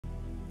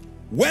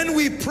When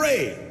we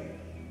pray,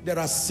 there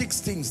are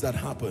 6 things that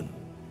happen.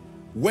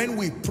 When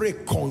we pray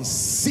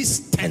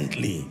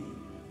consistently,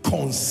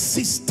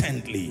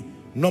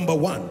 number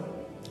 1,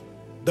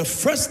 the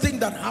first thing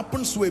that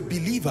happens to a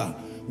believer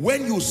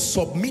when you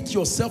submit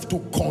yourself to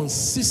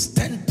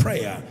consistent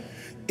prayer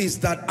is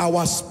that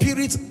our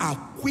spirits are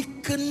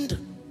quickened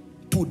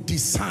to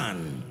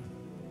discern.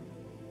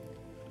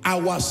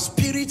 Our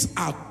spirits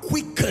are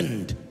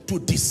quickened to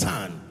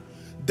discern.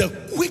 The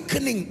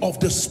quickening of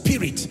the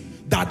spirit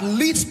that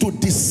leads to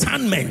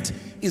discernment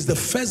is the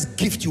first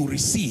gift you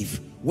receive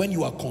when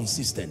you are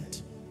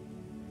consistent.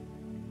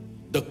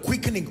 The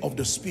quickening of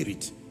the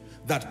spirit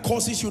that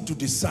causes you to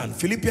discern.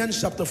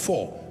 Philippians chapter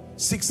 4,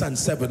 6 and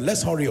 7.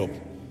 Let's hurry up.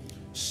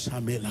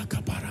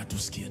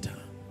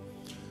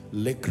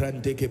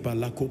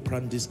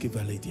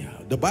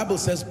 The Bible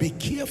says, be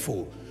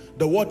careful.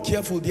 The word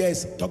careful there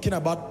is talking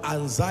about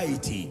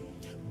anxiety.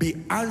 Be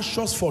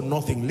anxious for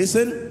nothing.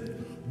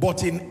 Listen,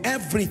 but in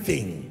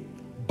everything,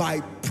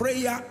 by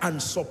prayer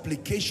and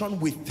supplication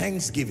with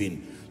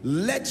thanksgiving,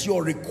 let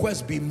your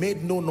request be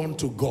made known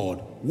unto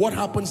God. What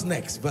happens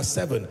next? Verse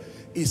 7,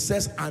 it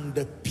says, and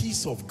the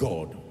peace of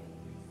God,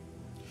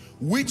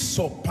 which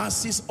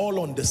surpasses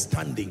all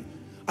understanding.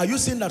 Are you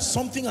saying that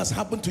something has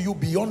happened to you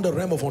beyond the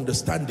realm of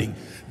understanding?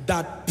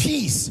 That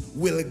peace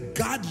will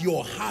guard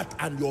your heart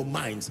and your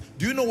minds.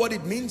 Do you know what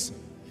it means?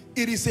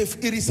 It is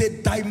a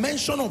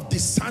dimension of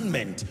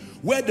discernment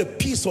where the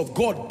peace of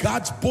God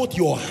guards both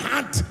your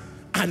heart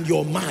and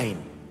your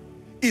mind.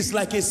 It's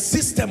like a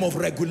system of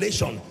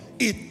regulation.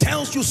 It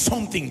tells you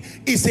something.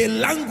 It's a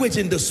language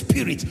in the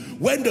spirit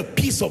when the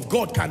peace of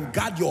God can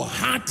guard your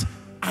heart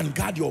and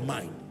guard your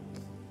mind.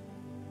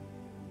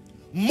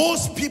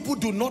 Most people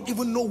do not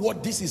even know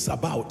what this is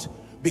about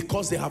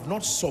because they have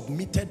not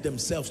submitted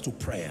themselves to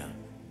prayer.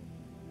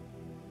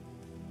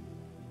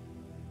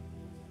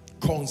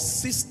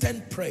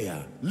 Consistent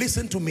prayer.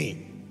 Listen to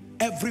me.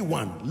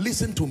 Everyone,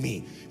 listen to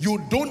me.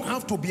 You don't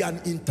have to be an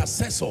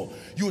intercessor.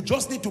 You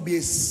just need to be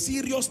a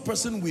serious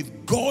person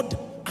with God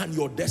and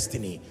your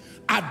destiny.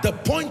 At the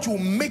point you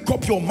make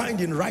up your mind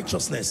in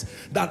righteousness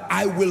that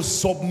I will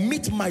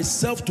submit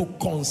myself to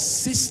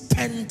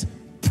consistent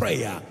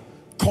prayer.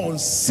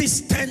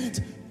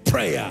 Consistent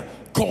prayer.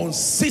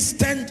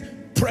 Consistent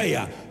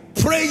prayer.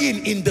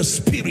 Praying in the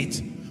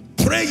spirit.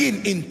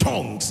 Praying in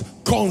tongues.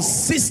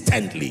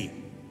 Consistently.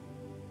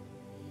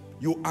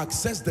 You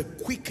access the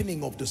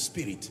quickening of the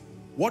spirit.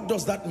 What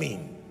does that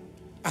mean?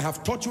 I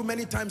have taught you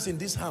many times in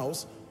this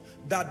house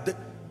that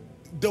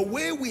the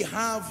way we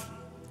have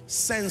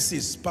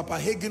senses, Papa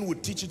Hagin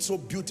would teach it so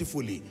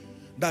beautifully,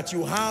 that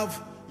you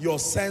have your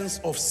sense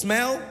of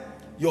smell,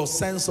 your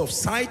sense of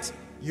sight,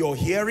 your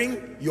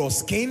hearing, your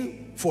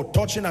skin for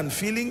touching and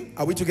feeling.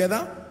 Are we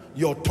together?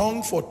 Your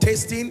tongue for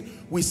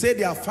tasting. We say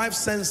there are 5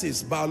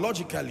 senses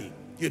biologically.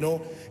 You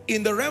know,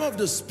 in the realm of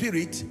the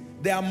spirit,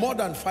 there are more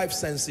than 5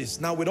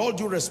 senses. Now, with all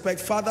due respect,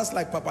 fathers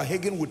like Papa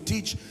Hagin would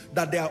teach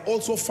that there are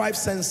also 5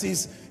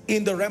 senses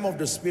in the realm of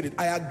the spirit.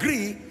 I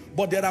agree,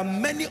 but there are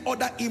many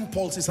other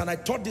impulses, and I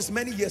taught this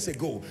many years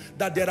ago,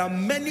 that there are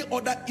many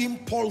other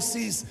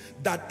impulses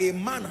that a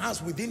man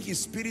has within his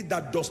spirit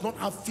that does not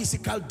have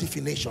physical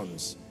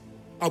definitions.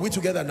 Are we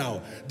together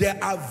now?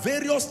 There are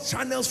various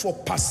channels for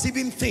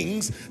perceiving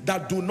things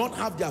that do not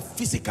have their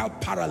physical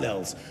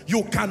parallels.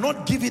 You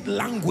cannot give it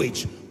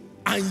language,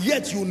 and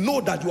yet you know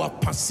that you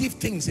have perceived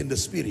things in the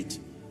spirit.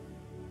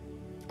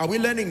 Are we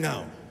learning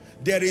now?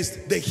 There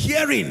is the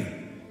hearing,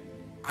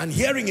 and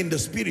hearing in the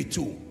spirit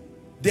too.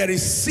 There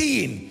is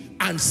seeing,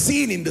 and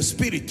seeing in the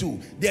spirit too.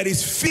 There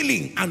is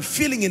feeling, and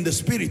feeling in the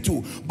spirit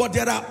too. But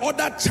there are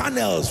other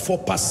channels for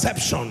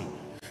perception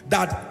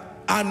that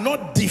are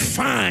not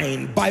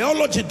defined.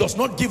 Biology does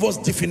not give us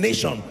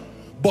definition,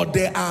 but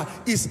there are,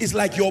 it's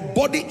like your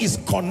body is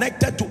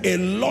connected to a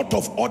lot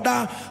of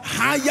other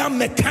higher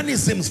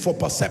mechanisms for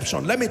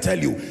perception. Let me tell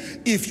you,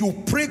 if you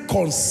pray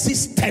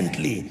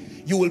consistently,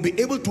 you will be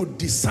able to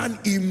discern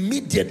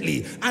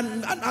immediately.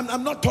 And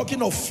I'm not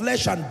talking of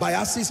flesh and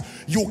biases.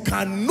 You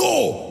can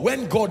know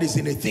when God is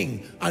in a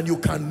thing, and you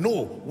can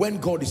know when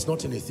God is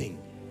not in a thing.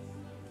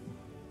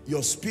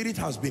 Your spirit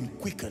has been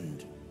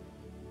quickened.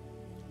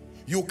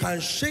 You can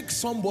shake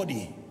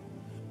somebody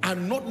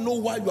and not know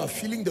why you are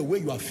feeling the way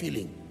you are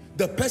feeling.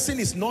 The person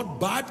is not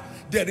bad.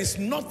 There is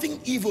nothing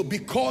evil,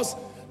 because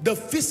the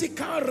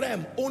physical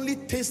realm only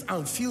tastes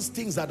and feels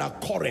things that are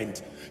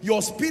current.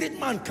 Your spirit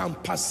man can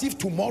perceive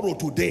tomorrow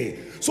today.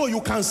 So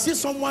you can see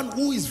someone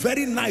who is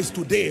very nice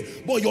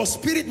today, but your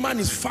spirit man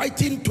is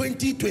fighting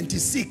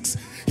 2026.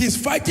 He's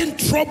fighting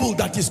trouble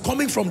that is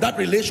coming from that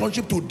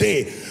relationship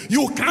today.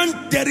 You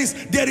can't, there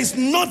is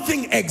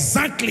nothing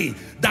exactly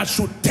that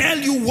should tell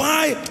you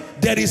why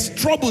there is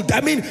trouble.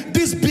 I mean,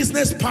 this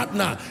business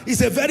partner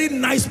is a very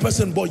nice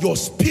person, but your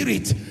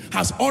spirit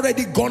has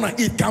already gone, and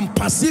it can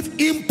perceive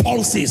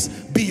impulses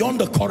beyond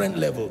the current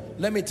level.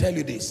 Let me tell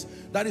you this.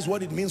 That is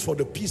what it means for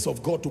the peace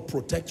of God to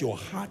protect your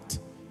heart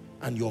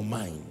and your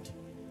mind.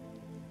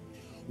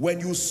 When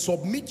you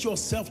submit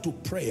yourself to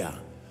prayer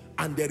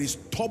and there is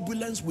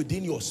turbulence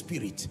within your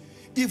spirit,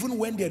 Even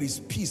when there is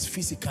peace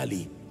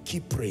physically,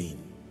 keep praying.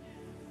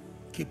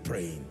 Keep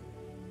praying.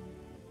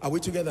 Are we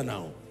together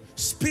now?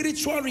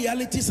 Spiritual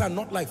realities are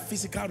not like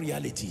physical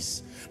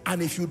realities.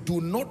 And if you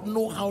do not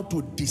know how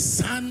to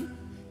discern,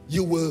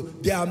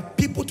 there are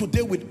people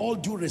today, with all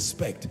due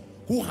respect,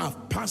 who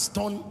have passed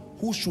on,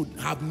 who should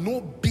have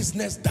no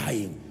business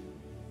dying.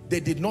 They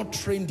did not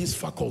train this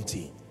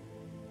faculty.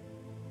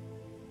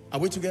 Are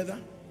we together?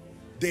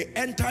 They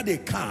entered a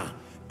car,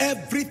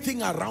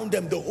 everything around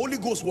them, the Holy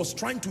Ghost was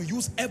trying to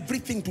use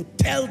everything to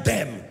tell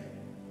them,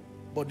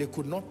 but they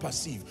could not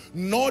perceive.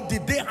 Nor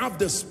did they have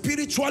the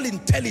spiritual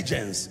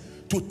intelligence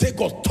to take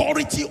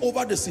authority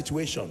over the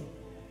situation.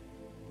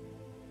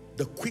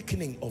 The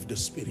quickening of the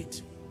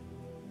Spirit.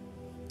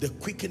 The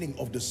quickening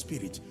of the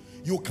Spirit.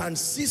 You can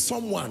see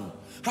someone.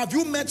 Have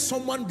you met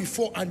someone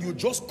before and you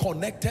just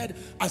connected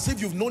as if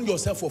you've known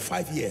yourself for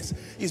 5 years?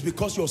 It's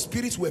because your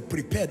spirits were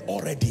prepared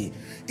already.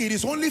 It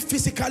is only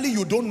physically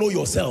you don't know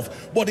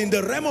yourself, but in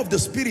the realm of the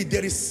Spirit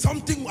there is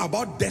something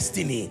about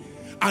destiny,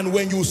 and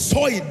when you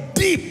saw it,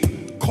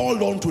 deep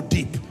called on to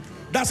deep.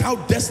 That's how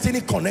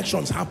destiny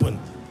connections happen.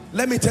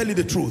 Let me tell you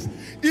the truth.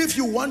 If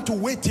you want to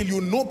wait till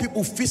you know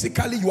people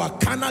physically, you are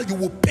carnal, you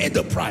will pay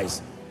the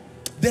price.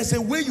 There's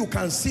a way you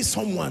can see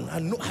someone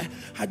and know,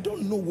 I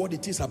don't know what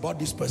it is about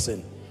this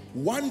person.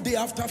 One day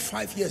after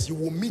 5 years, you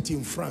will meet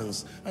in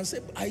France and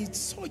say, I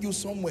saw you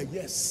somewhere.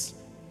 Yes,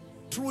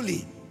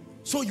 truly.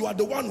 So you are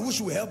the one who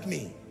should help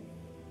me.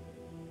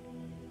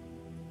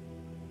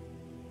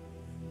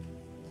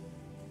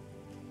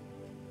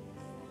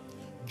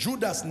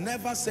 Judas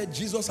never said,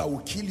 Jesus, I will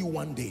kill you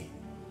one day.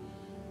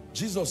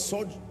 Jesus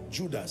saw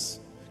Judas.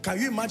 Can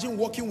you imagine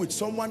walking with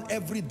someone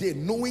every day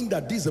knowing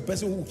that this is the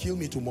person who will kill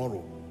me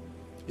tomorrow?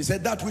 He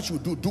said, that which you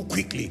do, do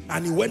quickly.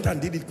 And he went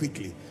and did it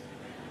quickly.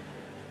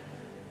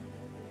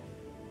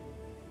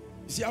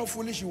 You see how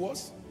foolish he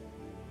was?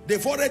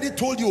 They've already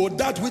told you, oh,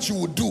 that which you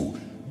would do,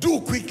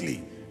 do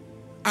quickly.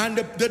 And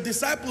the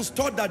disciples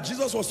thought that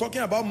Jesus was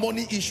talking about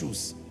money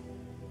issues.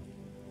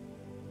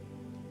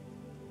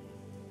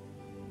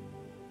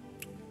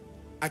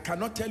 I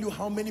cannot tell you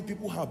how many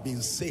people have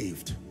been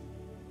saved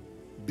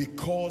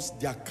because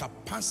their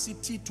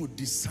capacity to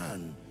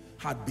discern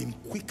had been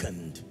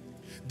quickened.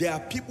 There are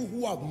people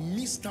who have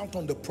missed out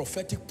on the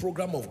prophetic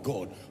program of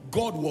God.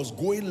 God was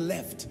going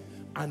left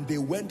and they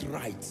went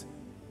right.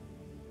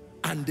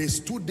 And they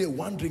stood there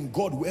wondering,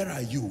 God, where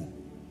are you?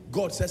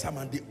 God says, I'm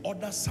on the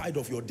other side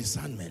of your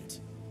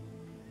discernment.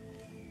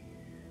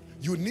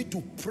 You need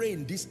to pray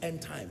in this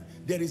end time.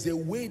 There is a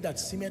way that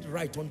seemeth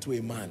right unto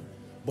a man,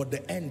 but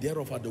the end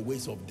thereof are the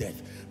ways of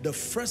death. The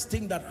first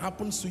thing that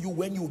happens to you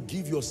when you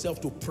give yourself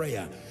to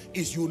prayer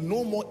is you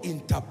no more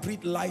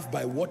interpret life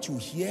by what you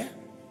hear,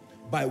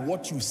 by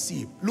what you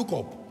see. Look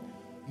up.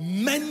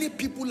 Many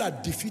people are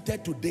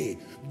defeated today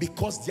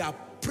because their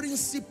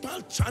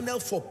principal channel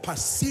for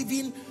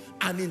perceiving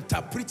and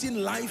interpreting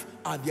life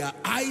are their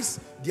eyes,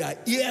 their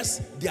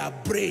ears, their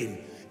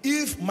brain.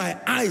 If my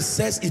eye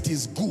says it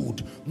is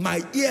good,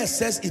 my ear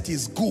says it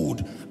is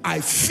good,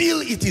 I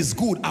feel it is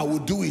good, I will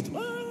do it.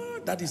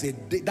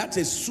 That's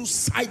a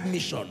suicide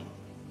mission.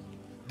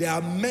 There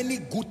are many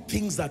good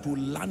things that will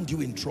land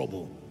you in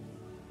trouble.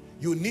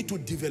 You need to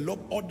develop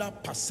other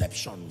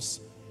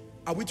perceptions.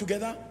 Are we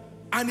together?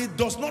 And it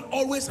does not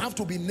always have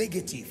to be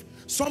negative.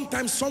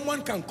 Sometimes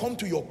someone can come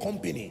to your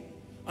company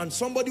and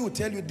somebody will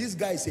tell you, this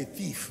guy is a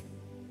thief.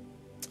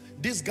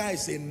 This guy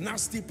is a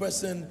nasty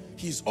person.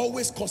 He's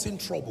always causing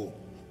trouble.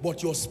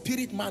 But your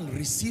spirit man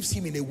receives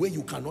him in a way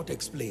you cannot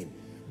explain.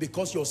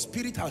 Because your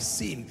spirit has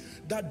seen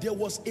that there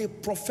was a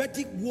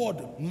prophetic word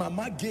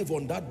Mama gave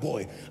on that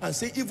boy and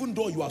say, even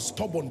though you are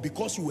stubborn,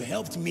 because you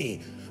helped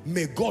me,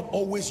 may God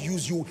always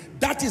use you.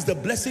 That is the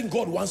blessing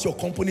God wants your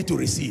company to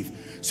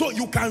receive. So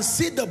you can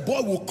see the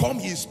boy will come,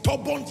 he's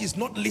stubborn, he's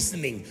not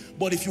listening.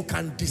 But if you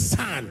can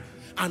discern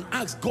and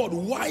ask God,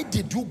 why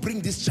did you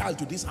bring this child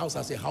to this house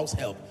as a house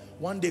help?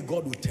 One day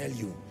God will tell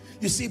you.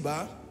 You see,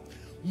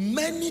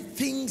 many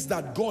things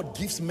that God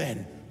gives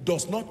men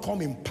does not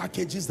come in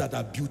packages that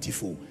are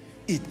beautiful.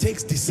 It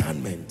takes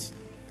discernment.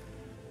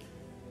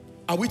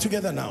 Are we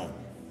together now?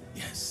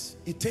 Yes,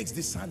 it takes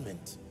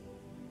discernment.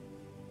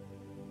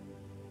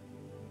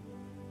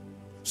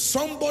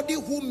 Somebody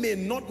who may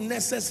not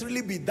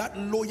necessarily be that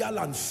loyal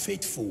and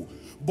faithful,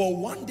 but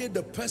one day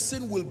the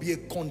person will be a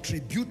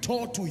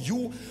contributor to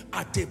you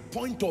at a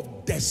point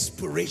of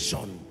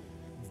desperation.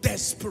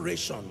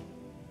 Desperation.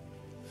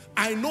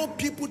 I know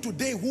people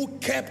today who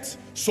kept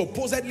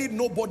supposedly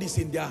nobodies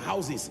in their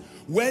houses.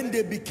 When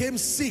they became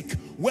sick,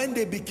 when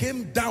they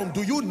became down,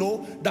 do you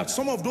know that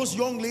some of those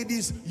young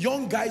ladies,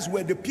 young guys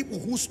were the people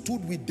who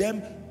stood with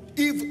them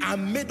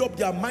and made up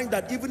their mind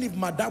that even if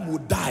Madam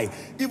would die,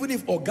 even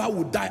if Oga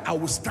would die, I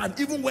will stand,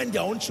 even when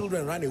their own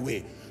children ran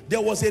away.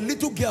 There was a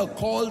little girl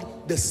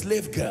called the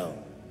slave girl.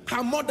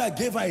 Her mother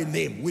gave her a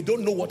name. We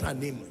don't know what her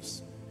name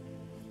is.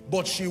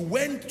 But she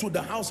went to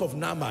the house of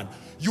Naaman.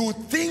 You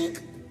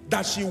think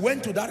that she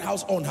went to that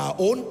house on her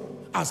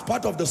own as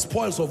part of the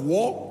spoils of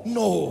war?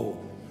 No.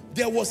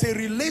 There was a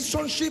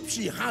relationship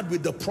she had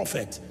with the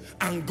prophet,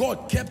 and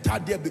God kept her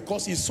there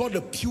because he saw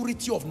the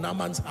purity of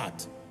Naaman's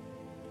heart.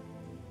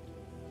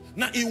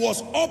 Now it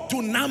was up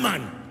to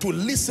Naaman to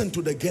listen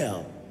to the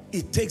girl.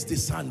 It takes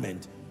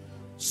discernment.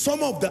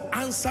 Some of the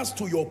answers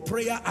to your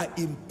prayer are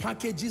in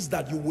packages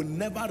that you will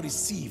never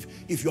receive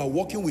if you are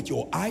walking with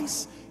your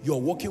eyes, you are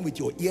walking with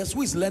your ears.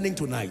 Who is learning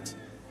tonight?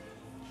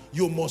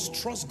 You must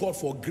trust God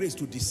for grace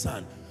to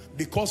discern.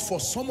 Because for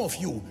some of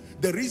you,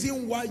 the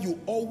reason why you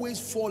always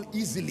fall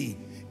easily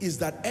is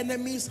that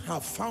enemies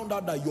have found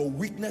out that your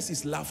weakness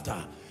is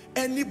laughter.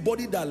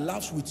 Anybody that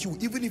laughs with you,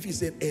 even if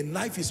it's a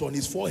knife is on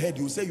his forehead,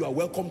 you say, you are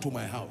welcome to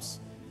my house.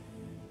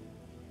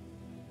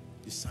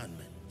 Discernment.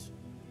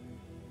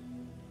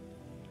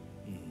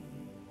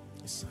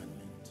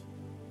 Discernment.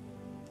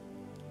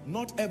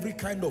 Not every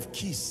kind of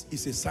kiss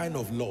is a sign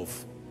of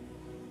love.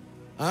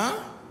 Huh?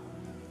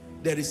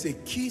 There is a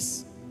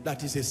kiss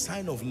that is a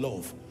sign of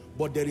love,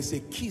 but there is a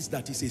kiss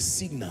that is a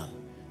signal.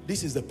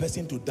 This is the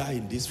person to die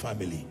in this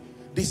family.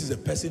 This is a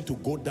person to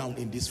go down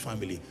in this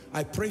family.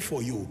 I pray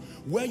for you,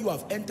 where you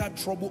have entered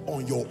trouble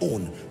on your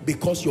own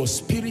because your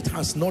spirit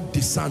has not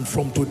discerned,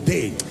 from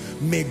today,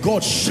 may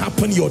God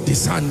sharpen your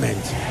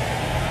discernment.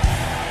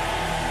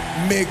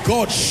 May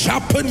God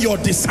sharpen your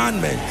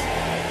discernment.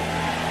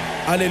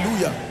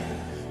 Hallelujah.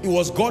 It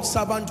was God's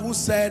servant who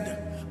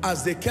said,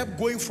 as they kept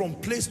going from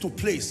place to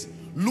place,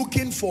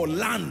 looking for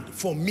land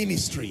for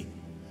ministry,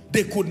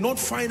 they could not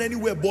find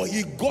anywhere, but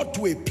he got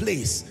to a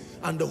place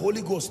and the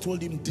Holy Ghost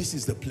told him, this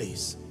is the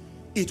place.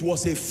 It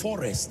was a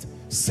forest.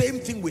 Same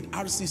thing with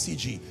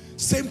RCCG.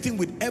 Same thing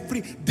with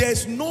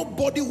there's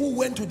nobody who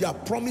went to their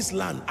promised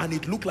land and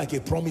it looked like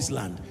a promised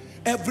land.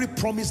 Every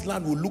promised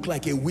land will look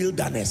like a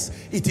wilderness.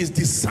 It is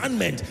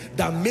discernment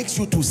that makes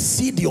you to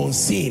see the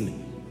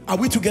unseen. Are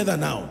we together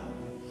now?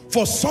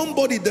 For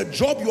somebody, the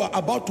job you are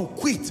about to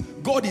quit,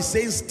 God is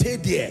saying stay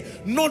there,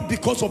 not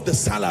because of the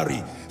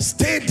salary.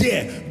 Stay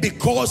there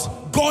because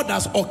God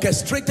has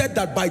orchestrated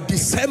that by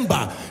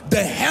December,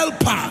 the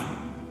helper,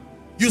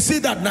 you see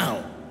that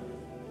now.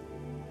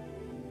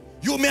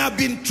 You may have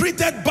been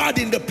treated bad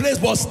in the place,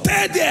 but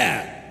stay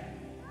there.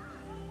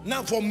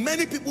 Now, for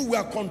many people, we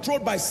are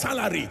controlled by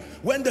salary.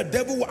 When the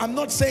devil, I'm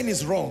not saying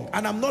it's wrong,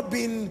 and I'm not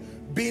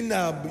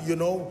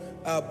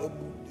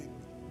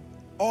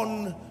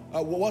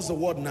what's the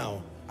word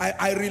now?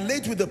 I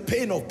relate with the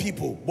pain of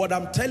people, but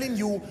I'm telling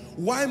you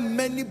why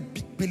many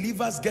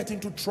believers get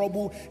into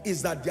trouble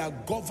is that they are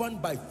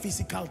governed by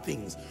physical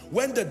things.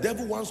 When the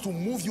devil wants to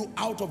move you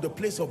out of the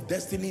place of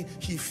destiny,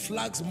 he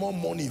flags more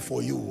money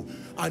for you,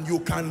 and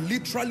you can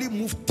literally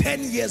move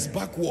 10 years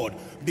backward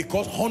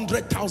because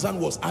 100,000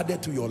 was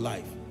added to your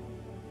life.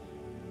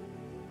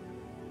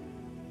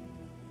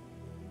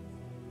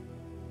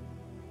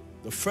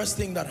 The first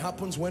thing that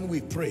happens when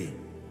we pray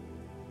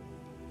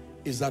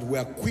is that we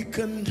are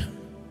quickened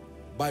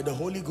by the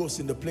Holy Ghost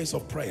in the place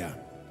of prayer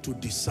to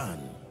discern.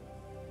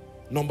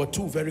 Number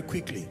two, very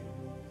quickly,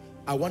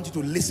 I want you to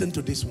listen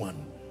to this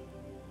one.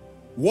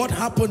 What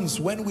happens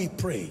when we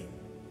pray?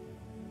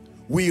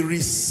 We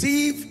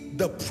receive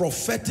the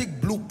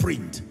prophetic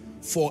blueprint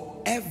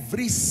for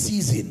every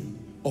season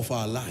of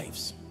our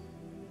lives.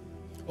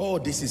 Oh,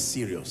 this is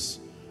serious.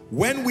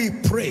 When we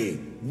pray,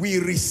 we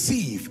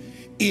receive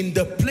in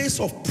the place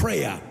of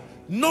prayer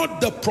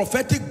not the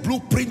prophetic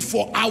blueprint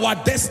for our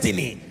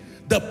destiny,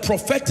 the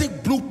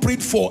prophetic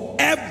blueprint for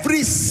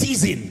every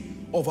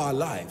season of our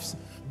lives.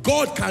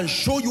 God can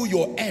show you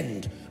your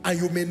end and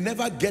you may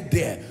never get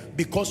there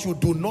because you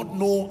do not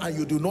know and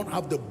you do not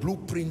have the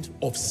blueprint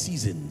of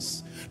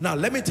seasons. Now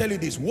let me tell you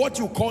this, what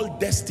you call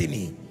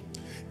destiny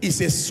is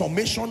a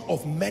summation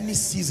of many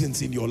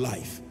seasons in your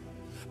life.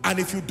 And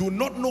if you do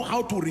not know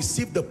how to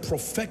receive the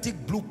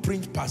prophetic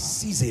blueprint per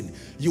season,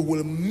 you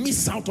will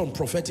miss out on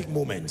prophetic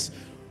moments.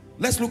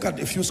 Let's look at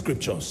a few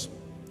scriptures.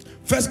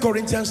 1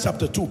 Corinthians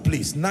chapter 2,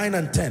 please, 9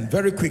 and 10,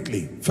 very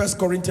quickly. 1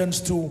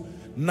 Corinthians 2,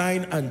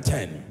 9 and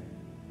 10.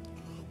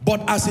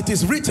 But as it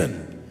is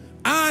written,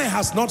 eye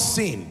has not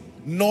seen,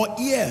 nor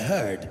ear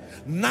heard,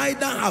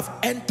 neither have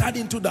entered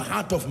into the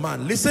heart of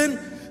man. Listen,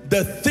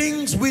 the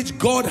things which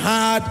God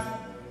had,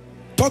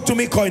 talk to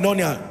me,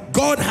 Koinonia,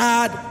 God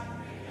had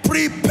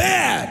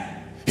prepared.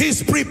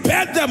 He's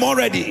prepared them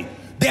already.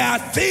 There are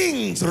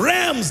things,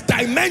 realms,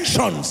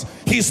 dimensions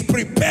he's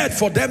prepared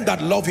for them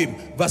that love him.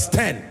 Verse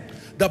 10,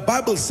 the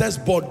Bible says,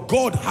 but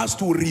God has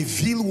to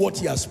reveal what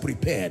he has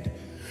prepared.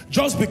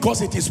 Just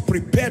because it is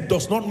prepared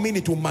does not mean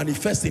it will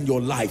manifest in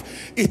your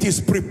life. It is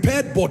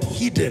prepared but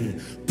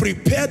hidden,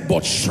 prepared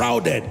but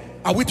shrouded.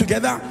 Are we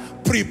together?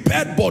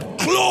 Prepared but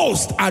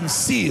closed and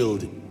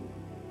sealed.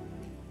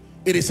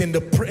 It is in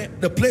the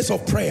place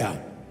of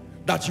prayer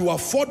that you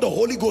afford the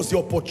Holy Ghost the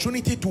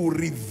opportunity to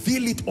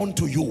reveal it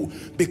unto you,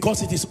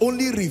 because it is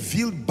only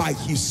revealed by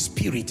his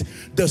Spirit.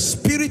 The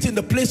Spirit in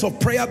the place of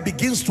prayer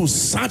begins to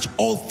search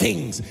all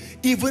things,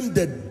 even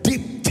the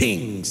deep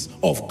things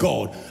of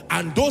God.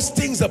 And those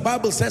things, the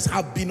Bible says,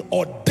 have been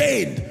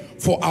ordained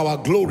for our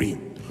glory.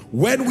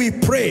 When we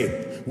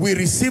pray, we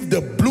receive the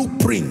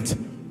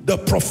blueprint The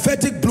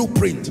prophetic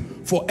blueprint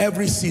for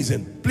every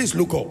season. Please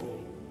look up.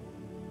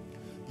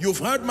 You've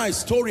heard my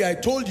story. I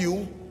told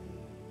you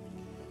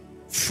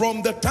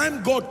from the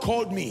time God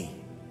called me,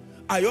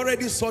 I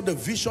already saw the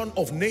vision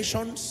of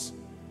nations.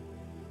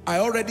 I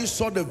already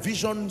saw the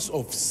visions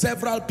of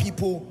several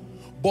people.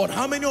 But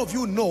how many of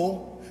you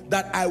know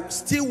that I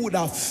still would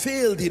have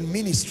failed in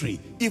ministry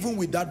even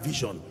with that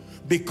vision?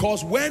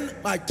 Because when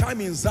my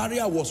time in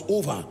Zaria was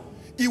over,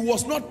 it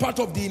was not part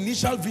of the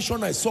initial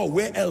vision I saw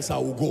where else I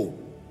will go.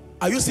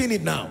 Are you seeing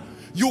it now?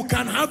 You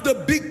can have the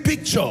big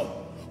picture,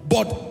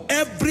 but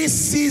every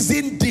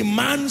season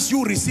demands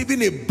you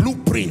receiving a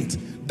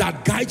blueprint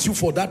that guides you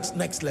for that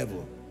next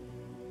level.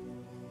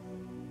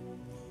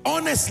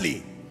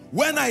 Honestly,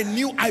 when I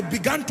knew, I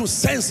began to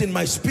sense in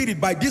my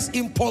spirit by this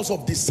impulse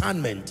of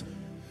discernment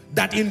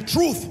that in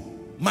truth,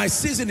 my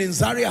season in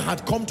Zaria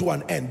had come to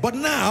an end. But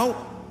now,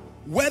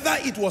 whether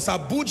it was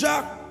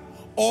Abuja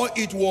or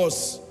it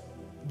was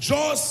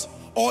Jos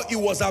or it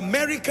was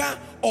America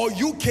or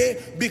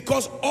UK,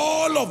 because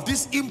all of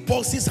these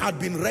impulses had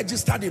been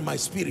registered in my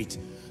spirit,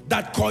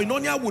 that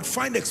koinonia would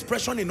find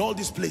expression in all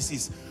these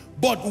places.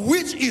 But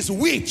which is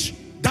which,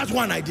 that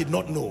one I did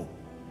not know.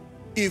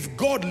 If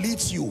God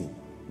leads you,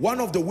 one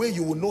of the ways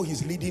you will know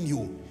he's leading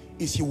you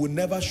is he will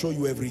never show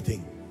you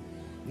everything.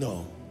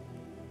 No.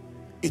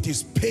 It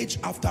is page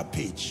after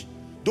page.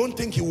 Don't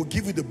think he will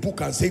give you the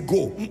book and say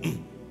go.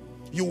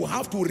 You will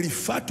have to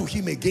refer to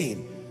him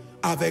again.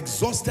 I've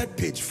exhausted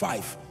page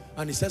 5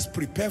 and he says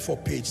prepare for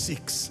page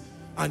 6,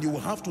 and you will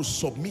have to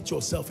submit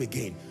yourself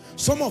again.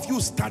 Some of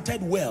you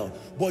started well,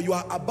 but you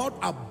are about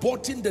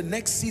aborting the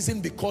next season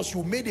because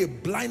you made a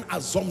blind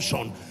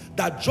assumption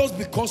that just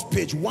because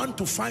page 1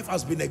 to 5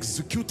 has been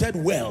executed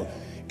well,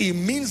 it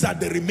means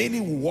that the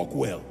remaining will work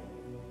well.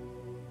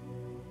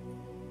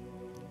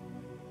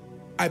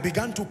 I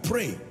began to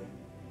pray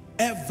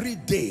every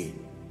day,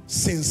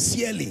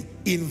 sincerely,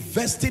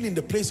 investing in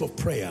the place of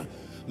prayer.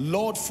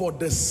 Lord, for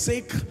the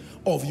sake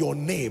of your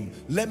name,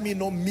 let me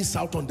not miss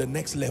out on the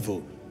next level.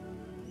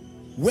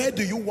 Where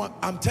do you want?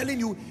 I'm telling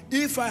you,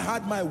 if I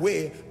had my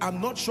way, I'm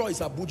not sure it's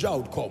Abuja I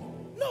would come.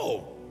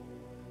 No.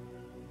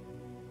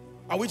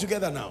 Are we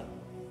together now?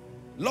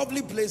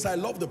 Lovely place, I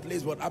love the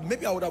place, but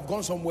maybe I would have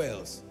gone somewhere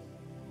else.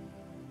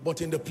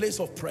 But in the place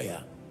of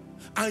prayer.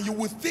 And you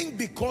would think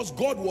because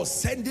God was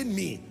sending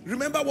me,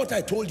 remember what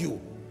I told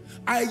you?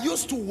 I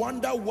used to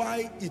wonder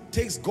why it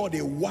takes God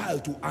a while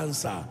to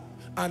answer.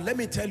 And let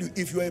me tell you,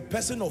 if you're a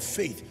person of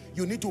faith,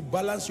 you need to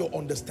balance your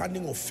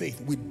understanding of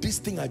faith with this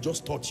thing I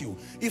just taught you.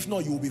 If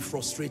not, you will be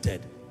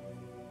frustrated.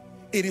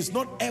 It is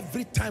not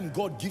every time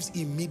God gives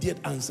immediate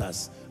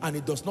answers, and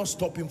it does not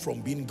stop him from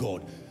being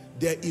God.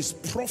 There is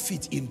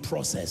profit in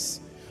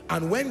process.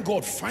 And when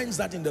God finds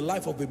that in the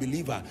life of a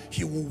believer,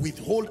 he will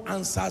withhold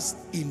answers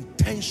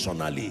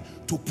intentionally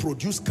to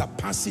produce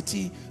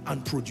capacity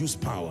and produce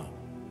power.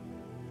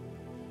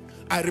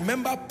 I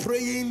remember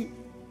praying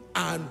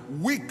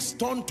and weeks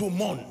turned to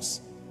months,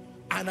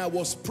 and I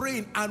was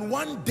praying, and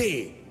one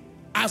day,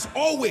 as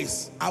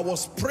always, I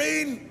was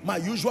praying my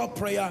usual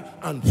prayer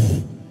and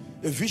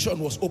a vision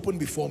was opened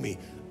before me,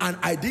 and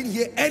I didn't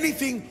hear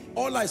anything.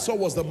 All I saw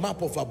was the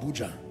map of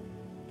Abuja,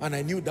 and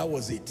I knew that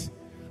was it.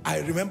 I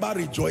remember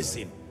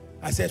rejoicing.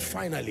 I said,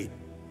 finally.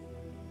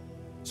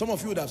 Some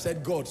of you would have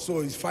said, God, so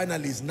it's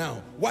finally is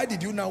now. Why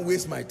did you now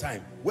waste my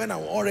time when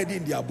I'm already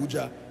in the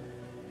Abuja?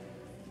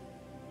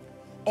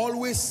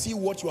 Always see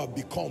what you have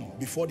become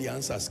before the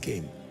answers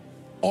came.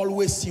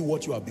 Always see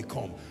what you have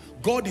become.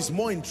 God is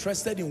more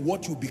interested in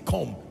what you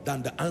become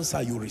than the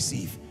answer you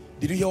receive.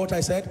 Did you hear what I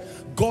said?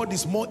 God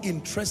is more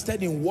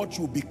interested in what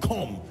you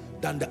become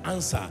than the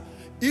answer.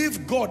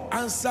 If God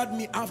answered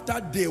me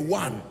after day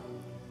 1,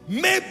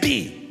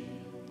 maybe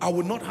I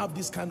would not have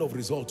this kind of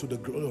result to the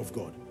glory of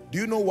God. Do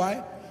you know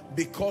why?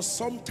 Because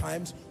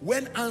sometimes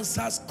when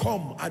answers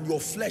come and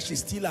your flesh is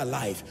still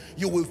alive,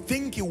 you will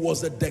think it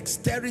was a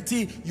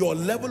dexterity, your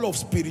level of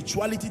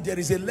spirituality. There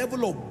is a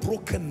level of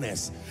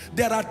brokenness.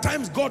 There are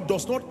times God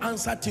does not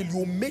answer till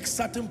you make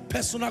certain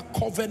personal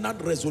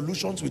covenant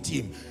resolutions with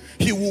him.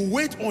 He will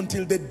wait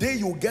until the day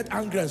you get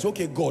angry and say,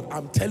 okay, God,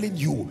 I'm telling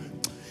you,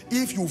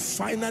 if you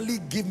finally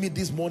give me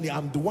this money,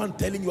 I'm the one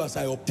telling you as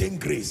I obtain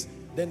grace.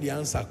 Then the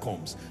answer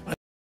comes. And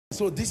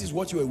so this is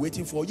what you were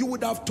waiting for. You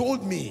would have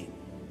told me.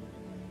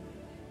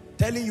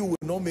 Telling you will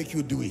not make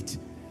you do it.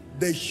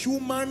 The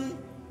human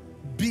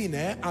being,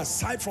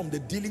 aside from the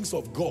dealings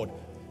of God,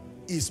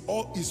 is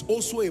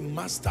also a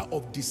master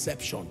of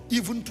deception,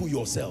 even to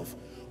yourself.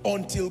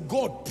 Until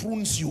God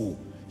prunes you,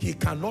 he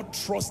cannot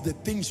trust the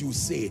things you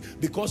say,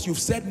 because you've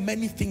said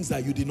many things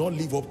that you did not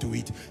live up to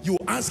it. You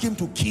ask him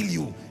to kill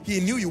you.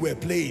 He knew you were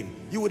playing.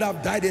 You would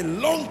have died a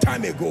long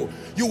time ago.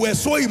 You were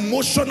so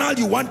emotional,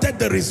 you wanted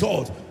the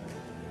result.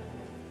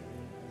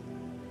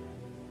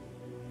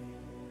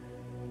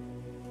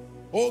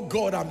 Oh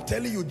God, I'm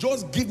telling you,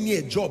 just give me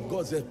a job.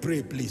 God said,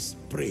 pray, please,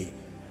 pray.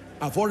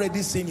 I've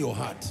already seen your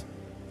heart.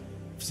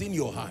 I've seen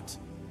your heart.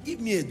 Give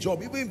me a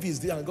job, even if it's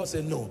there. And God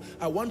said, no,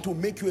 I want to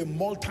make you a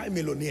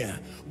multi-millionaire.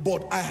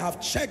 But I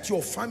have checked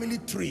your family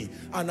tree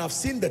and I've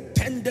seen the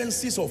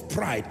tendencies of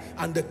pride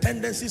and the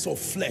tendencies of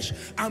flesh.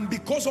 And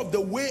because of the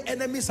way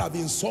enemies have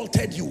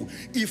insulted you,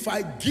 if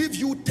I give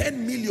you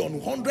 10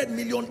 million, 100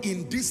 million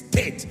in this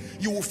state,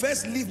 you will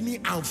first leave me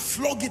and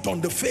flog it on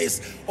the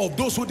face of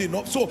those who did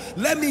not. So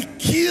let me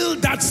kill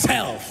that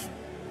self.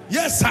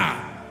 Yes, sir.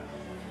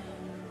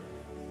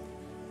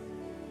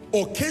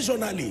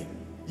 Occasionally,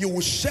 you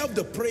will shelve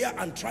the prayer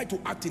and try to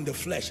act in the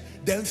flesh,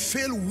 then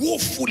fail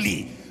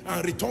woefully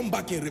and return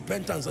back in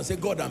repentance and say,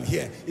 God, I'm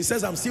here. He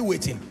says, I'm still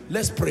waiting.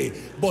 Let's pray.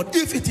 But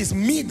if it is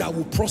me that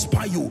will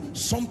prosper you,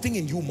 something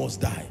in you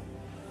must die.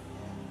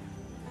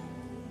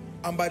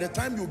 And by the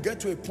time you get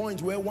to a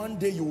point where one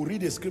day you will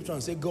read a scripture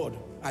and say, God,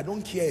 I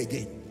don't care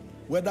again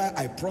whether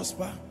I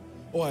prosper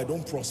or I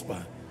don't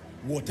prosper.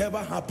 Whatever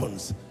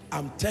happens,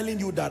 I'm telling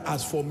you that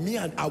as for me,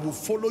 and I will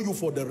follow you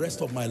for the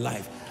rest of my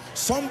life.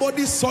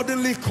 Somebody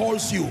suddenly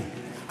calls you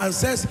and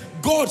says,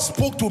 God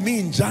spoke to me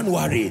in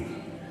January.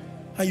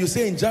 And you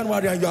say in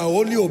January and you are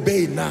only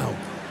obeying now.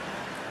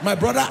 My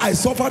brother, I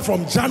suffered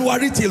from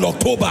January till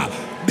October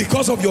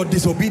because of your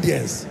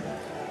disobedience.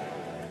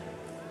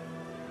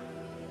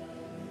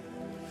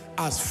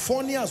 As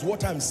funny as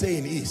what I'm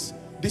saying is,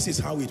 this is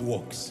how it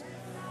works.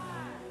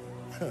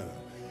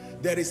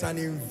 There is an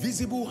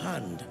invisible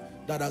hand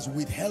that has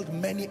withheld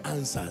many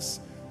answers,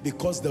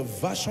 because the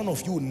version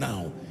of you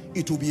now,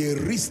 it will be a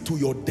risk to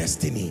your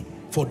destiny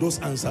for those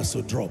answers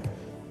to drop.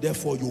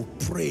 Therefore, you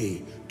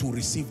pray to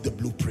receive the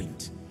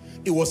blueprint.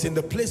 It was in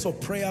the place of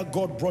prayer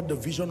God brought the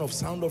vision of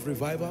Sound of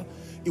Revival.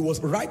 It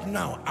was right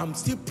now, I'm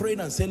still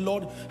praying and saying,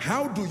 Lord,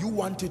 how do you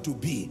want it to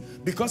be?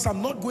 Because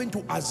I'm not going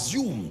to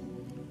assume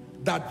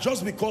that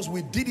just because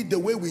we did it the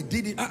way we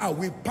did it,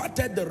 we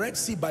parted the Red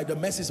Sea by the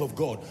mercies of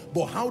God.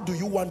 But how do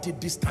you want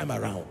it this time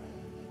around?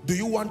 Do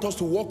you want us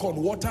to walk on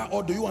water,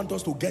 or do you want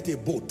us to get a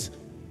boat?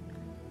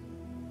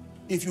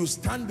 If you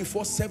stand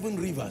before 7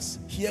 rivers,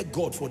 hear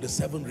God for the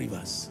 7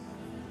 rivers.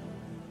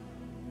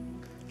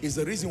 It's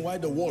the reason why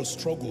the world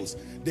struggles.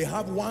 They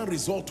have one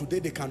result today,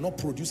 they cannot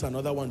produce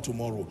another one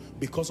tomorrow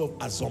because of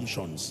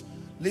assumptions.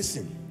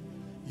 Listen,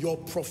 your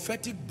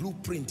prophetic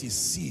blueprint is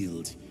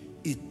sealed.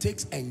 It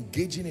takes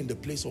engaging in the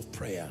place of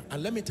prayer.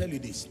 And let me tell you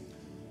this,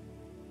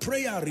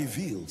 prayer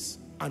reveals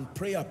and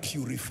prayer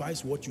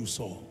purifies what you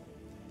saw.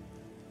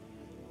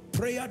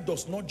 Prayer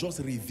does not just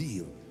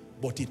reveal,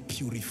 but it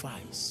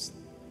purifies.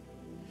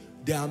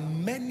 There are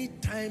many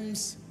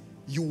times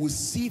you will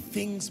see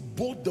things,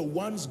 both the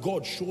ones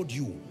God showed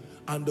you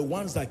and the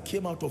ones that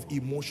came out of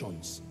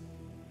emotions.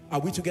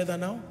 Are we together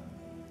now?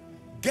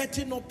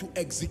 Getting up to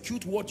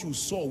execute what you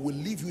saw will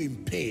leave you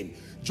in pain.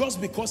 Just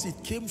because it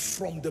came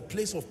from the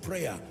place of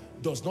prayer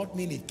does not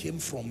mean it came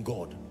from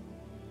God.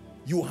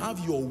 You have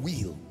your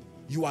will.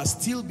 You are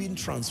still being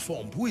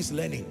transformed. Who is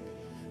learning?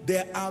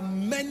 There are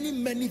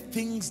many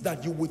things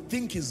that you would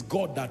think is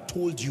God that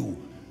told you.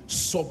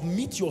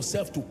 Submit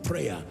yourself to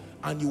prayer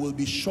and you will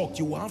be shocked.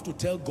 You will have to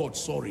tell God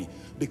sorry,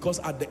 because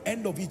at the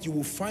end of it you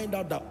will find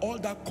out that all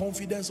that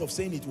confidence of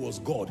saying it was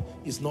God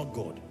is not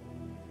God.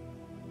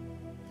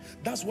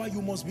 That's why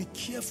you must be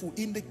careful.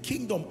 In the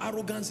kingdom,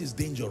 arrogance is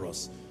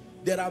dangerous.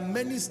 There are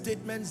many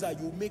statements that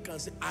you make and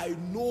say, I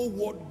know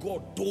what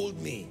God told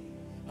me.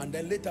 And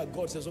then later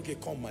God says, okay,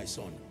 come my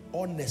son.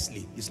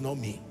 Honestly, it's not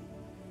me.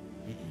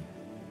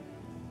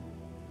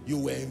 You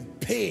were in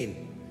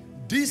pain.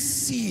 This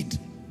seed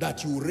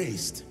that you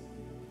raised,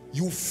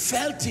 you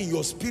felt in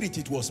your spirit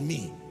it was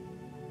me.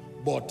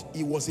 But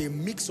it was a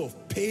mix of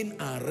pain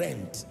and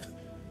rent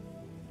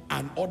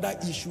and other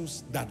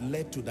issues that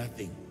led to that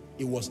thing.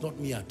 It was not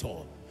me at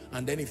all.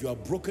 And then if you are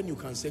broken, you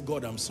can say,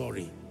 God, I'm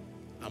sorry.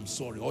 I'm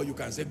sorry. Or you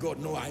can say, God,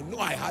 no, I know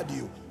I had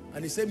you.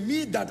 And he said,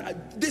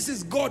 this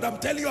is God. I'm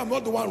telling you, I'm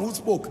not the one who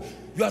spoke.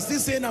 You are still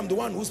saying I'm the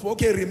one who spoke.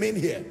 Okay, remain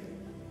here.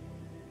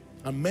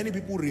 And many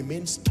people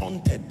remain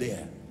stunted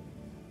there.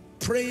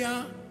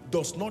 Prayer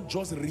does not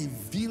just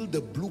reveal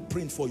the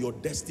blueprint for your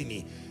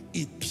destiny,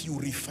 it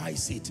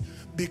purifies it.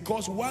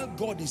 Because while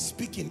God is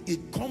speaking,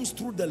 it comes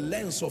through the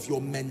lens of your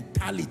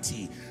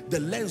mentality, the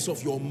lens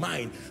of your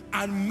mind,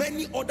 and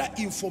many other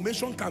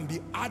information can be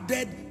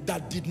added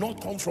that did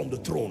not come from the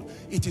throne.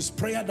 It is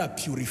prayer that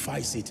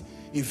purifies it.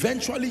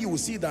 Eventually you will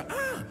see that,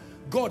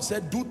 God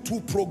said do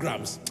 2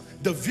 programs.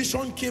 The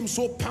vision came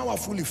so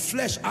powerfully,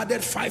 flesh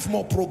added 5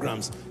 more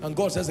programs. And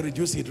God says,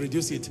 reduce it,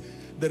 reduce it.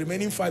 The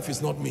remaining 5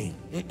 is not me.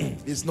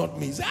 It's not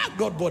me. It's,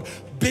 God, but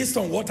based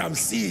on what I'm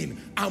seeing,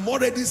 I'm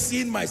already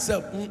seeing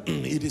myself.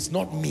 It is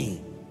not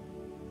me.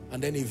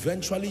 And then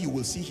eventually you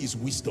will see his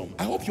wisdom.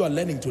 I hope you are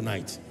learning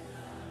tonight.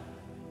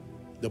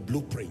 The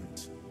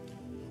blueprint.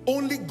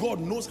 Only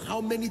God knows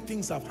how many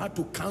things I've had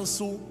to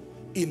cancel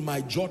in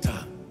my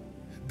jotter,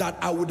 that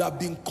I would have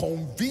been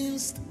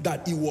convinced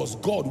that it was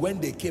God when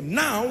they came.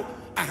 Now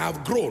I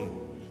have grown.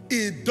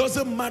 It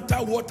doesn't matter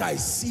what I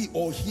see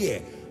or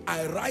hear.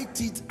 I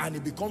write it and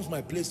it becomes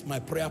my place, my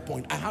prayer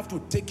point. I have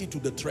to take it to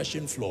the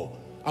threshing floor.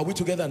 Are we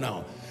together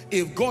now?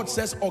 If God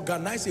says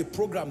organize a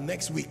program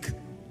next week,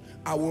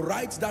 I will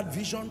write that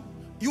vision,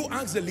 You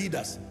ask the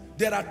leaders.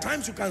 There are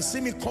times you can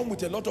see me come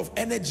with a lot of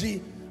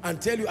energy and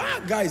tell you,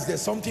 guys,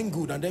 there's something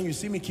good, and then you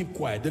see me keep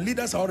quiet. The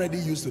leaders are already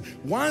used to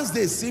it. Once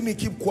they see me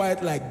keep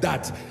quiet like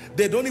that,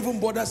 they don't even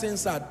bother saying,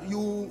 sir,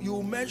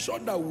 you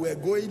mentioned that we were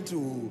going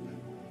to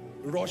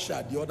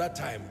Russia the other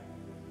time.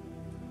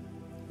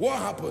 What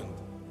happened?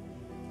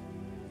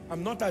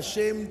 I'm not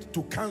ashamed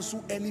to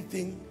cancel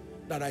anything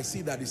that I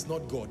see that is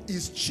not God.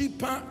 It's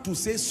cheaper to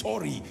say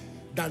sorry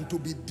than to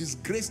be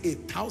disgraced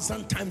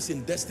 1,000 times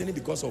in destiny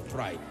because of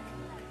pride.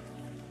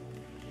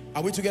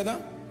 Are we together?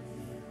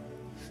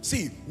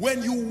 See,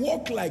 when you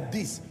walk like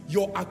this,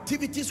 your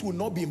activities will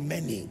not be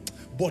many,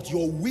 but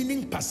your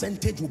winning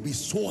percentage will be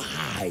so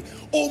high.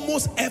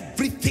 Almost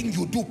everything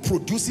you do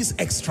produces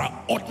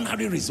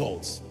extraordinary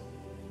results.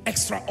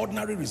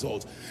 Extraordinary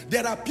results.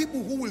 There are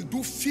people who will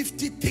do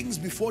 50 things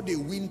before they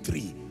win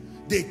 3.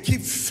 They keep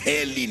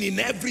failing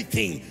in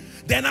everything.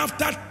 Then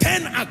after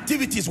 10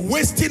 activities,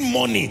 wasting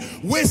money,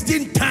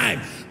 wasting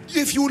time.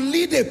 If you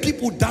lead a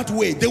people that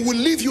way, they will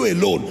leave you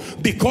alone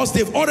because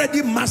they've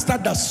already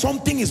mastered that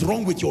something is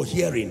wrong with your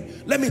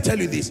hearing. Let me tell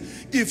you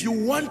this. If you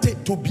want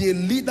to be a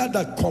leader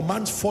that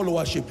commands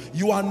followership,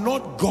 you are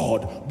not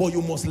God, but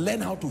you must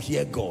learn how to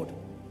hear God.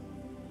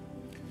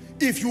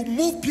 If you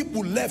move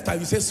people left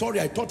and you say, sorry,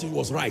 I thought it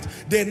was right,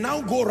 they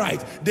now go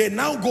right, they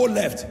now go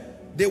left,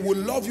 they will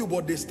love you,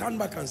 but they stand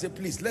back and say,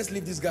 please, let's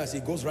leave this guy. He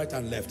goes right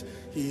and left.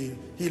 He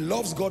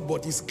loves God,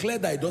 but it's clear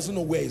that he doesn't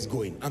know where he's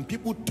going. And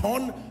people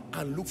turn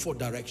and look for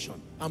direction.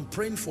 I'm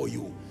praying for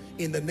you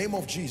in the name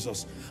of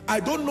Jesus. I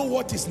don't know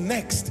what is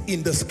next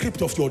in the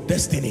script of your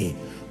destiny,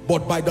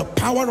 but by the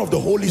power of the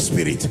Holy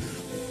Spirit,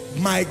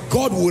 my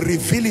God will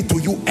reveal it to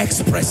you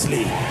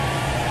expressly.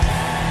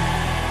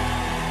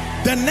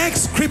 The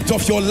next script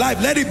of your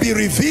life, let it be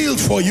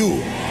revealed for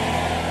you.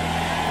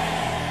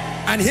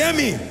 And hear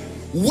me,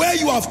 where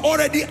you have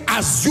already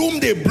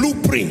assumed a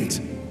blueprint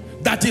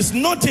that is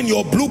not in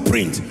your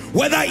blueprint,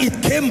 whether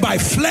it came by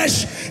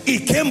flesh,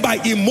 it came by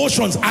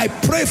emotions, I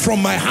pray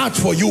from my heart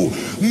for you.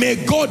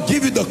 May God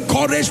give you the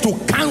courage to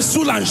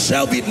cancel and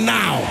shelve it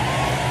now.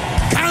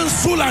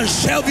 Cancel and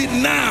shelve it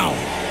now.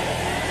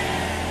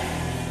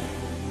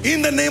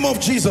 In the name of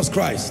Jesus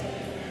Christ.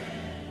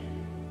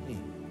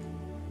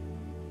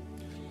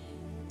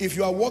 If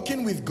you are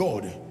walking with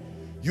God,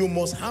 you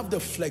must have the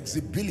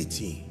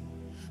flexibility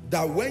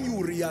that when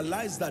you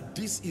realize that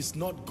this is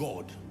not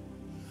God.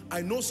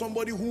 I know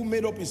somebody who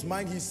made up his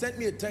mind. He sent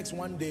me a text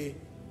one day,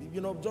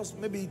 just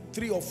maybe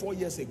 3 or 4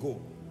 years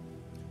ago,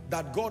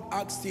 that God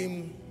asked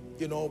him,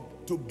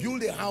 to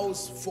build a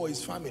house for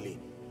his family.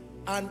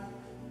 And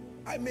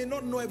I may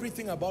not know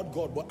everything about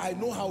God, but I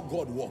know how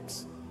God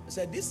works. I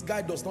said, this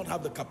guy does not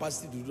have the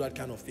capacity to do that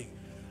kind of thing.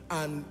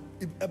 And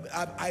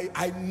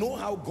I know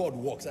how God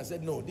works. I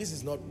said, no, this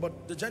is not.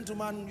 But the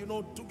gentleman,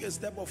 took a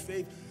step of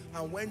faith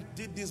and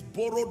did this,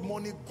 borrowed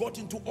money, got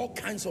into all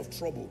kinds of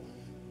trouble.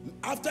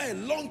 After a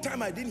long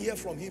time, I didn't hear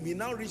from him. He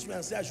now reached me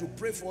and said I should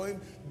pray for him.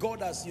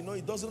 God has, he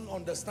doesn't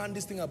understand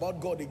this thing about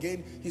God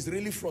again. He's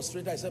really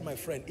frustrated. I said, my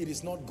friend, it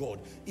is not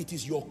God. It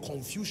is your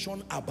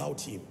confusion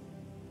about him.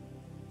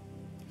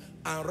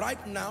 And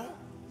right now,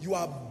 you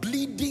are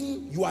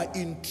bleeding, you are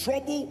in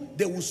trouble,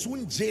 they will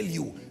soon jail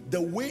you.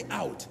 The way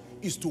out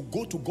is to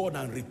go to God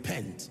and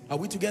repent. Are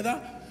we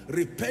together?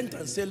 Repent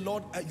and say,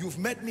 Lord, you've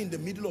met me in the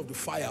middle of the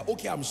fire.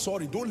 Okay, I'm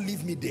sorry. Don't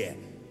leave me there.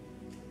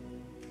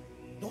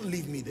 Don't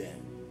leave me there.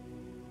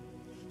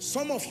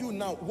 Some of you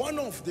now,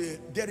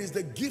 there is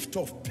the gift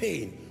of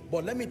pain.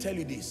 But let me tell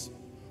you this.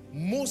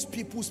 Most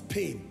people's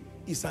pain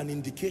is an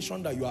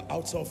indication that you are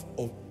out of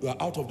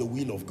the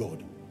will of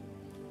God.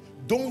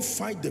 Don't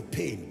fight the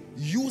pain.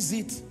 Use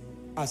it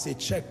as a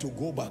check to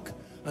go back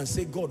and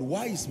say, God,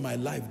 why is my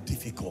life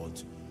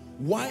difficult?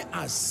 Why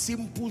are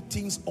simple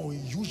things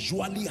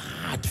unusually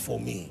hard for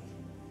me?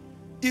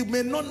 It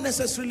may not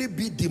necessarily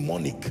be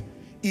demonic.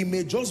 It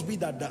may just be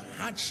that the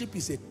hardship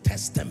is a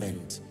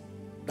testament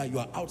that you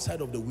are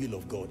outside of the will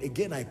of God.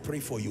 Again, I pray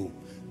for you.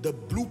 The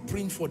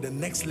blueprint for the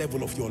next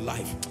level of your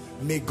life,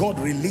 may God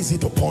release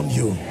it upon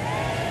you.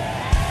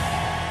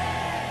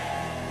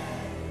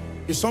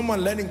 Is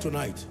someone learning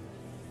tonight?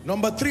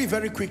 Number 3,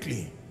 very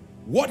quickly.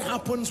 What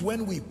happens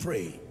when we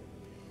pray?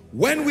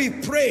 When we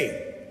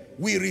pray,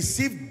 we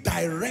receive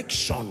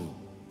direction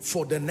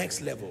for the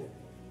next level.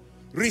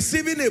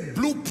 Receiving a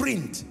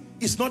blueprint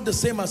is not the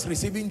same as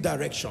receiving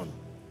direction.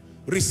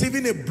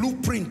 Receiving a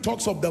blueprint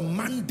talks of the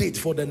mandate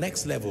for the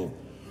next level,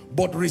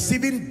 but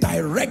receiving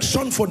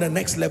direction for the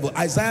next level.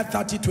 Isaiah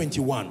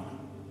 30:21.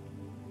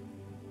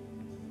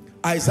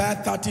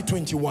 Isaiah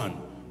 30:21.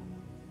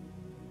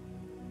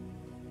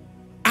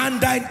 And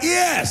thine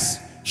ears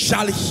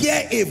shall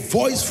hear a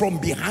voice from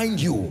behind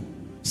you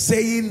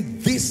saying,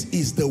 this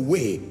is the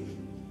way.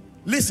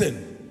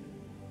 Listen,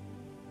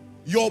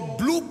 your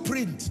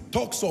blueprint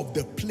talks of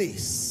the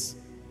place,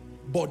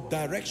 but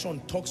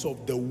direction talks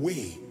of the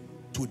way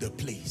to the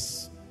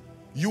place.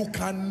 You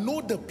can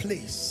know the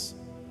place,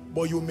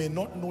 but you may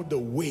not know the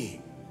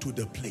way to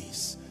the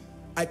place.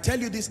 I tell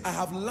you this, I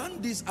have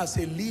learned this as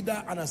a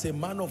leader and as a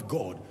man of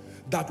God,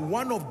 that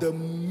one of the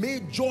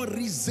major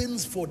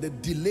reasons for the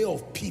delay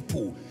of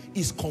people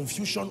is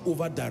confusion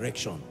over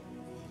direction.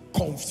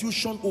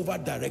 Confusion over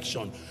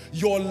direction.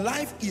 Your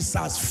life is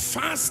as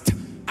fast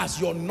as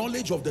your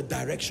knowledge of the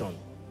direction.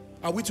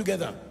 Are we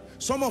together?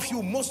 Some of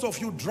you, most of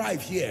you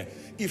drive here.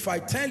 If I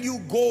tell you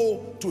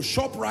go to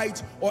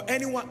ShopRite or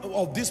any one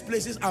of these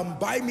places and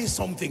buy me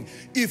something,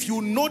 if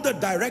you know the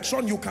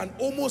direction, you can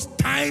almost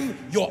time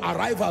your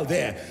arrival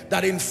there,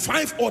 that in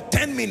 5 or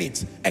 10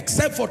 minutes,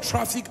 except for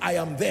traffic, I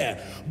am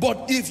there.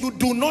 But if you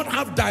do not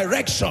have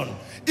direction,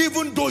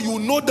 even though you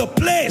know the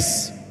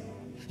place,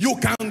 you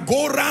can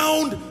go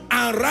round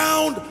and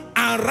round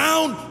and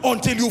round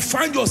until you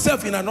find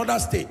yourself in another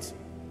state.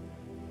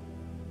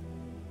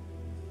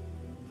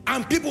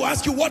 And people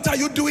ask you, what are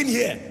you doing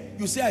here?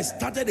 You say, I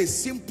started a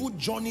simple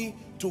journey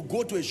to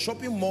go to a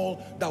shopping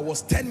mall that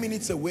was 10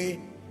 minutes away,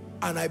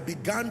 and I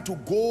began to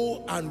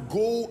go and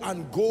go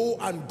and go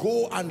and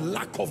go, and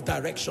lack of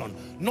direction,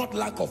 not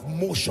lack of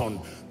motion.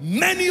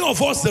 Many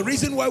of us, the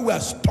reason why we are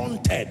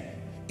stunted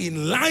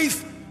in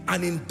life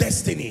and in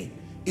destiny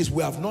is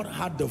we have not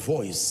had the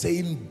voice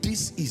saying,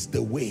 this is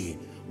the way,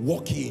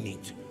 walk in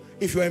it.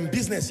 If you're in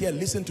business here,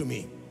 listen to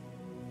me.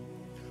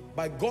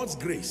 By God's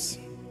grace,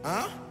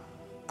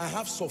 I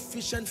have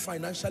sufficient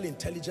financial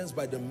intelligence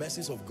by the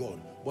mercies of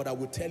God. But I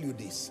will tell you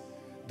this,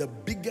 the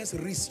biggest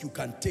risk you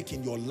can take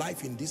in your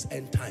life in this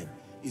end time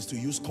is to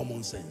use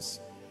common sense.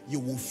 You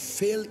will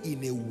fail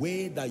in a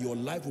way that your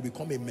life will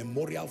become a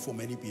memorial for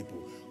many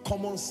people.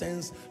 Common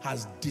sense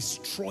has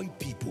destroyed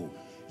people.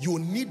 You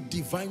need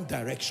divine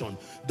direction.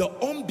 The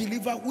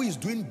unbeliever who is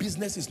doing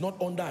business is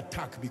not under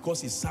attack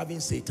because he's serving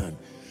Satan.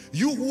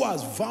 You who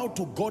has vowed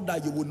to God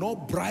that you will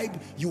not bribe,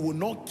 you will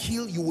not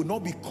kill, you will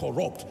not be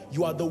corrupt,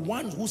 you are the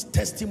one whose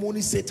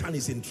testimony Satan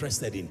is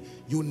interested in.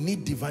 You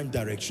need divine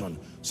direction.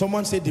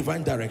 Someone say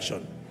divine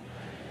direction.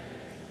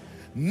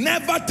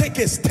 Never take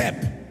a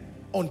step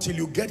until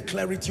you get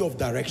clarity of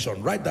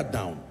direction. Write that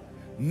down.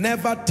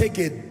 Never take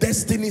a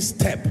destiny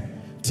step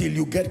till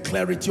you get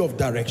clarity of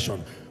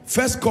direction.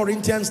 1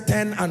 Corinthians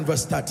 10 and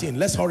verse 13.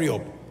 Let's hurry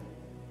up.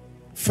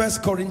 1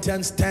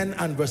 Corinthians 10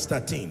 and verse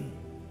 13.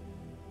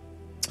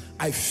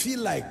 I feel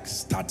like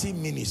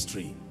starting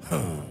ministry.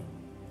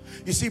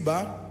 You see,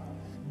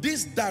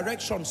 this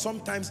direction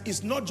sometimes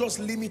is not just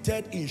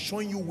limited in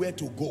showing you where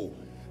to go.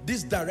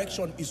 This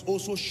direction is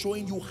also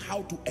showing you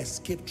how to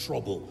escape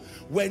trouble.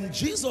 When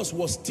Jesus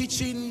was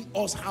teaching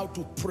us how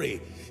to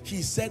pray,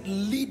 he said,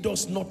 lead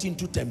us not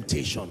into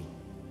temptation,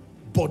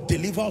 but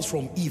deliver us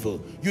from evil.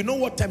 You know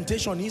what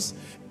temptation is?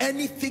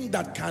 Anything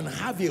that can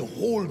have a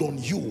hold on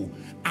you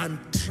and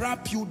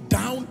trap you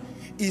down.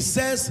 He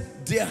says,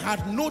 there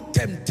had no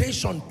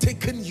temptation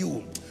taken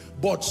you,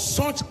 but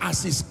such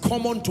as is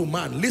common to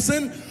man.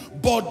 Listen,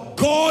 but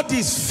God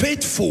is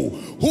faithful,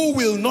 who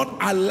will not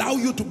allow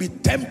you to be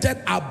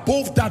tempted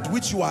above that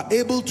which you are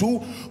able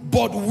to,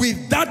 but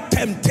with that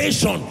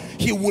temptation,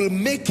 he will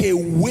make a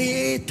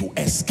way to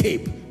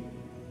escape.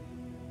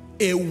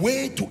 A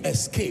way to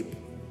escape.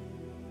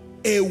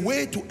 A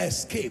way to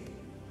escape.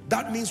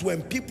 That means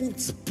when people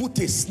put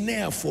a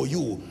snare for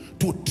you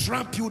to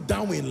trap you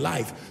down in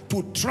life,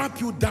 to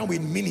trap you down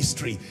in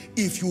ministry,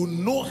 if you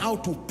know how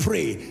to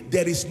pray,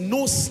 there is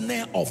no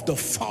snare of the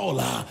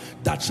fowler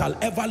that shall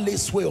ever lay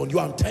sway on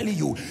you. I'm telling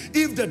you,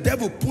 if the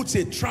devil puts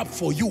a trap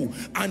for you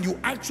and you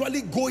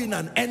actually go in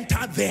and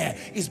enter there,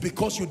 it's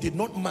because you did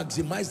not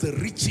maximize the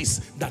riches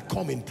that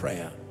come in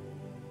prayer.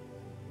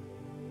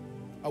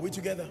 Are we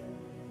together?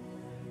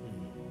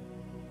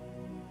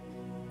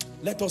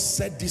 Let us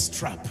set this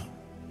trap,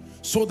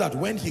 so that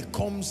when he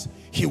comes,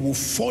 he will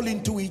fall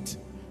into it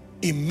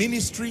in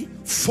ministry,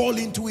 fall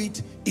into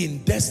it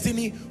in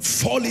destiny,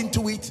 fall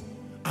into it.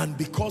 And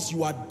because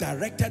you are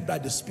directed by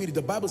the Spirit,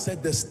 the Bible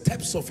said the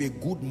steps of a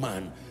good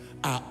man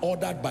are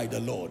ordered by the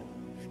Lord.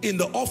 In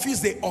the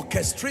office, they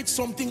orchestrate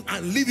something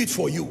and leave it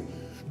for you.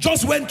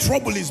 Just when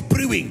trouble is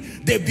brewing,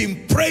 they've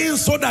been praying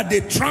so that they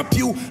trap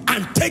you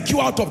and take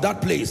you out of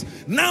that place.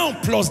 Now,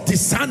 plus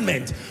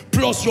discernment,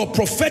 plus your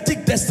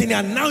prophetic destiny,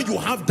 and now you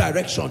have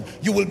direction.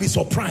 You will be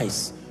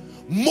surprised.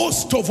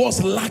 Most of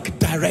us lack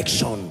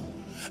direction,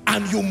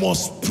 and you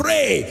must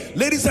pray.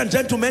 Ladies and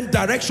gentlemen,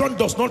 direction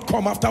does not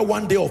come after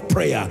one day of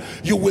prayer.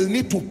 You will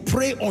need to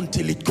pray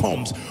until it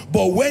comes.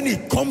 But when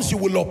it comes, you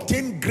will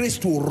obtain grace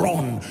to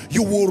run.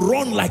 You will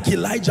run like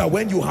Elijah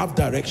when you have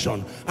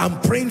direction. I'm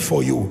praying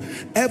for you.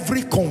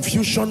 Every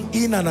confusion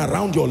in and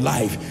around your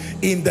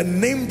life, in the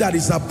name that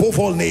is above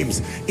all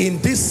names, in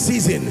this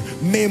season,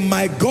 may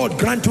my God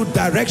grant you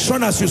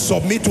direction as you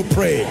submit to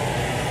pray.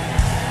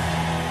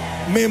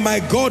 May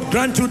my God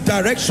grant you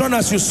direction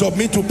as you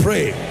submit to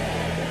pray.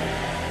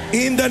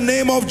 In the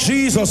name of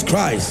Jesus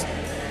Christ.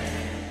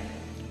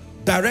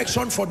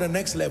 Direction for the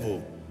next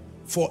level.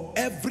 For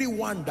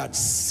everyone that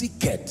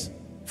seeketh,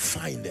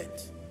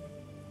 findeth.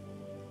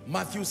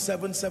 Matthew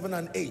 7, 7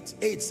 and 8.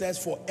 8 says,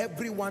 for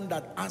everyone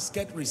that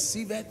asketh,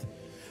 receiveth.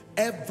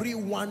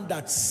 Everyone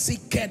that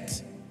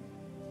seeketh,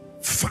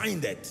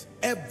 findeth.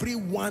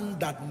 Everyone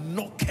that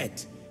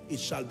knocketh, it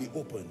shall be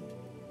opened.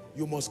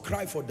 You must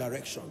cry for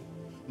direction.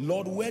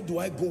 Lord, where do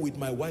I go with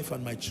my wife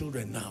and my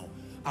children now?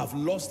 I've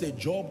lost a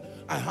job.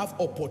 I have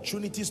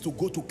opportunities to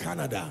go to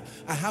Canada.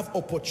 I have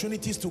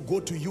opportunities to go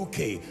to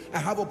UK. I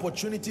have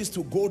opportunities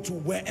to go to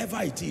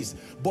wherever it is.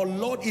 But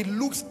Lord, it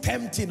looks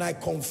tempting, I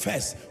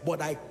confess.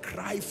 But I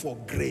cry for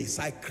grace.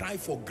 I cry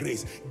for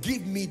grace.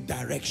 Give me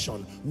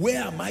direction.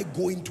 Where am I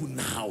going to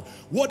now?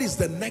 What is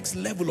the next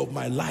level of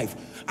my life?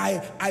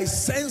 I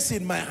sense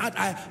in my heart,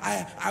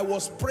 I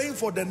was praying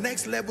for the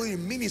next level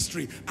in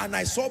ministry, and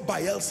I saw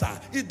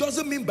Bielsa. It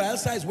doesn't mean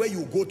Bielsa is where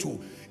you go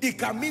to. It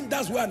can mean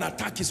that's where an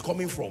attack is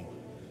coming from.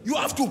 You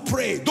have to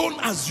pray. Don't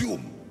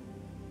assume.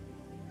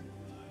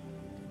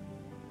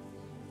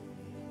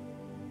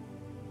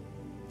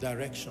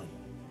 Direction.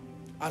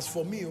 As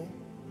for me,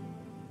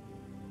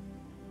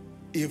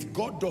 if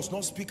God does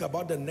not speak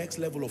about the next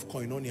level of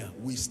koinonia,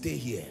 we stay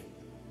here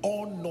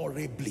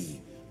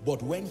honorably.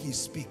 But when he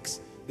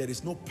speaks, there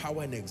is no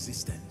power in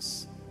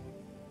existence.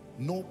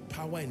 No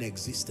power in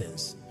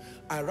existence.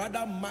 I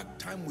rather mark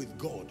time with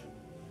God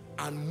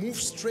and move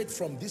straight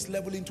from this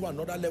level into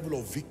another level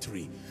of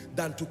victory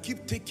than to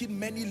keep taking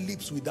many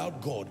leaps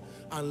without God,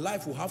 and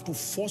life will have to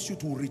force you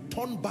to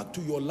return back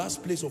to your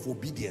last place of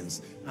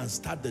obedience and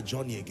start the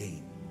journey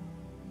again.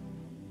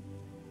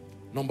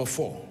 Number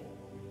 4,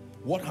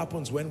 what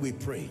happens when we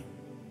pray?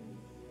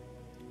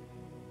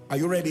 Are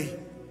you ready?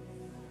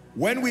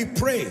 When we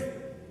pray,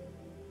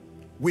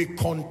 we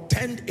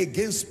contend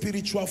against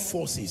spiritual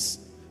forces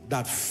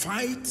that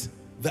fight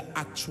the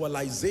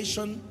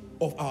actualization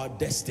of our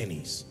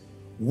destinies.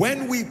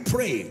 When we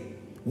pray,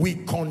 we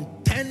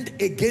contend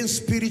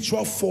against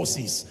spiritual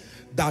forces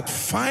that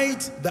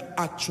fight the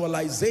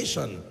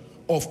actualization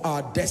of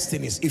our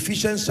destinies.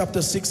 Ephesians chapter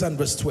 6 and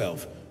verse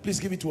 12. Please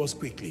give it to us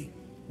quickly.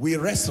 We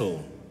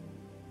wrestle.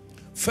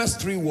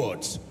 First 3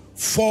 words.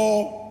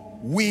 For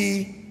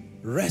we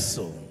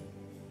wrestle.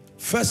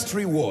 First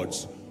 3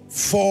 words.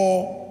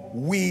 For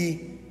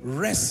we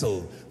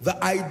wrestle.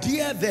 The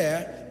idea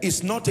there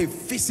is not a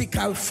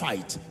physical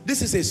fight.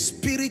 This is a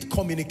spirit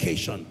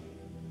communication.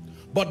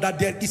 But that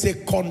there is a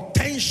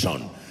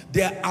contention.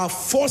 There are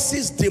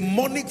forces,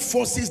 demonic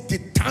forces,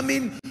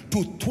 determined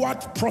to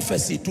thwart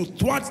prophecy, to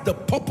thwart the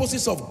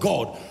purposes of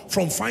God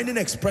from finding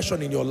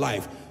expression in your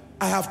life.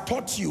 I have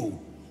taught you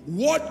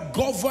what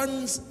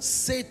governs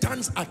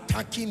Satan's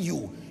attacking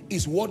you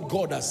is what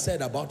God has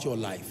said about your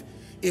life.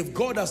 If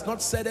God has not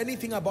said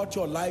anything about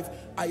your life,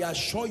 I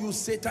assure you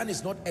Satan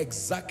is not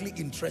exactly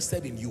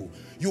interested in you.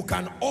 You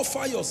can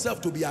offer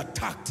yourself to be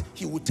attacked.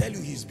 He will tell you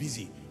he's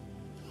busy.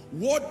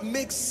 What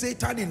makes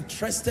Satan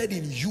interested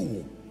in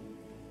you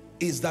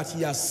is that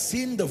he has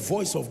seen the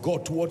voice of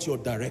God towards your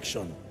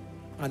direction.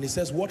 And he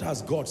says, what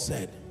has God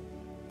said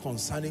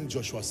concerning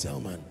Joshua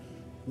Selman?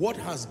 What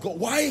has God,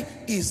 why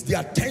is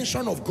the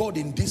attention of God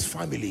in this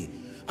family?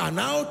 And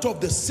out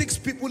of the 6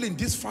 people in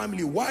this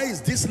family, why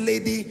is this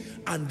lady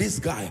and this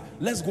guy?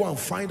 Let's go and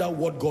find out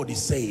what God is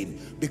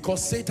saying.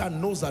 Because Satan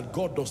knows that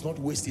God does not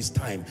waste his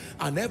time.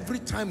 And every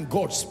time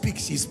God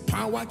speaks, his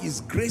power,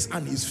 his grace,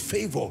 and his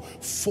favor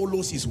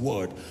follows his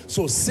word.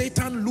 So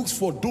Satan looks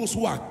for those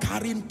who are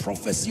carrying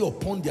prophecy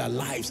upon their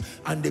lives,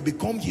 and they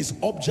become his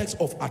objects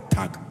of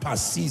attack per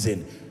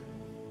season.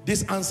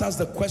 This answers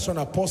the question,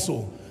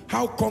 Apostle,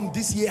 how come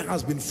this year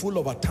has been full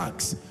of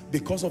attacks?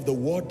 Because of the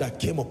word that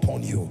came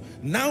upon you.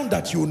 Now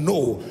that you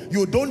know,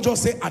 you don't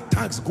just say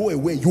attacks go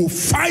away. You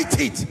fight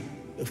it.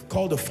 It's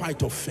called the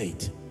fight of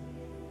faith.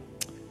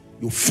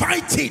 You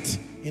fight it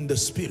in the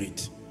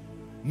spirit.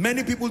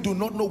 Many people do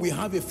not know we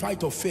have a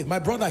fight of faith. My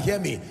brother, hear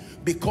me.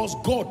 Because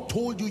God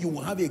told you you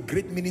will have a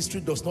great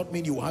ministry does not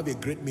mean you will have a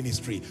great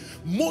ministry.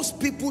 Most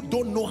people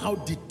don't know how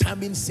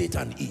determined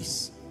Satan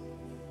is.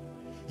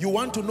 You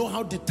want to know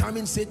how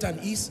determined Satan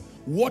is?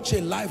 Watch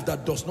a life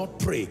that does not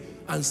pray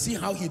and see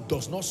how he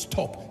does not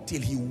stop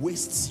till he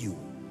wastes you.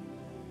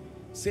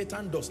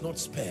 Satan does not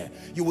spare.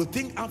 You will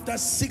think after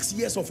 6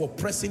 years of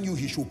oppressing you,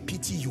 he should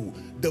pity you.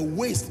 The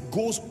waste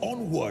goes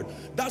onward.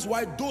 That's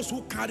why those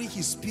who carry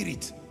his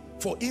spirit,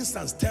 for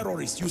instance,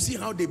 terrorists, you see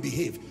how they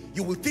behave.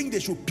 You will think they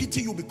should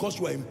pity you because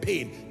you are in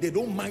pain. They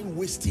don't mind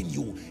wasting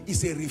you.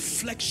 It's a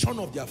reflection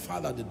of their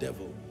father, the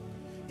devil.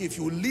 If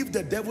you leave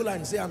the devil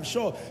and say, I'm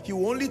sure he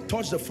will only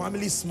touch the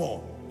family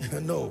small.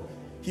 No.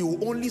 He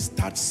will only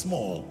start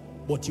small,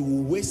 but he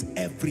will waste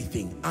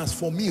everything. As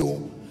for me,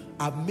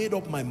 I've made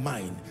up my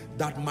mind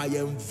that my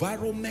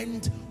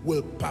environment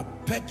will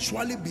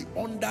perpetually be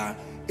under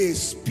a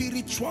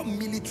spiritual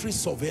military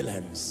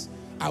surveillance.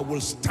 I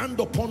will stand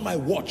upon my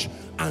watch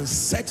and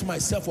set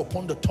myself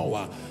upon the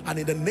tower. And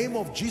in the name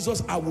of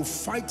Jesus, I will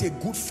fight a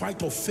good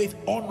fight of faith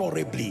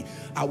honorably.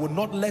 I will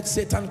not let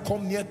Satan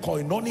come near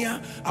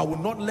koinonia. I will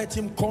not let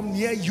him come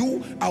near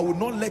you. I will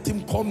not let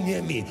him come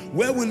near me.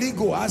 Where will he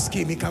go? Ask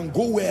him. He can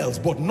go where else,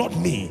 but not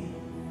me.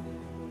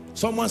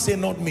 Someone say,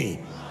 not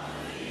me.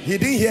 He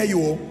didn't hear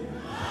you.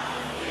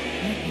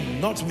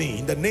 Not me.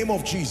 In the name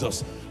of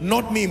Jesus,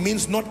 Not me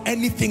means not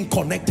anything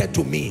connected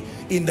to me.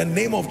 In the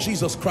name of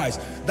Jesus Christ,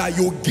 that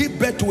you give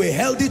birth to a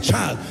healthy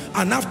child,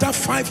 and after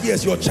 5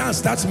 years your child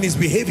starts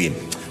misbehaving,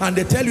 and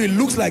they tell you it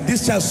looks like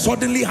this child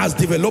suddenly has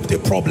developed a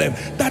problem.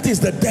 That is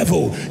the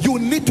devil. You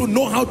need to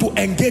know how to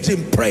engage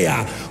in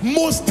prayer.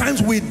 Most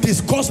times we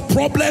discuss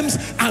problems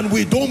and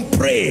we don't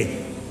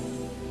pray.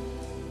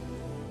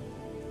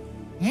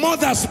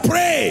 Mothers,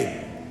 pray.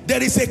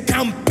 There is a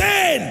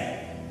campaign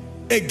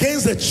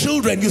against the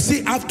children. You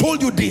see, I've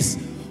told you this.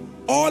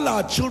 All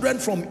our children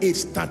from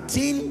age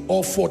 13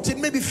 or 14,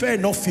 maybe fair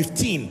enough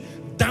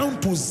 15, down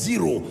to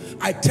 0.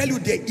 I tell you,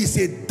 there is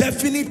a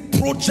definite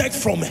project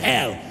from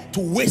hell to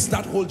waste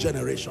that whole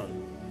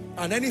generation.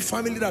 And any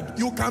family that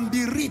you can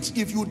be rich,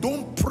 if you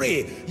don't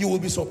pray, you will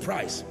be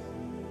surprised.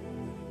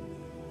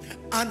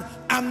 And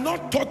I'm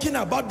not talking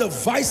about the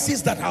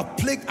vices that have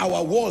plagued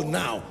our world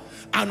now.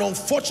 And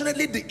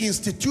unfortunately, the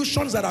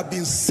institutions that have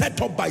been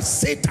set up by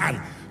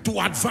Satan to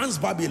advance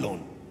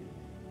Babylon.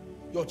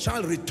 Your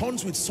child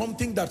returns with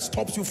something that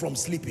stops you from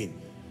sleeping.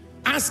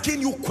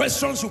 Asking you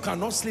questions you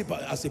cannot sleep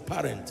as a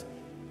parent.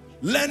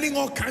 Learning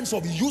all kinds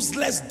of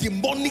useless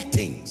demonic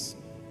things.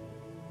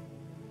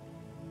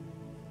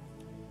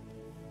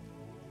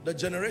 The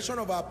generation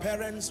of our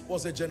parents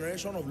was a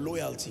generation of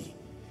loyalty.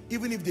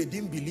 Even if they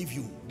didn't believe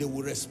you, they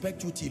will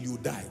respect you till you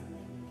die.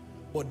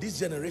 But this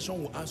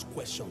generation will ask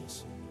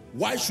questions.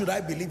 Why should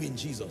I believe in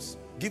Jesus?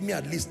 Give me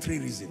at least 3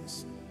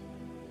 reasons.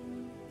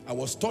 I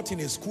was taught in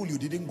a school you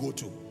didn't go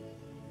to.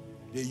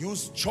 They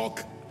use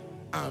chalk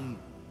and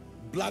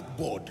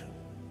blackboard.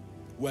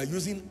 We're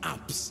using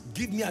apps.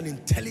 Give me an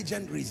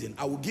intelligent reason.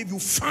 I will give you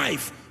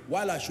 5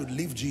 while I should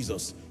leave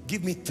Jesus.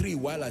 Give me 3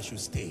 while I should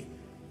stay.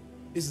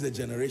 This is the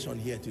generation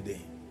here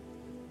today.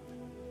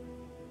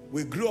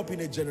 We grew up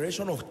in a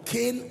generation of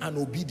Cain and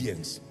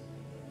obedience.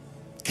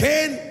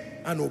 Cain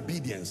and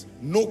obedience.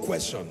 No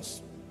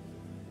questions.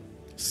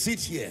 Sit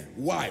here.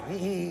 Why?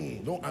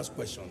 Don't ask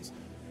questions.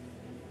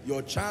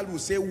 Your child will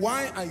say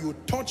why, and you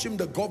touch him,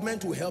 the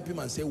government will help him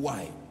and say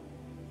why.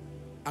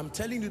 I'm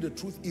telling you the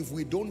truth, if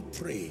we don't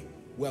pray,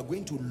 we are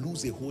going to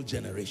lose a whole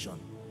generation.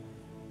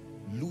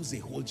 Lose a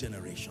whole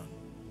generation.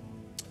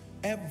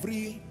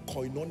 Every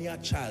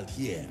koinonia child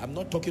here, I'm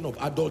not talking of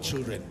adult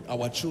children,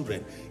 our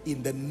children,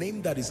 in the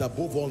name that is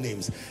above all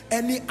names,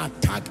 any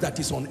attack that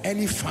is on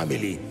any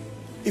family,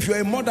 if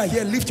you're a mother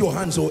here, lift your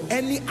hands. So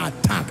any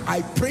attack,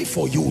 I pray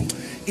for you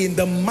in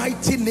the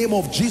mighty name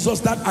of Jesus,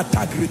 that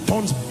attack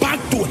returns back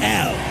to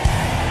hell.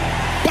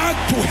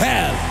 Back to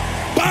hell.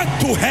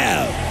 Back to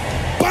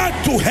hell.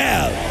 Back to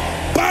hell.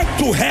 Back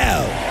to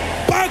hell.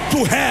 Back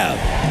to hell.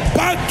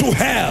 Back to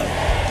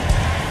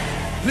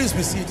hell. Please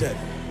be seated.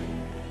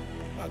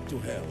 Back to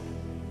hell.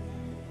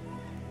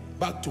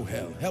 Back to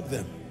hell. Help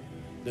them.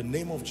 The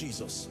name of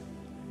Jesus.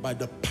 By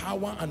the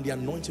power and the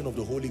anointing of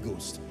the Holy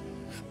Ghost.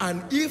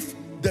 And if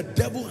the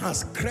devil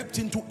has crept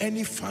into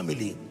any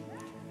family,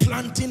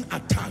 planting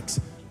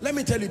attacks, let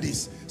me tell you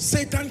this,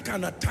 Satan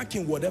can attack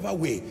in whatever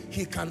way.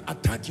 He can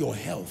attack your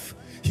health.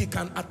 He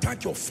can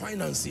attack your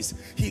finances.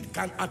 He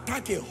can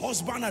attack a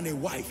husband and a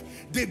wife.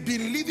 They've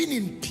been living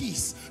in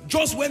peace.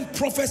 Just when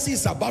prophecy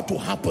is about to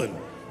happen,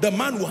 the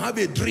man will have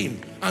a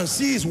dream and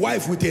see his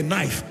wife with a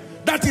knife.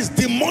 That is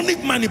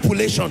demonic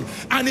manipulation.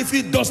 And if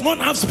he does not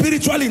have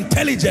spiritual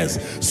intelligence,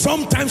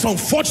 sometimes,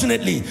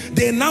 unfortunately,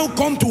 they now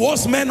come to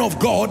us men of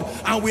God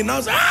and we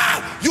now say,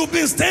 you've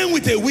been staying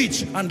with a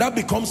witch. And that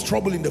becomes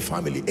trouble in the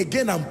family.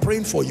 Again, I'm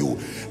praying for you.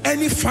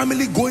 Any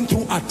family going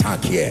through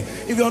attack here,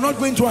 if you're not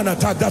going through an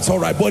attack, that's all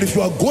right. But if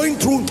you are going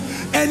through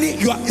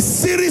a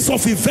series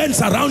of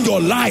events around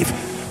your life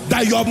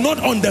that you have not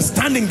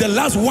understanding, the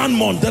last 1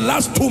 month, the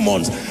last 2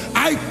 months,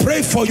 I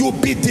pray for you,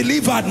 be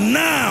delivered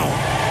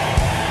now.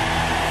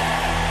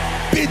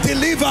 Be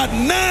delivered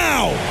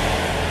now.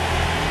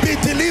 Be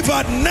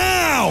delivered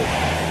now.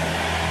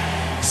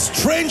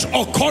 Strange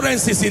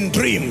occurrences in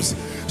dreams.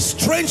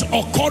 Strange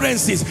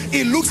occurrences.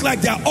 It looks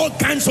like there are all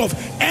kinds of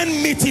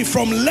enmity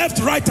from left,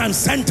 right, and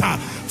center.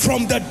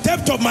 From the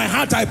depth of my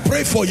heart, I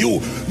pray for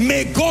you.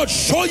 May God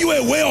show you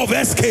a way of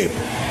escape.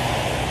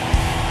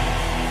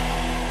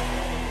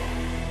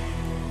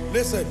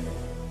 Listen,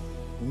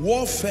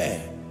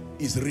 warfare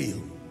is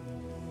real.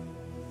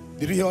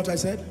 Did you hear what I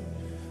said?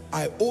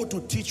 I ought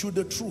to teach you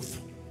the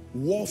truth.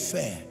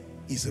 Warfare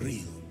is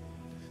real.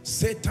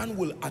 Satan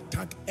will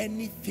attack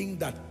anything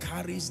that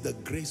carries the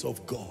grace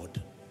of God,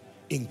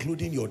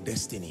 including your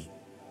destiny.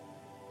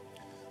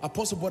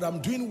 Apostle, but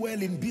I'm doing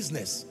well in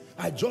business.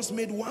 I just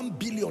made 1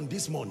 billion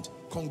this month.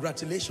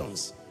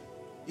 Congratulations.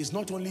 It's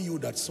not only you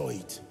that saw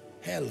it.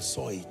 Hell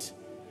saw it.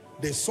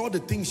 They saw the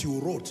things you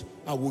wrote.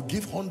 I will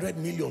give 100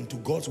 million to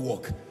God's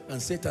work.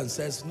 And Satan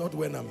says, not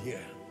when I'm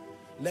here.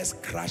 Let's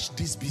crash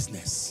this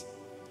business.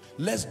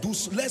 Let's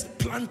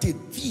plant a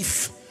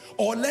thief,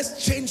 or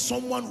let's change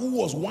someone who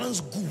was once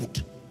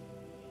good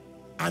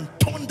and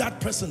turn that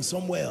person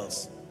somewhere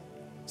else.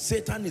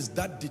 Satan is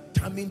that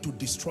determined to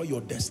destroy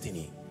your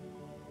destiny.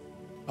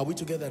 Are we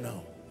together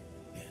now?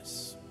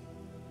 Yes.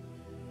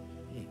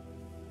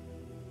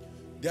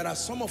 There are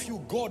some of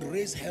you, God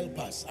raised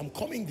helpers. I'm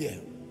coming there.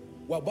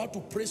 We're about to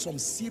pray some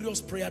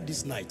serious prayer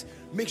this night.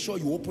 Make sure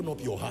you open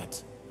up your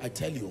heart. I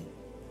tell you.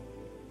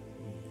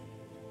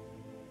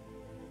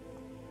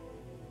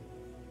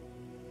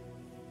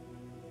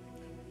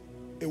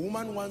 A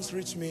woman once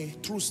reached me,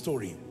 true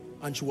story,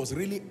 and she was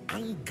really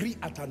angry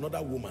at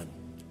another woman.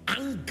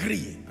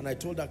 Angry. And I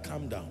told her,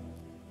 calm down.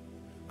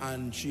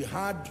 And she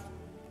had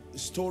a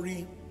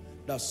story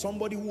that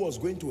somebody who was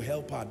going to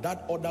help her,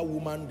 that other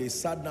woman, they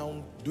sat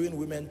down doing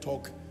women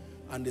talk,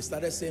 and they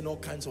started saying all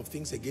kinds of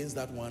things against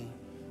that one.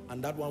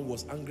 And that one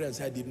was angry and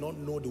said, I did not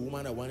know the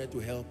woman I wanted to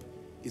help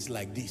is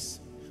like this.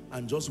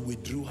 And just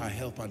withdrew her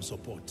help and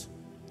support.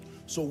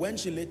 So when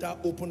she later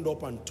opened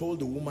up and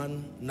told the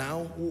woman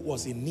now who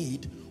was in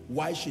need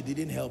why she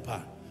didn't help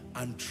her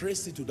and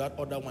traced it to that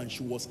other one,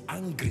 she was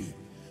angry.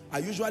 I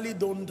usually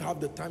don't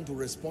have the time to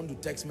respond to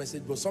text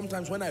message, but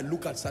sometimes when I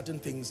look at certain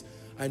things,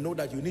 I know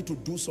that you need to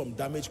do some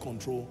damage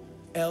control,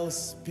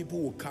 else people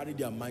will carry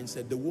their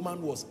mindset. The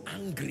woman was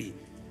angry.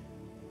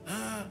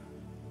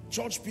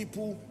 Church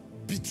people,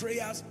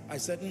 betrayers. I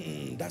said,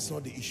 that's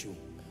not the issue.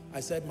 I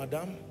said,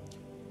 madam,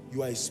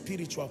 you are a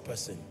spiritual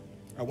person.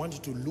 I want you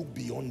to look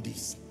beyond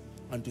this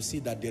and to see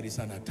that there is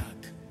an attack.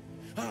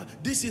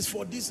 This is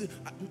for this.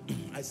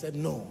 I said,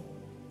 no,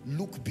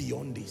 look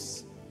beyond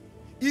this.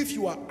 If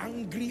you are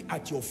angry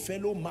at your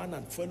fellow man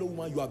and fellow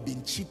woman, you have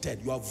been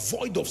cheated. You are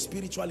void of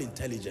spiritual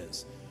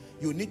intelligence.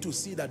 You need to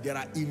see that there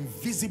are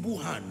invisible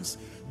hands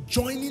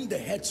joining the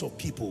heads of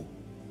people,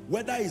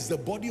 whether it's the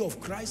body of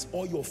Christ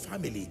or your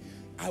family.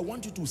 I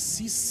want you to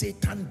see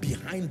Satan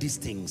behind these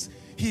things.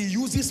 He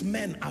uses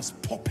men as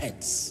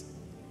puppets.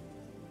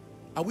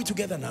 Are we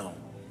together now?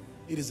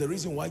 It is the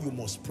reason why you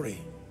must pray.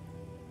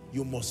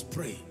 You must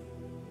pray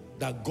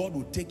that God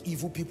will take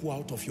evil people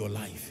out of your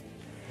life.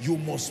 You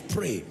must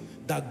pray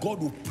that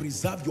God will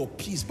preserve your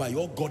peace by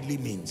your godly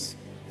means.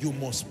 You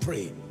must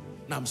pray.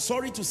 Now, I'm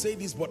sorry to say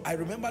this, but I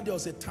remember there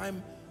was a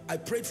time I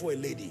prayed for a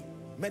lady,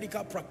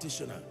 medical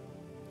practitioner.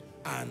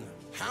 And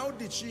how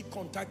did she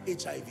contact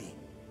HIV?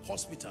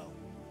 Hospital.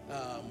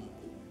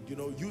 You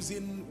know,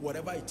 using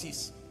whatever it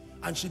is.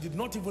 And she did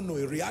not even know.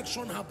 A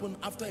reaction happened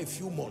after a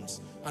few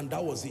months, and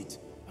that was it.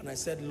 And I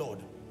said, Lord,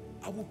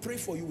 I will pray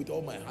for you with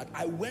all my heart.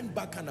 I went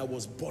back and I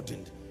was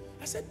burdened.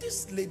 I said,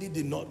 this lady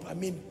did not, I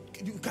mean,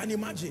 you can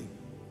imagine.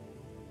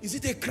 Is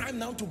it a crime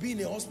now to be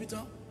in a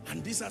hospital?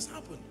 And this has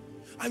happened.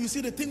 And you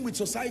see, the thing with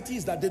society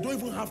is that they don't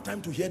even have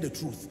time to hear the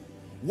truth.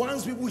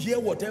 Once people hear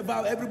whatever,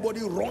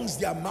 everybody runs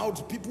their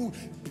mouths.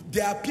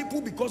 There are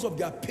people, because of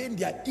their pain,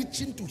 they are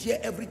itching to hear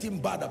everything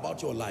bad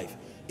about your life.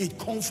 It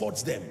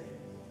comforts them.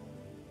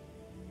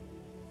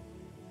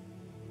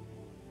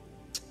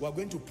 We are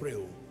going to pray.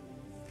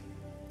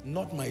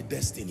 Not my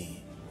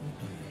destiny.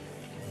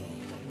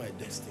 Not my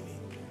destiny.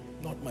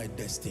 Not my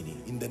destiny.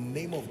 In the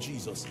name of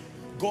Jesus.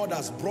 God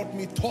has brought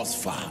me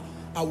thus far.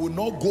 I will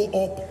not go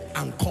up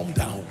and come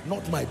down.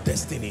 Not my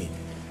destiny.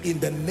 In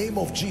the name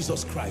of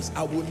Jesus Christ,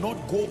 I will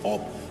not go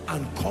up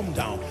and come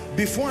down.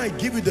 Before I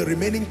give you the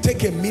remaining,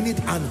 take a minute,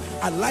 and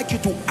I'd like you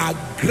to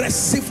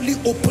aggressively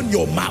open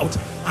your mouth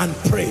and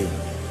pray.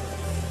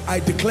 I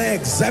declare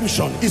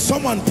exemption. Is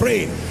someone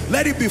praying?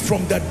 Let it be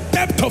from the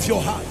depth of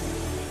your heart.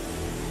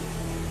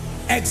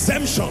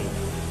 Exemption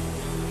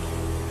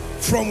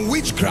from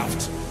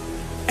witchcraft.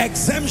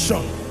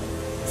 Exemption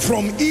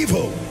from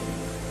evil.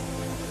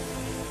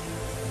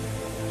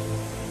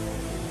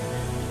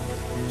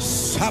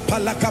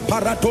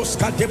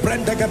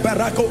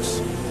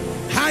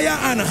 Higher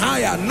and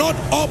higher, not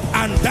up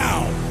and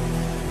down.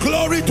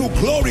 Glory to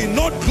glory,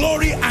 not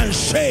glory and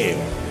shame.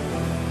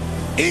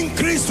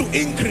 Increase to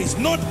increase,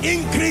 not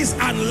increase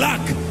and lack.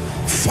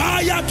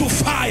 Fire to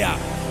fire,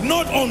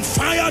 not on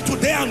fire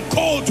today and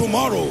cold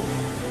tomorrow.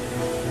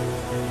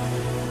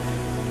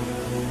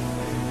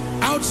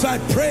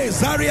 Outside, pray.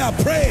 Zaria,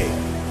 pray.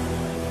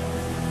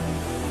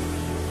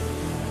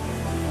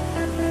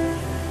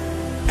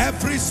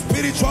 Every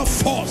spiritual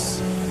force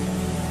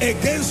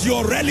against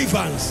your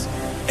relevance,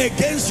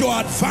 against your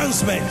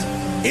advancement,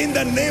 in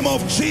the name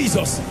of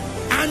Jesus,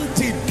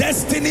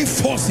 anti-destiny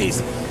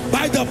forces,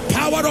 by the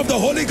power of the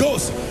Holy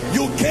Ghost,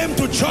 you came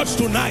to church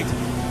tonight.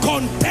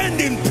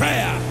 Contend in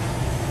prayer.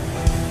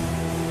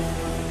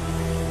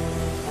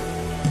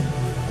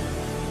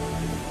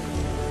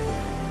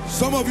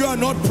 Some of you are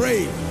not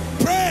praying.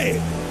 Pray.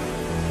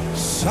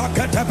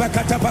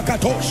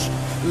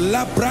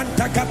 La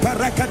branta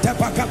caparakata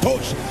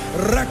pakatosh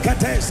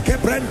rakates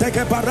kebrente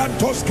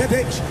kebarantos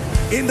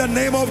kedech. In the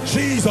name of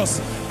Jesus,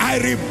 I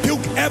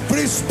rebuke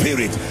every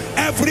spirit,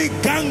 every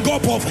gang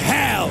up of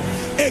hell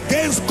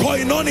against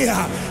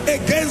Koinonia,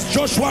 against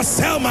Joshua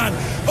Selman.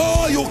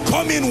 Oh, you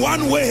come in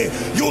one way,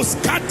 you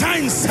scatter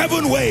in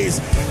 7 ways.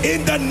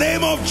 In the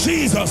name of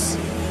Jesus.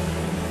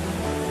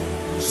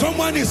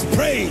 Someone is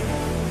praying.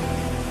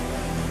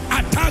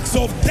 Attacks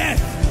of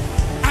death,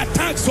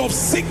 attacks of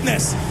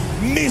sickness,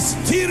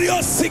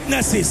 mysterious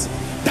sicknesses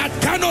that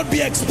cannot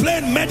be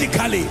explained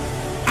medically.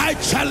 I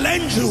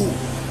challenge you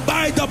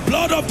by the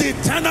blood of the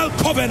eternal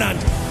covenant.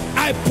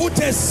 I put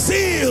a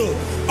seal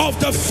of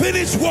the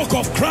finished work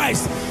of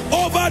Christ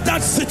over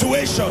that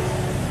situation.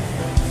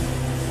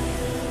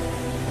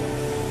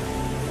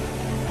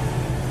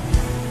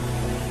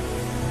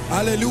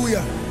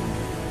 Hallelujah.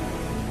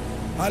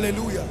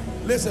 Hallelujah.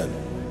 Listen,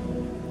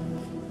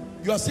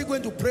 you are still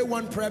going to pray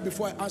one prayer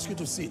before I ask you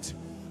to sit.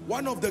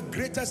 One of the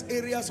greatest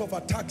areas of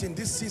attack in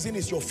this season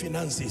is your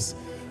finances.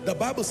 The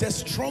Bible says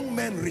strong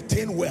men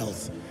retain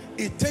wealth.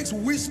 It takes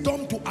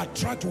wisdom to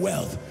attract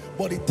wealth,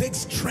 but it takes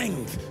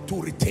strength to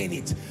retain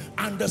it.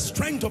 And the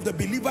strength of the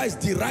believer is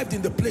derived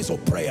in the place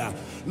of prayer.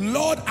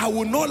 Lord, I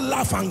will not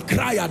laugh and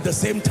cry at the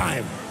same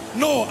time.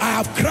 No, I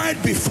have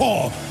cried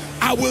before.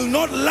 I will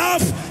not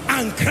laugh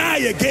and cry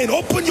again.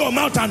 Open your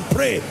mouth and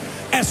pray,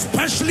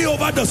 especially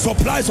over the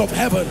supplies of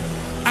heaven.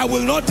 I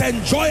will not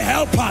enjoy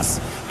helpers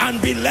and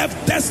be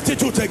left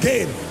destitute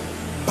again.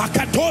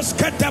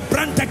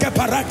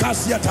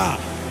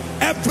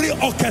 Every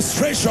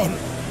orchestration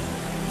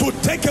to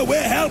take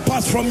away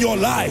helpers from your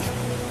life,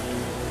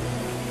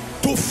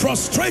 to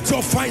frustrate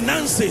your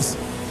finances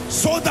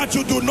so that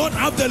you do not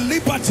have the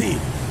liberty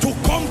to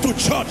come to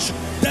church,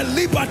 the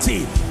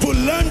liberty to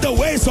learn the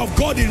ways of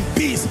God in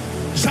peace,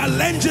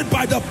 challenge it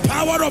by the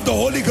power of the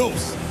Holy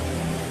Ghost.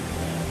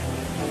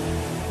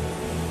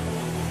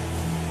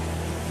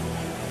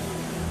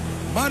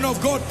 Man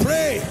of God,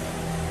 pray.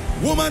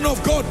 Woman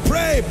of God,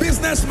 pray.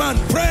 Businessman,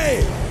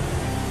 pray.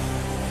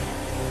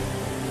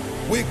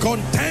 We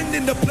contend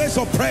in the place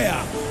of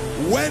prayer.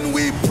 When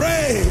we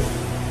pray,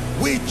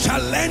 we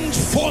challenge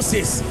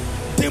forces,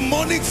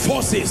 demonic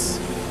forces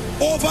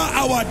over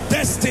our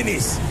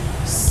destinies,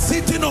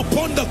 sitting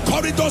upon the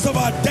corridors of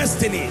our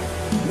destiny.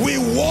 We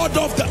ward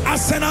off the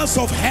arsenals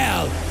of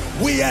hell.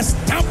 We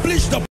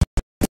establish the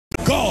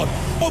God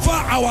over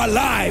our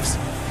lives.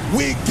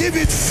 We give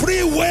it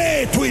free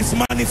way to its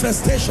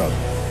manifestation.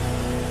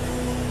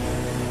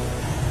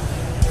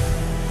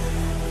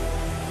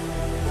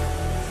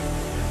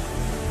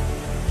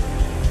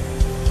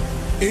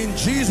 In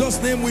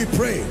Jesus' name we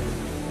pray.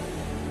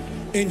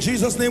 In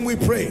Jesus' name we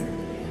pray.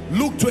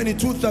 Luke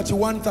 22,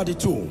 31,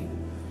 32.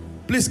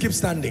 Please keep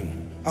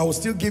standing. I will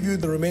still give you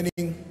the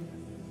remaining.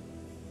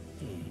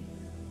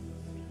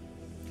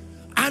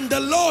 And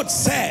the Lord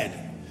said,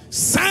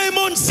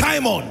 Simon,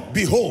 Simon,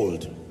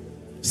 behold,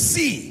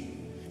 see,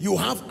 you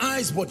have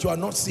eyes but you are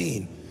not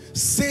seeing.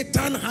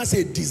 Satan has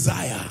a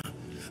desire,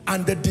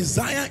 and the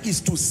desire is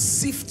to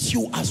sift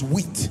you as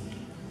wheat.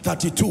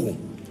 32.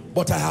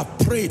 But I have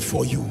prayed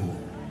for you.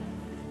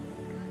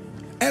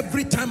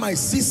 Every time I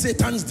see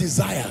Satan's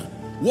desire,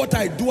 what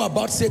I do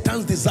about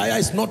Satan's desire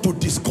is not to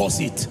discuss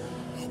it.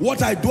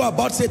 What I do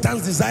about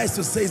Satan's desire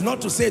is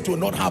not to say it will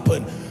not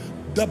happen.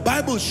 The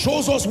Bible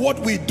shows us what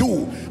we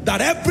do,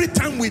 that every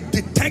time we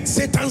detect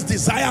Satan's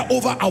desire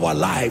over our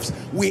lives,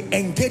 we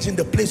engage in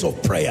the place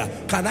of prayer.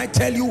 Can I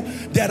tell you,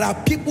 there are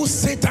people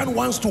Satan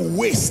wants to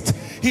waste.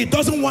 He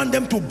doesn't want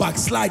them to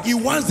backslide. He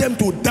wants them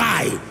to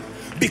die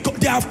because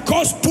they have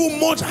caused too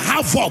much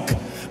havoc.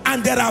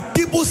 And there are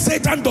people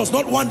Satan does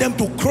not want them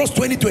to cross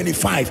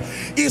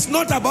 2025. It's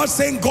not about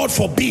saying God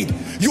forbid.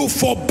 You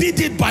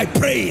forbid it by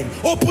praying.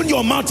 Open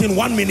your mouth in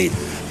 1 minute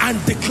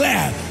and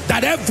declare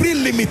that every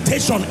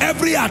limitation,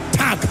 every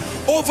attack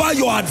over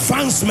your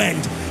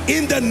advancement,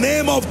 in the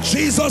name of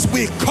Jesus,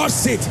 we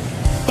curse it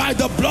by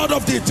the blood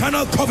of the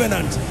eternal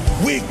covenant.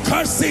 We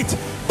curse it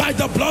by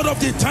the blood of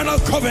the eternal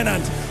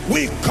covenant.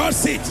 We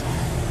curse it.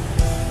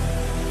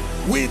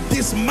 We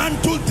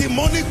dismantle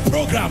demonic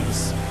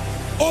programs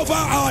over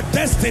our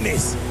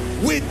destinies.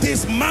 We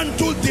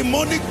dismantle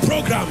demonic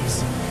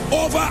programs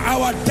over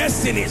our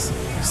destinies.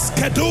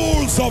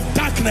 Schedules of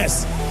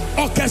darkness,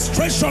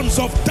 orchestrations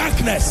of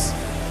darkness,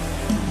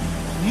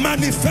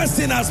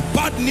 manifesting as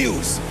bad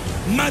news,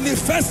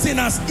 manifesting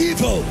as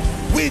evil.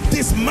 We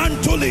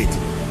dismantle it.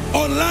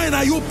 Online,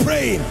 are you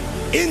praying?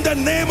 In the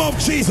name of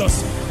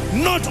Jesus,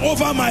 not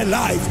over my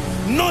life,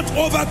 not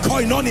over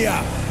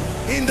Koinonia.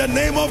 In the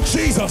name of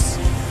Jesus.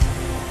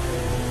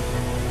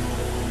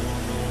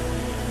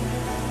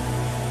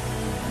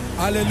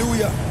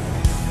 Hallelujah.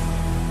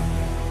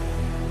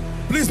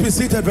 Please be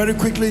seated very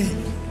quickly.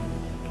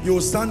 You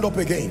will stand up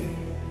again.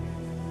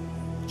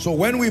 So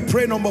when we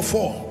pray, number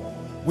 4,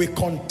 we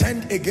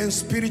contend against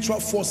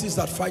spiritual forces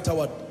that fight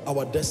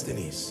our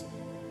destinies.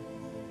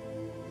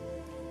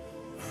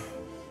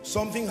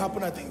 Something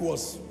happened, I think it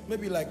was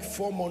maybe like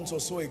 4 months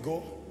or so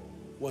ago.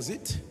 Was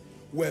it?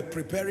 We're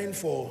preparing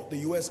for the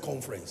US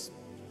conference.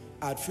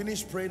 I had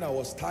finished praying, I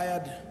was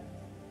tired,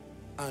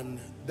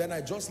 and then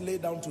I just lay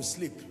down to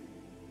sleep.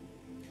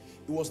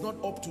 It was not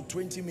up to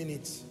 20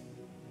 minutes.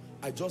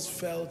 I just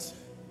felt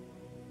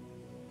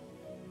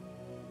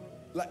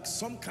like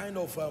some kind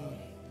of,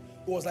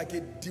 it was like a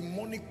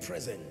demonic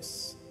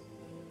presence.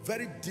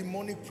 Very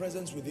demonic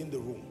presence within the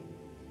room.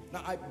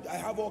 Now, I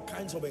have all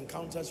kinds of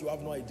encounters, you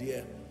have no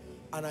idea.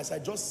 And as I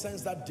just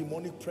sensed that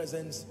demonic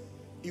presence,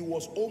 it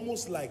was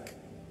almost like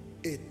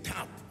a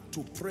tap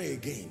to pray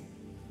again.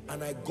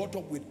 And I got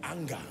up with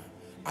anger.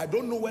 I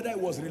don't know whether it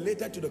was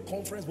related to the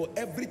conference, but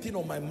everything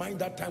on my mind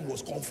that time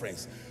was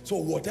conference. So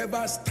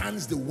whatever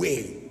stands the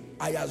way,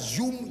 I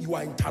assume you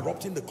are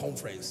interrupting the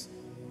conference.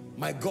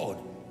 My God,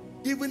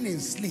 even in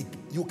sleep,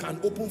 you can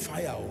open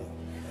fire.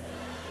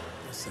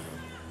 Yes, sir.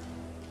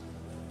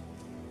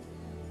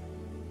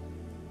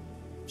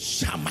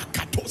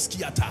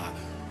 Shamakatoskiata.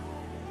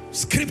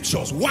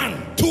 Scriptures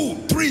 1, 2,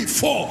 3,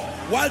 4.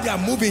 While they are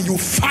moving, you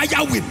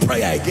fire with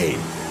prayer again.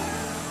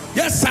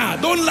 Yes, sir.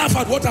 Don't laugh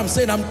at what I'm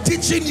saying. I'm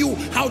teaching you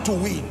how to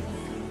win.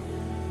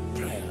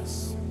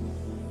 Prayers.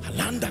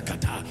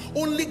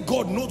 Only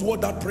God knows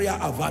what that prayer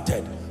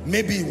averted.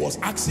 Maybe it was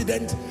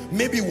accident.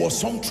 Maybe it was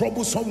some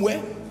trouble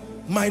somewhere.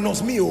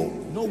 Minus me, oh,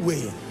 no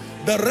way.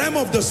 The realm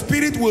of the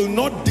spirit will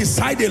not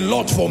decide a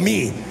lot for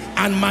me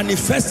and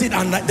manifest it,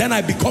 and then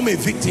I become a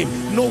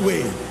victim. No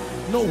way.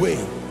 No way.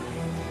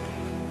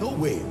 No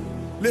way.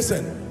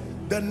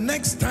 Listen, the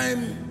next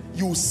time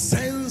you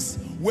sense,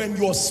 when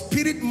your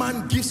spirit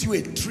man gives you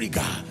a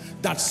trigger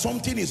that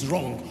something is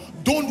wrong,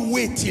 don't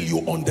wait till you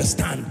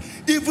understand.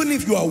 Even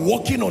if you are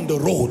walking on the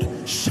road,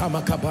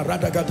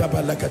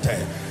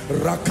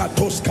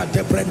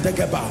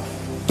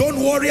 don't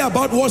worry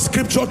about what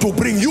scripture to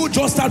bring. You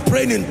just start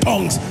praying in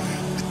tongues.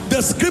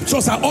 The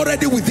scriptures are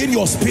already within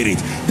your spirit.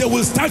 They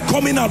will start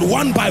coming out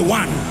one by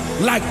one,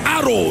 like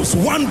arrows,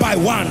 one by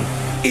one.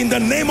 In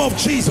the name of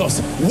Jesus,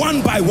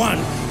 one by one.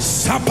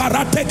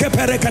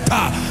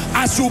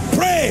 As you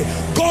pray,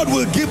 God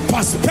will give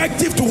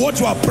perspective to what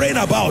you are praying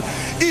about.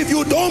 If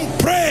you don't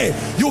pray,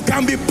 you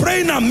can be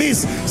praying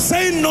amiss,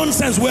 saying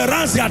nonsense,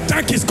 whereas the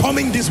attack is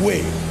coming this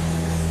way.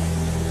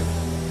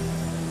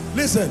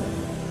 Listen,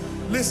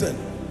 listen,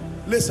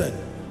 listen,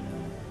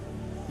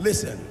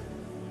 listen.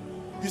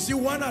 You see,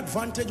 one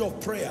advantage of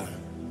prayer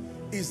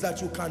is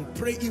that you can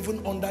pray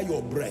even under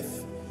your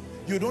breath.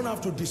 You don't have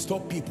to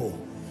disturb people.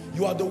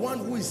 You are the one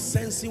who is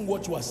sensing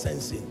what you are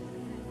sensing.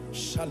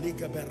 You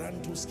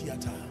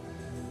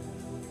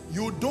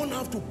don't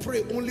have to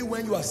pray only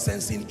when you are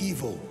sensing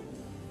evil.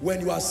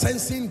 When you are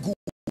sensing good,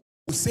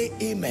 you say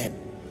amen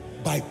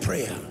by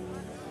prayer.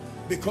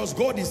 Because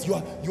God is,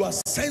 you are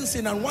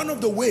sensing, and one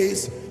of the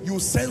ways you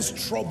sense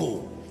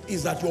trouble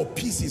is that your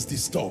peace is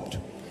disturbed.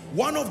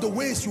 One of the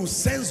ways you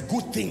sense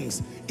good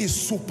things is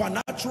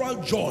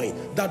supernatural joy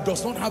that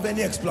does not have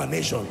any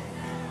explanation.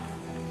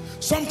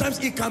 Sometimes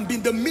it can be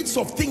in the midst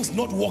of things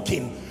not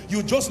working.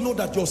 You just know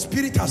that your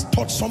spirit has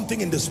touched something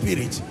in the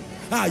spirit.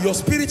 Your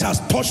spirit has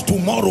touched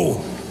tomorrow.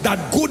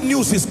 That good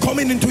news is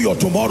coming into your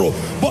tomorrow.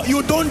 But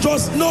you don't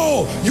just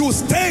know. You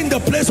stay in the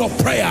place of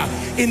prayer.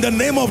 In the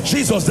name of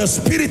Jesus, the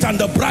spirit and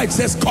the bride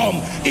says,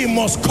 come. It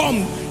must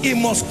come.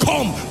 It must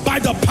come by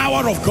the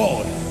power of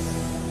God.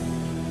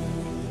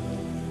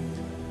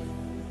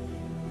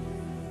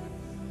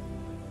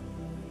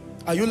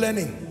 Are you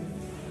learning?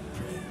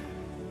 Pray.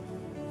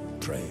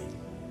 Pray.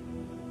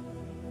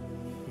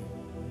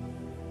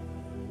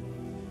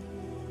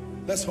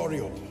 Let's hurry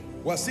up.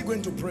 We're still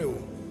going to pray.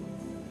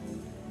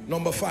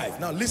 Number 5.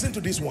 Now listen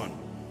to this one.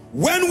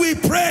 When we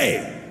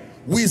pray,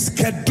 we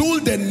schedule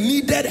the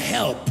needed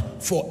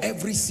help for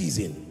every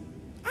season.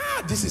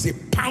 This is a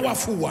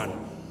powerful one.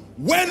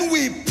 When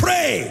we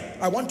pray,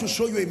 I want to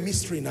show you a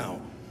mystery now.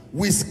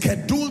 We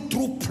schedule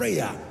through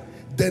prayer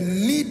the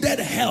needed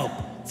help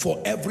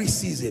for every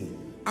season.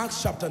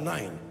 Acts chapter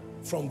 9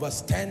 from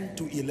verse 10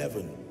 to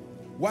 11.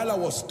 While I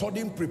was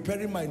studying,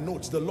 preparing my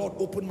notes, the Lord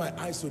opened my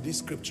eyes to this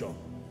scripture.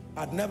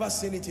 I'd never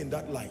seen it in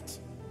that light.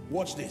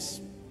 Watch this.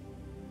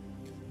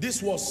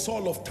 This was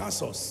Saul of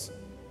Tarsus,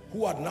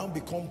 who had now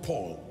become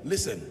Paul.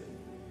 Listen.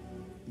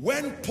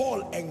 When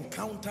Paul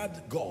encountered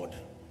God,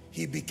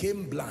 he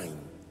became blind.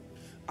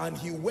 And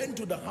he went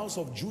to the house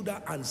of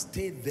Judah and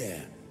stayed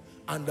there.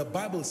 And the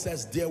Bible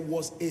says there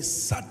was a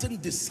certain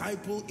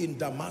disciple in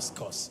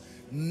Damascus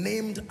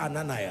named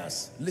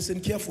Ananias.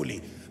 Listen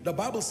carefully. The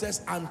Bible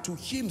says, and to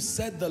him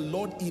said the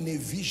Lord in a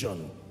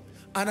vision,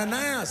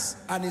 Ananias,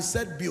 and he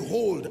said,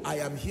 behold, I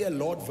am here,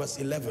 Lord. Verse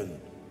 11.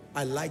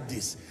 I like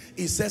this.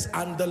 It says,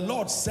 and the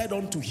Lord said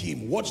unto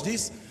him, watch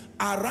this,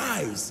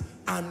 arise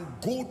and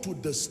go to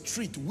the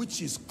street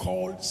which is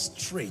called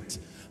Straight,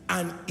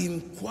 and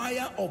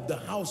inquire of the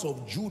house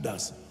of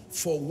Judas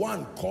for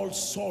one called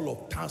Saul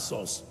of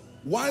Tarsus.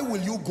 Why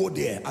will you go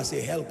there as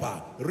a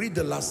helper? Read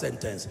the last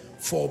sentence.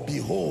 For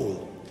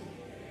behold,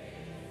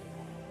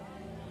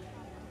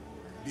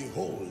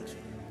 behold.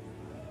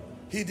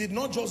 He did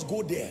not just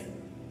go there.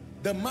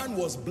 The man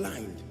was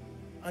blind.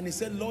 And he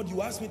said, Lord,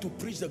 you asked me to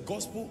preach the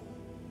gospel.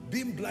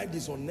 Being blind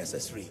is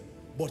unnecessary.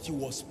 But he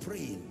was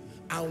praying.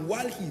 And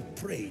while he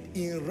prayed,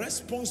 in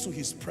response to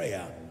his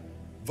prayer,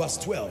 verse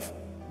 12,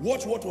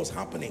 watch what was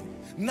happening.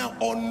 Now,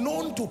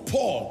 unknown to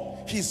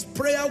Paul, his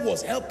prayer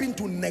was helping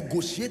to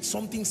negotiate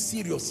something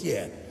serious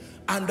here.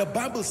 And the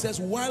Bible says,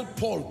 while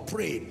Paul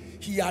prayed,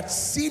 he had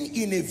seen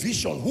in a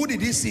vision. Who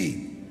did he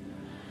see?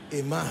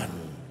 A man.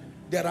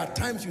 There are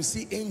times you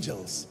see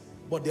angels,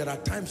 but there are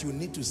times you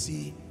need to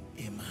see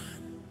a man.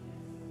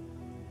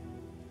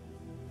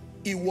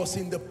 It was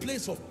in the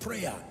place of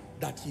prayer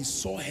that he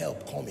saw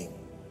help coming.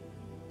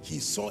 He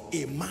saw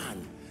a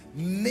man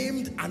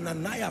named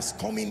Ananias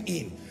coming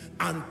in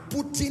and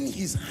putting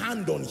his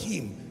hand on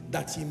him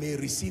that he may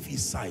receive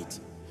his sight.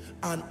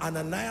 And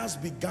Ananias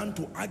began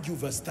to argue,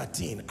 verse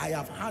 13, I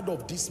have heard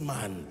of this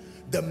man,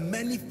 the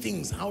many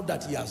things, how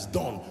that he has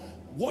done.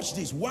 Watch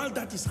this. While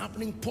that is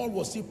happening, Paul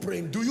was still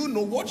praying. Do you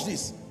know? Watch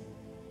this.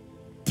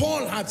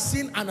 Paul had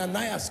seen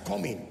Ananias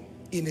coming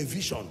in a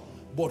vision,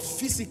 but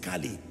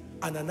physically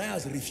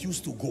Ananias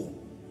refused to go.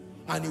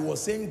 And he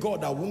was saying,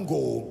 God, I won't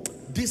go.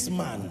 This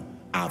man,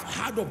 I've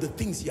heard of the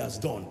things he has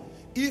done.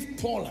 If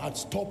Paul had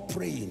stopped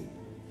praying,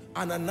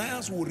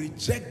 Ananias would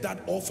reject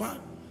that offer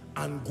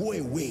and go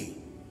away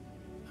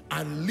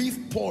and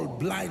leave Paul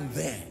blind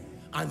there,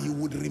 and he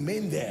would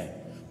remain there.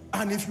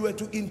 And if you were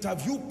to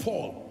interview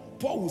Paul,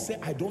 Paul would say,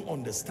 I don't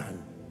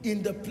understand.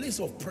 In the place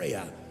of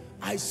prayer,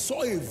 I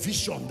saw a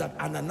vision that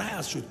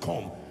Ananias should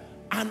come,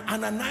 and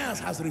Ananias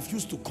has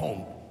refused to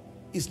come.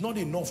 It's not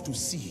enough to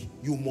see.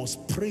 You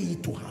must pray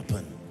it to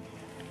happen.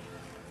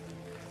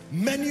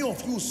 Many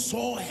of you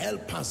saw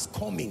helpers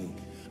coming,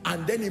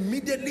 and then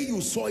immediately you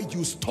saw it,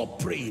 you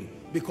stopped praying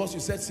because you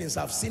said, since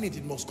I've seen it,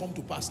 it must come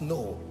to pass.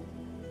 No.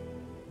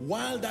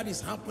 While that is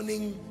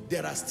happening,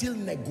 there are still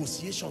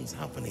negotiations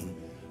happening.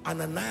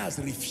 Ananias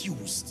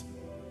refused.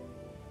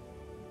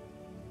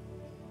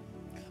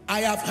 I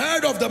have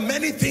heard of the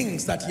many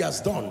things that he has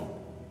done,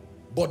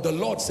 but the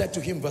Lord said to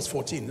him, verse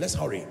 14, let's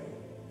hurry.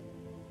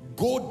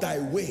 Go thy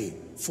way,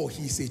 for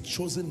he is a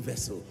chosen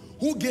vessel.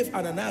 Who gave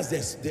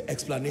Ananias the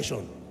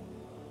explanation?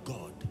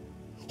 God.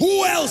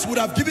 Who else would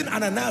have given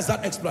Ananias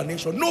that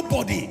explanation?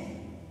 Nobody.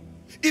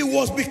 It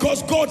was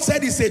because God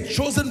said he's a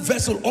chosen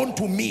vessel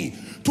unto me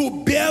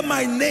to bear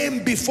my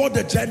name before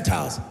the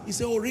Gentiles. He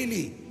said, oh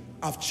really?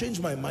 I've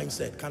changed my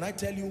mindset. Can I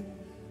tell you,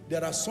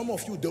 there are some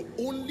of you, the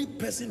only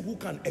person who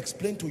can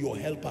explain to your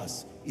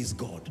helpers is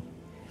God.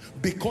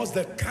 Because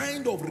the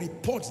kind of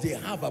reports they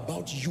have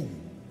about you,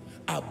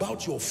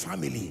 about your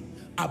family,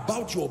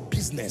 about your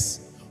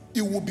business,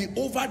 it will be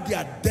over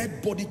their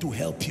dead body to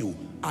help you.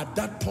 At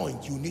that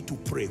point, you need to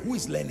pray. Who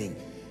is learning?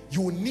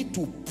 You need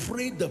to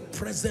pray the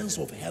presence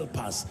of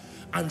helpers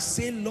and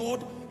say,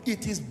 Lord,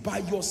 it is by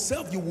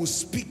yourself you will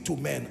speak to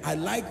men. I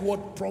like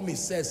what Promise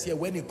says here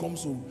when it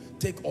comes to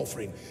take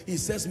offering. He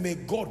says, may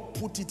God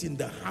put it in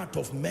the heart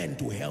of men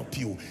to help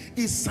you.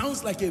 It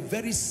sounds like a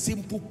very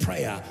simple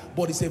prayer,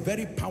 but it's a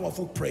very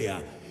powerful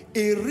prayer.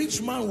 A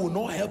rich man will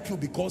not help you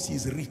because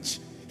he's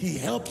rich. He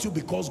helps you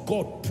because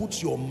God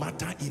puts your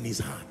matter in his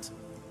heart.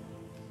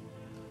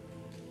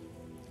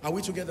 Are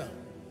we together?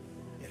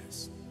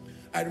 Yes.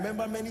 I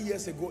remember many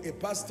years ago, a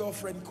pastor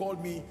friend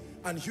called me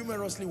and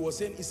humorously was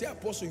saying, he said,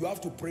 Apostle, you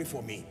have to pray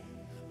for me.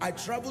 I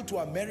traveled to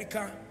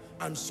America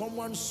and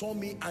someone saw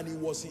me, and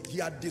he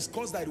had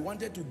discussed that he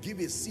wanted to give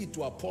a seed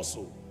to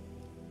Apostle.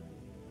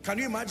 Can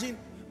you imagine?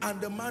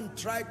 And the man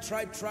tried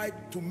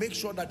to make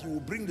sure that he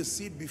would bring the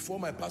seed before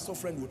my pastor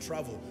friend would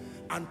travel,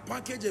 and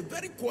package a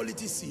very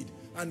quality seed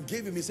and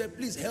gave him. He said,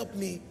 please help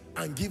me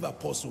and give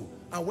Apostle.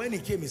 And when he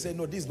came, he said,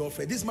 no, this is not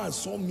fair. This man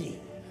saw me,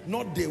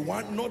 not day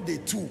one, not day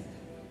two.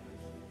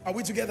 Are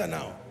we together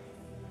now?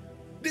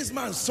 This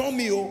man saw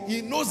me, oh,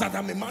 he knows that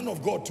I'm a man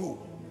of God too.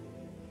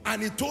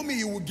 And he told me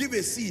he would give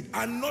a seed.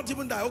 And not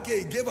even that, okay,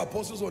 he gave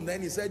Apostles, and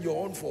then he said, you're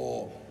on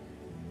for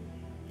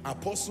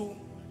Apostle,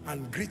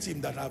 and greet him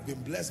that I've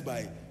been blessed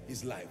by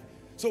his life.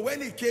 So when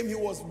he came, he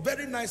was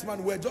very nice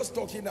man. We were just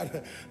talking,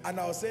 and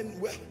I was saying,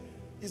 well,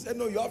 he said,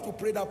 no, you have to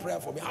pray that prayer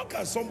for me. How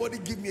can somebody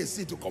give me a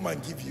seed to come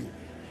and give you?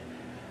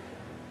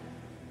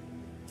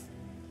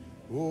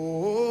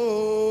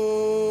 Oh,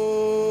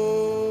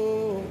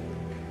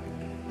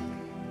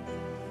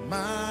 my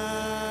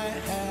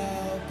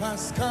help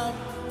has come.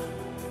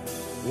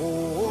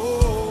 Oh,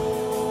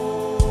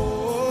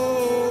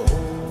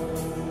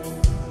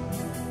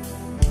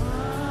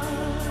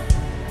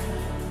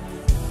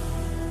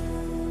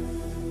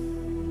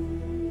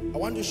 I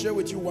want to share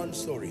with you one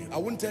story. I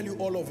won't tell you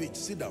all of it.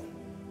 Sit down.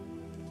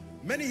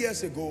 Many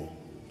years ago,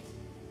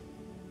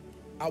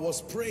 I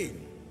was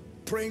praying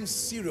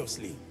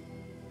seriously,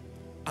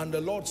 and the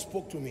Lord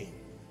spoke to me.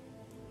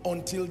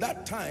 Until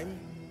that time,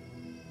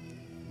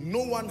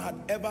 no one had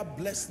ever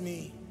blessed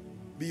me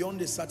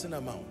beyond a certain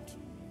amount.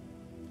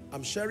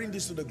 I'm sharing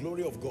this to the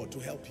glory of God to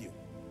help you.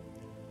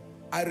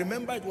 I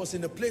remember it was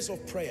in a place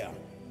of prayer.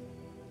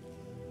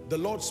 The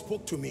Lord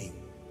spoke to me,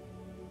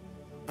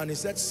 and he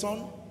said,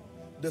 son,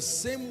 the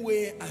same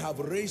way I have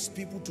raised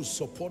people to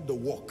support the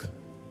work,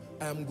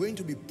 I am going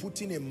to be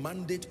putting a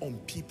mandate on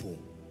people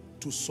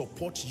to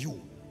support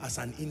you as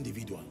an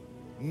individual,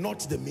 not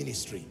the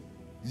ministry,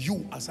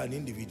 you as an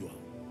individual.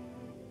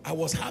 I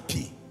was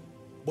happy,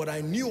 but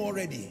I knew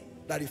already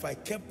that if I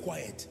kept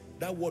quiet,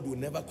 that word will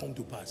never come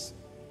to pass,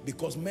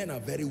 because men are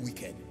very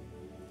wicked,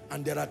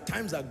 and there are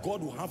times that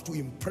God will have to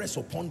impress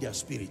upon their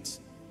spirits.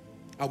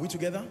 Are we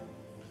together?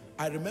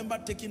 I remember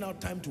taking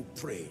out time to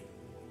pray.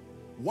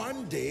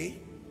 One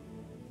day,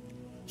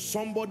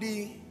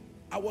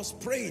 I was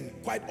praying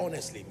quite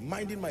honestly,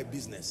 minding my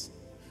business,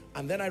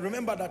 and then I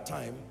remember that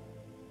time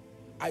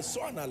I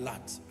saw an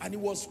alert, and it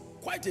was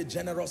quite a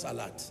generous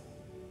alert.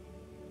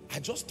 I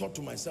just thought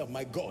to myself,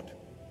 my God,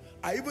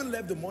 I even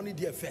left the money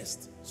there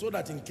first, so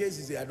that in case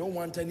he said, I don't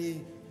want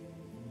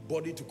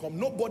anybody to come.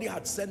 Nobody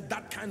had sent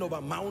that kind of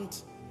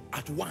amount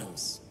at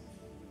once.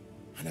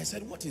 And I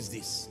said, what is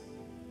this?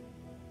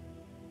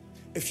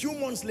 A few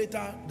months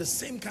later, the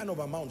same kind of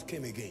amount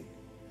came again.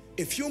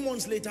 A few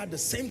months later, the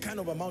same kind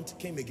of amount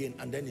came again,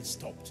 and then it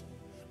stopped.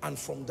 And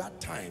from that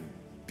time,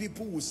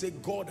 people will say,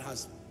 God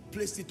has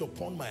placed it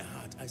upon my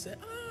heart. I said,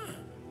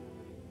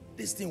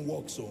 this thing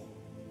works. So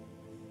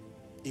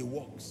it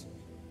works.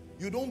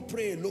 You don't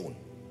pray alone.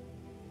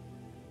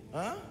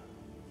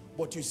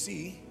 But you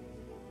see,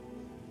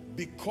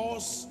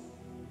 because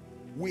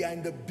we are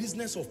in the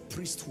business of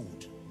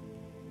priesthood,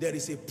 there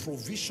is a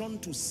provision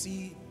to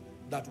see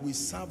that we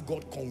serve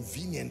God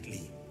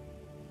conveniently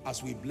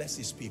as we bless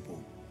his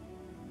people.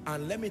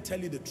 And let me tell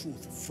you the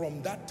truth,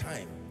 from that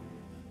time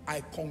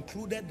I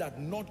concluded that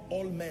not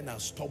all men are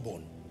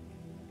stubborn.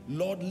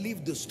 Lord,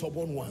 leave the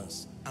stubborn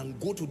ones and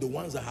go to the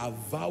ones that have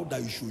vowed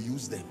that you should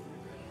use them.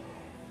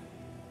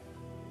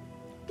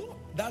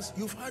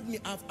 You've heard me,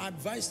 I've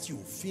advised you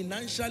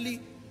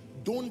financially.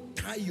 Don't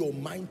tie your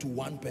mind to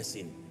one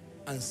person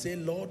and say,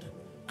 Lord,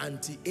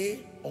 Auntie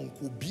A,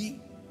 Uncle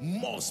B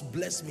must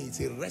bless me. It's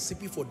a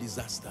recipe for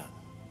disaster.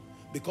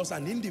 Because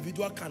an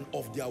individual can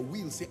of their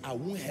will say, I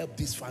won't help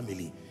this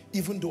family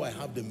even though I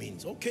have the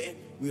means. Okay,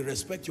 we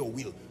respect your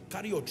will.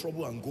 Carry your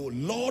trouble and go.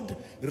 Lord,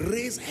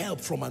 raise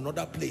help from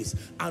another place.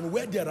 And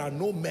where there are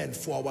no men,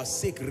 for our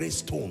sake raise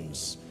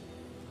stones.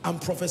 I'm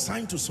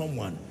prophesying to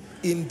someone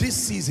in this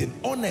season,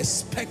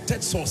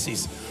 unexpected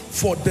sources,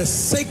 for the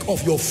sake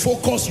of your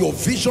focus, your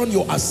vision,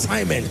 your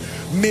assignment.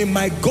 May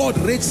my God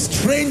raise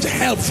strange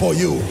help for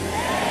you.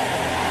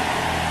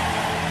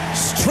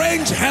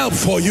 Strange help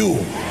for you.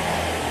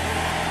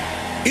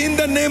 In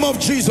the name of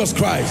Jesus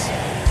Christ.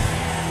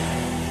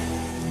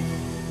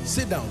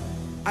 Sit down.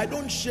 I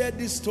don't share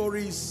these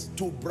stories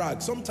to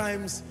brag.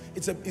 Sometimes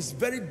it's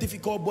very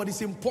difficult, but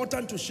it's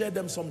important to share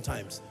them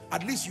sometimes.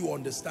 At least you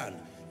understand.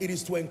 It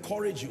is to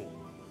encourage you.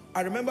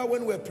 I remember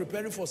when we were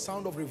preparing for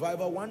Sound of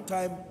Revival, one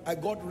time I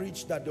got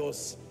reached that there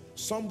was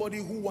somebody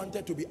who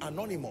wanted to be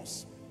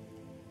anonymous.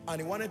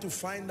 And he wanted to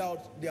find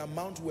out the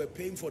amount we were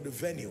paying for the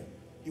venue.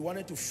 He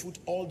wanted to foot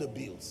all the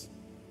bills.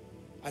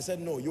 I said,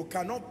 no, you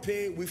cannot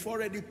pay. We've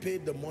already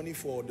paid the money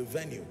for the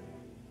venue.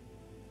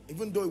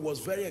 Even though it was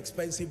very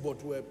expensive,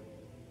 but we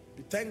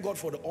thank God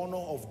for the honor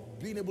of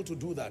being able to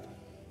do that.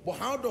 But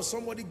how does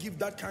somebody give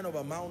that kind of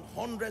amount,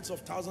 hundreds of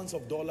thousands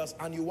of dollars,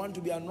 and you want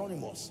to be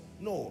anonymous?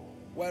 No,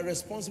 we're a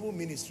responsible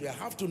ministry. I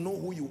have to know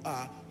who you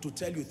are to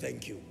tell you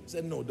thank you. He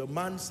said, no, the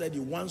man said he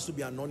wants to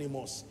be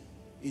anonymous.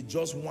 He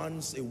just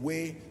wants a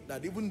way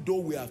that even though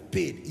we have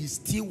paid, he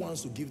still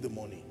wants to give the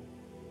money.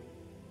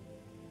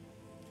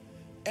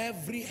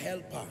 Every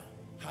helper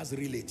has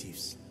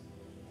relatives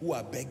who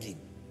are begging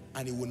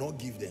and he will not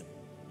give them.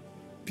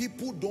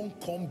 People don't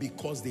come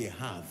because they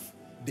have.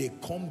 They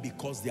come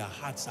because their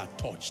hearts are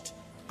touched.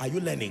 Are you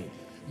learning?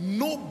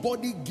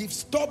 Nobody gives.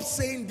 Stop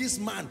saying this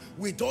man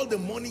with all the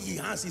money he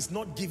has is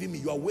not giving me.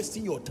 You are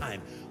wasting your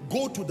time.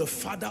 Go to the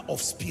Father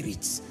of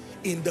spirits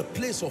in the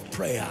place of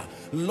prayer.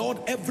 Lord,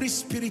 every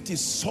spirit is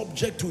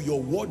subject to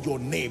your word, your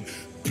name.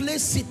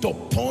 Place it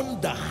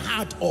upon the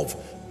heart of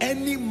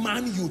any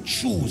man you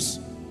choose.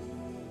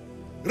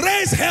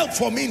 Raise help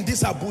for me in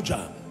this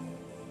Abuja.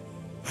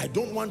 I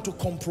don't want to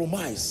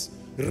compromise.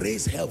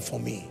 Raise help for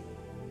me.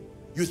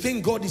 You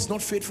think God is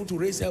not faithful to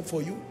raise help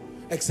for you?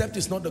 Except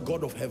it's not the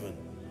God of heaven.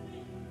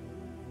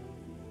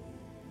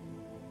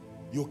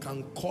 You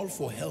can call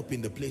for help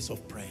in the place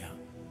of prayer.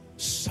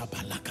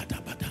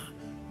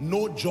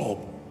 No job,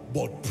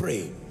 but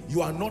pray.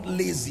 You are not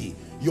lazy.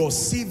 Your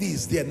CV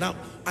is there. Now,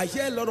 I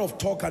hear a lot of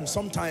talk, and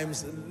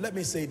sometimes, let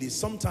me say this,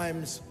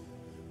 sometimes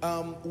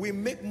we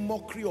make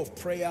mockery of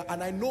prayer,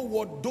 and I know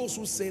what those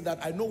who say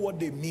that, I know what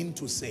they mean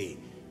to say.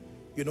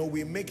 You know,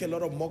 we make a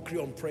lot of mockery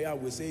on prayer.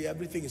 We say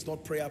everything is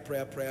not prayer,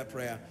 prayer, prayer,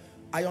 prayer.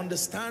 I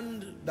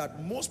understand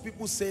that most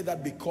people say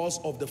that because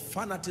of the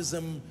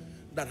fanatism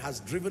that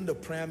has driven the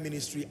prayer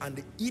ministry and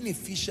the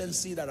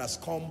inefficiency that has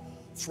come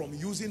from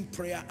using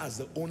prayer as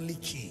the only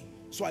key.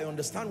 So I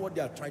understand what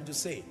they are trying to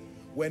say.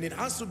 When it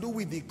has to do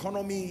with the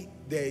economy,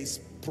 there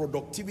is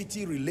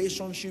productivity,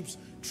 relationships,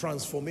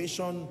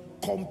 transformation,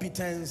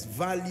 competence,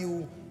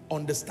 value,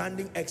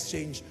 understanding,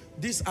 exchange.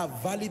 These are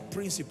valid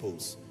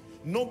principles.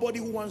 Nobody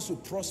who wants to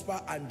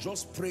prosper and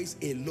just praise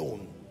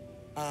alone,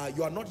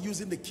 you are not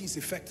using the keys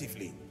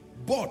effectively.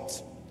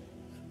 But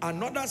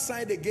another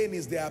side again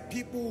is there are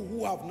people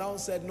who have now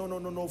said, no, no,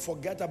 no, no,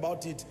 forget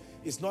about it.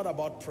 It's not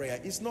about prayer.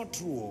 It's not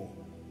true.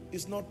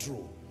 It's not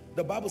true.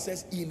 The Bible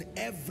says in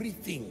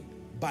everything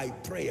by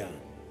prayer.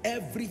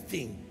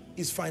 Everything.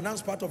 Is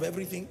finance part of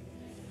everything?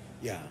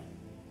 Yeah.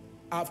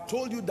 I've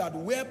told you that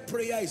where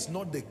prayer is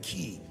not the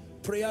key,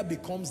 prayer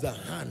becomes the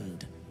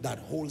hand that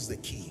holds the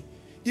key.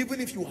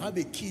 Even if you have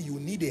a key, you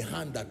need a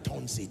hand that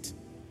turns it.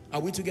 Are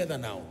we together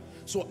now?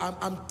 So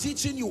I'm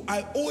teaching you.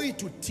 I owe it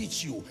to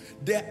teach you.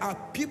 There are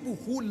people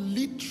who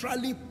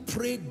literally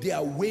prayed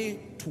their way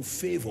to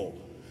favor.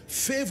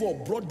 Favor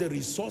brought the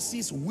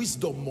resources,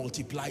 wisdom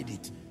multiplied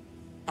it.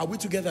 Are we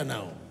together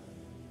now?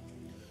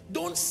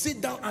 Don't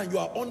sit down and you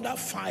are under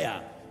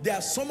fire. There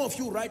are some of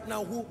you right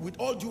now who, with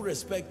all due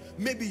respect,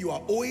 maybe you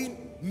are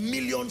owing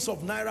millions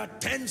of naira,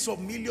 tens of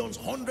millions,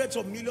 hundreds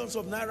of millions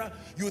of naira.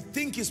 You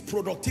think it's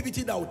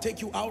productivity that will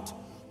take you out.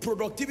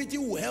 Productivity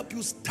will help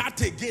you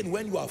start again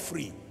when you are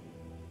free.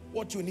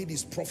 What you need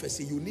is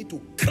prophecy. You need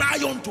to cry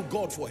unto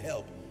God for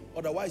help.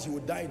 Otherwise, you will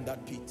die in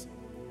that pit.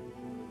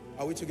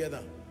 Are we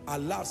together?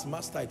 Alas,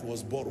 master, it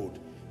was borrowed.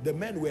 The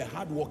men were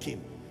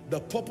hardworking. The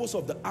purpose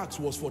of the axe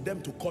was for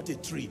them to cut a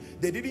tree.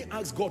 They didn't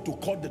ask God to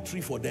cut the tree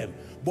for them.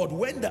 But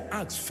when the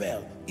axe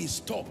fell, it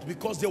stopped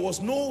because there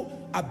was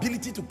no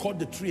ability to cut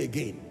the tree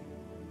again.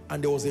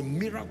 And there was a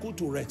miracle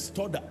to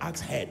restore the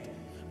axe head.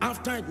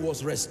 After it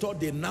was restored,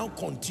 they now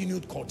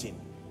continued cutting.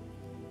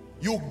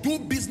 You do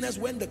business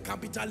when the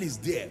capital is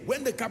there.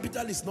 When the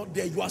capital is not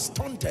there, you are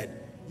stunted.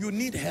 You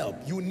need help.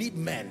 You need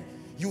men.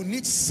 You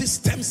need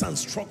systems and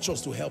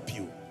structures to help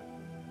you.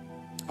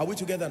 Are we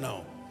together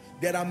now?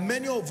 There are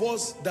many of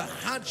us, the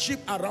hardship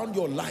around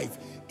your life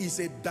is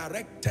a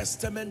direct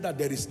testament that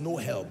there is no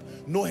help.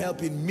 No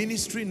help in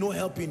ministry, no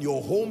help in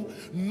your home.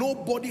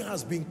 Nobody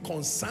has been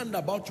concerned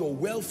about your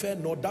welfare,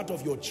 nor that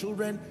of your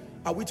children.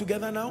 Are we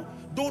together now?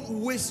 Don't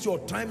waste your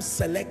time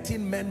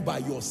selecting men by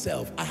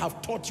yourself. I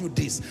have taught you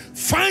this.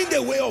 Find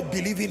a way of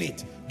believing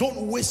it.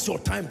 Don't waste your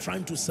time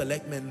trying to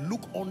select men.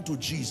 Look unto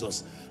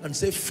Jesus and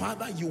say,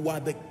 Father, you are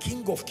the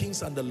King of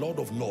Kings and the Lord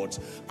of Lords.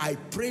 I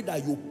pray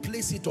that you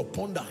place it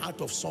upon the heart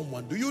of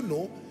someone. Do you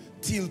know,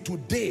 till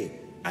today,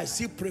 I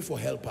still pray for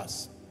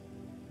helpers.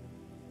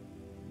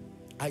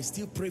 I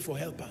still pray for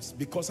helpers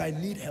because I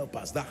need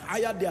helpers. The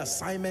higher the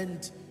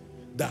assignment,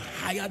 the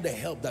higher the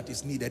help that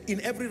is needed in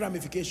every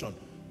ramification.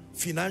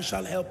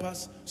 Financial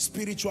helpers,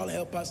 spiritual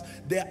helpers.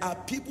 There are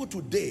people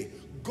today,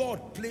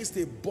 God placed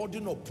a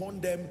burden upon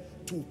them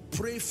to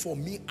pray for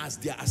me as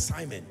their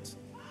assignment.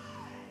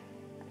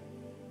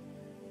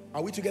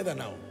 Are we together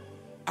now?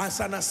 As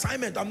an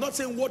assignment. I'm not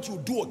saying what you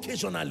do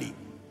occasionally.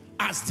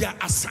 As their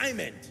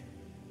assignment.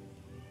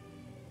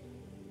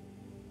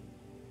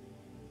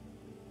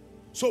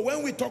 So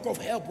when we talk of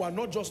help, we're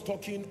not just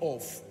talking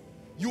of,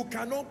 you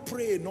cannot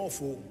pray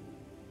enough. Oh.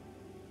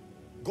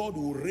 God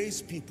will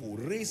raise people,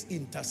 raise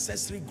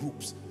intercessory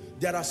groups.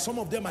 There are some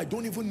of them, I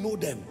don't even know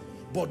them,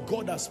 but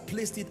God has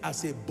placed it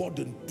as a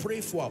burden.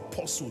 Pray for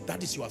apostle.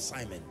 That is your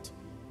assignment.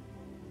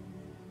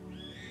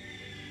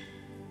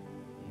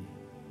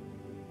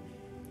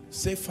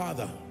 Say,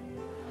 Father,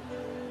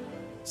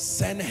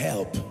 send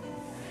help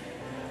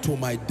to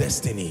my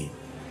destiny.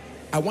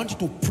 I want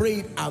you to pray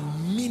it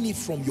and mean it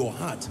from your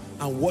heart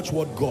and watch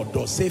what God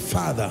does. Say,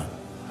 Father,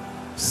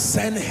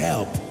 send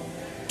help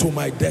to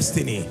my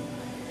destiny.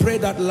 Pray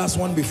that last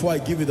one before I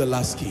give you the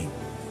last key.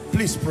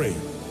 Please pray.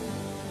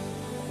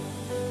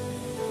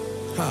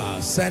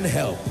 Send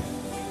help.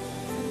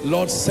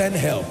 Lord, send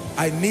help.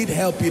 I need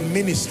help in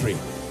ministry.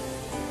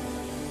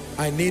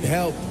 I need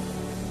help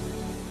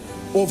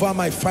over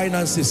my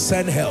finances.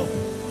 Send help.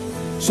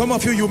 Some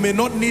of you, you may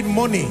not need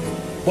money,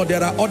 but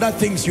there are other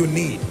things you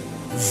need.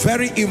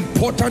 Very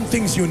important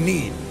things you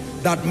need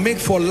that make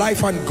for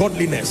life and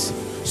godliness.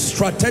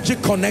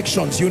 Strategic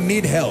connections, you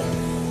need help.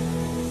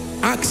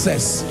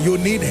 Access, you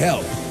need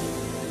help.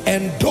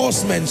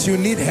 Endorsements, you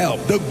need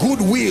help. The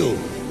goodwill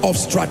of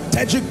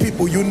strategic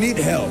people, you need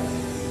help.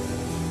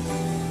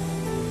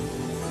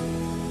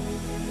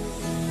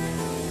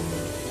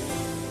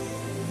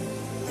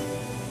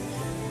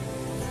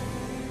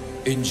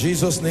 In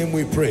Jesus' name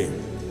we pray.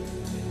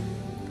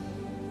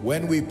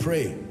 When we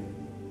pray,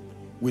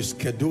 we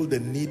schedule the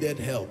needed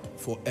help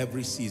for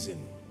every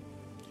season.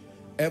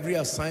 Every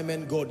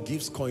assignment God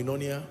gives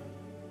Koinonia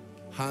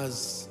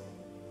has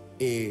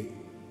a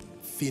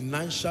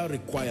financial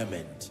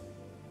requirement.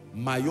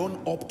 My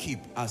own upkeep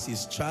as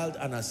his child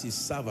and as his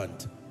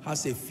servant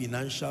has a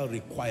financial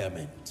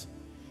requirement.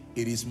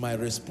 It is my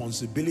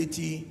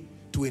responsibility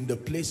to, in the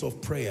place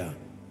of prayer,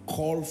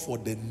 call for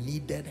the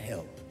needed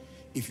help.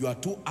 If you are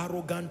too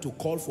arrogant to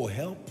call for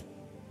help,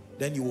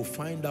 then you will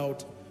find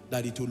out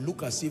that it will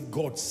look as if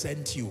God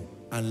sent you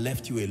and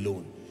left you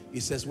alone. He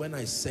says, when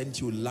I sent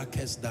you,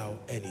 lackest thou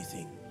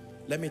anything?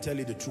 Let me tell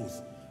you the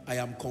truth. I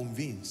am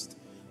convinced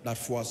that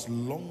for as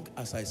long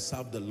as I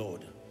serve the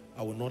Lord,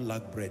 I will not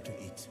lack bread to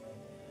eat.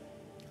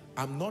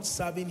 I'm not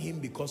serving him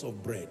because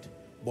of bread,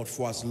 but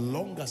for as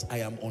long as I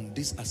am on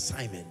this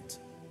assignment,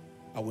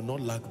 I will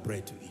not lack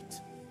bread to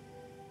eat.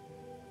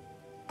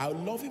 I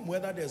love him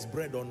whether there's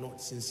bread or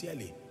not,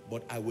 sincerely,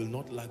 but I will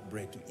not lack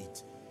bread to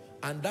eat.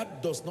 And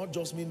that does not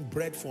just mean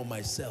bread for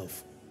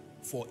myself.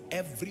 For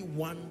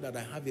everyone that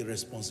I have a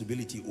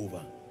responsibility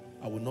over,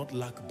 I will not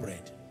lack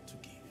bread to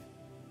give.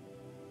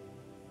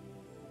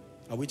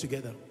 Are we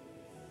together?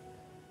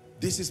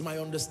 This is my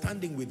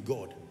understanding with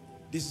God.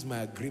 This is my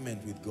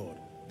agreement with God,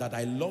 that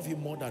I love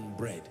him more than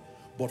bread.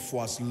 But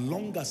for as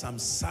long as I'm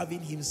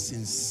serving him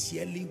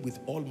sincerely with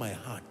all my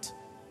heart,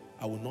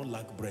 I will not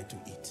lack bread to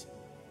eat.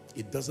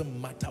 It doesn't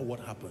matter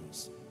what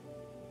happens.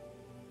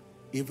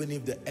 Even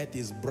if the earth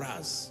is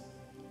brass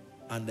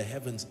and the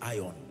heavens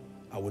iron,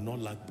 I will not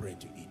lack bread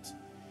to eat.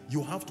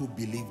 You have to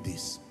believe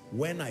this.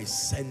 When I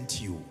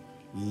sent you,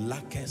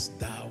 lackest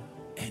thou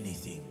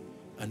anything?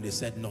 And they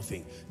said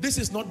nothing. This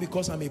is not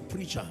because I'm a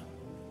preacher.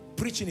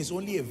 Preaching is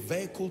only a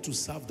vehicle to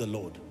serve the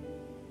Lord.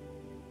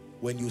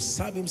 When you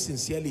serve him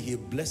sincerely, he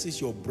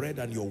blesses your bread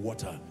and your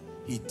water.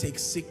 He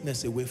takes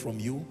sickness away from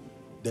you.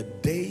 The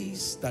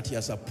days that he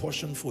has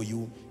apportioned for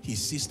you, he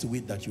sees to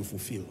it that you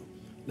fulfill.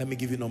 Let me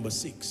give you number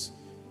 6.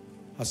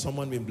 Has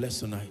someone been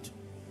blessed tonight?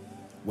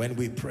 When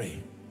we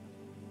pray,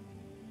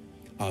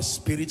 our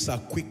spirits are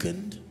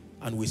quickened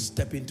and we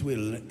step into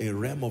a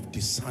realm of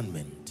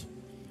discernment.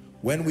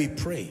 When we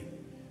pray,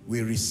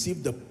 we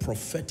receive the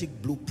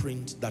prophetic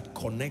blueprint that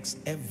connects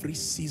every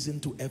season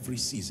to every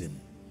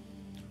season.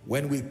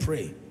 When we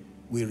pray,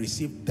 we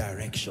receive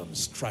direction,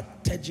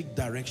 strategic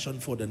direction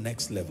for the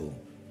next level.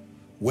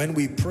 When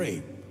we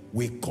pray,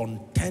 we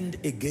contend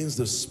against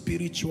the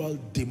spiritual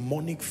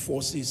demonic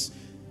forces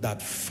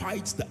that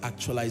fight the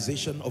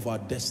actualization of our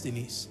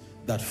destinies,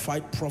 that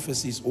fight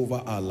prophecies over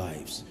our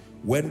lives.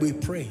 When we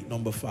pray,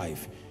 number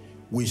 5,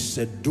 we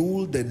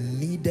schedule the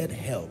needed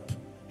help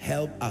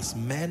as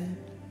men,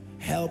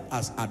 help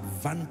as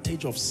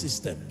advantage of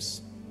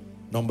systems.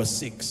 Number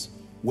 6,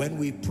 when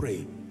we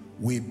pray,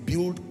 we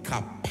build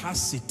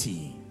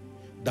capacity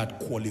that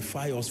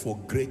qualify us for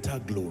greater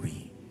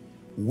glory.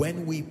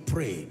 When we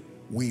pray,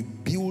 we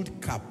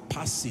build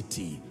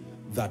capacity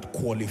that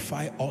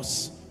qualify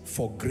us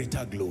for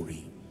greater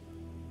glory.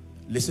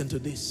 Listen to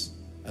this,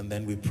 and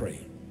then we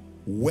pray.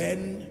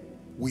 When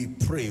we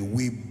pray,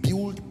 we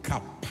build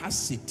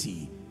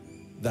capacity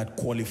that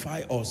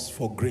qualify us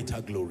for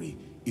greater glory.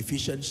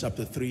 Ephesians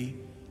chapter 3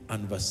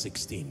 and verse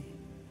 16.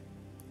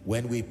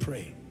 When we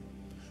pray,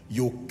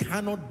 you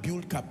cannot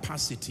build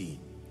capacity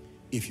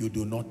if you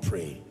do not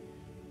pray.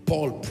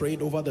 Paul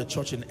prayed over the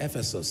church in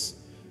Ephesus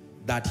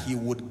that he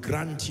would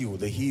grant you,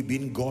 the he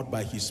being God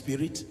by his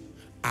Spirit,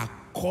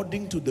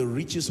 according to the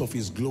riches of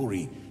his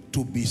glory,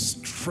 to be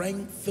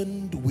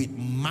strengthened with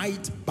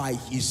might by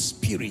his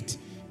Spirit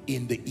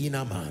in the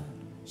inner man.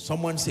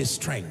 Someone say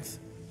strength.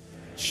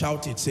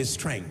 Shout it, say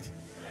strength.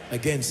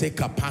 Again, say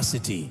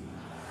capacity.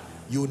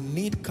 You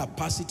need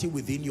capacity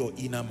within your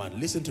inner man.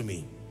 Listen to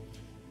me.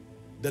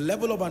 The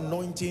level of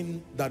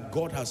anointing that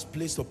God has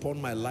placed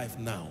upon my life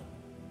now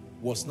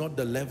was not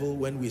the level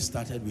when we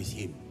started with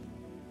him.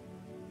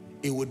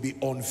 It would be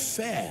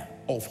unfair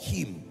of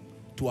him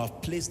to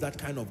have placed that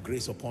kind of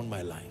grace upon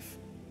my life,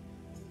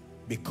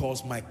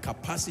 because my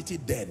capacity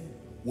then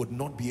would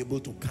not be able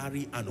to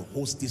carry and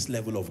host this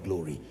level of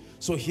glory.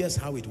 So here's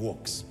how it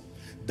works.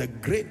 The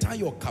greater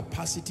your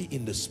capacity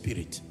in the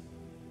Spirit,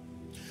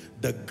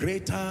 the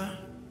greater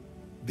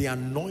the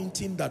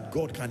anointing that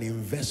God can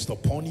invest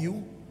upon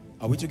you.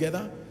 Are we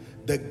together?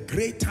 The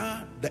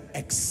greater the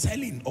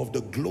excelling of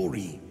the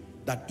glory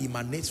that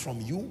emanates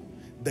from you,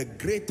 the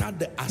greater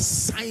the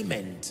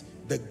assignment,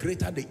 the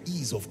greater the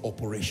ease of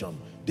operation.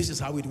 This is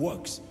how it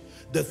works.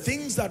 The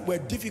things that were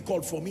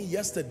difficult for me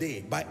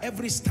yesterday, by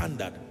every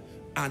standard,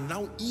 are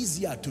now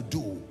easier to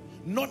do,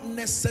 not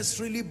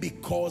necessarily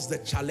because the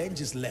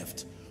challenge is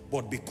left,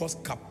 but because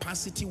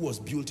capacity was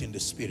built in the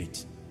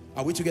Spirit.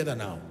 Are we together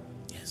now?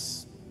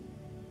 Yes.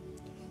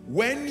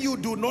 When you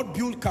do not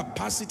build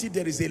capacity,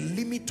 there is a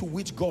limit to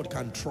which God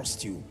can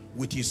trust you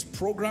with his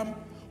program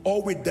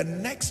or with the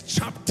next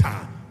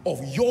chapter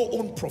of your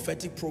own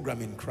prophetic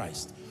program in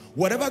Christ.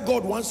 Whatever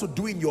God wants to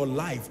do in your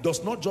life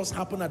does not just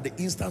happen at the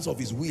instance of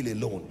his will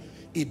alone.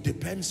 It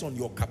depends on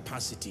your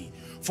capacity.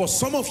 For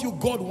some of you,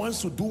 God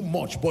wants to do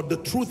much, but the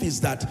truth is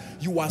that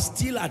you are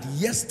still at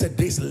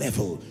yesterday's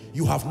level.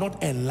 You have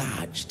not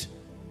enlarged.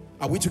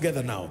 Are we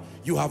together now?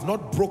 You have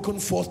not broken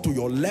forth to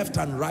your left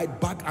and right,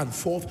 back and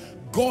forth.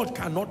 God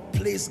cannot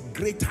place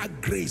greater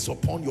grace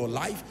upon your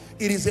life.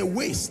 It is a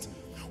waste.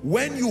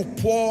 When you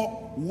pour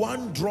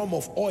 1 drum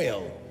of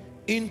oil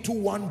into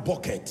 1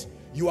 bucket,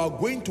 you are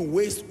going to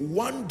waste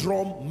 1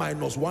 drum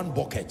minus 1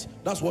 bucket.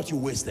 That's what you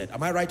wasted.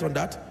 Am I right on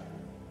that?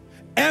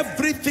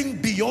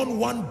 Everything beyond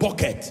 1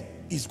 bucket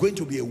is going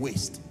to be a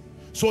waste.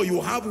 So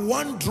you have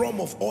 1 drum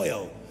of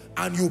oil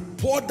and you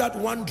pour that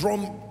 1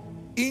 drum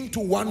into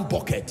 1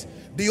 bucket.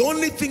 The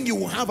only thing you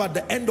will have at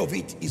the end of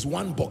it is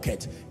 1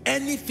 bucket.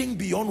 Anything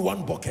beyond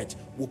 1 bucket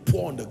will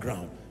pour on the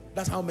ground.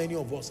 That's how many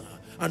of us are.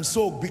 And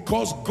so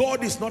because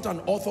God is not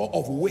an author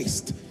of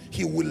waste,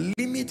 he will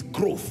limit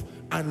growth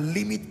and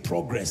limit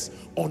progress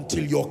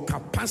until your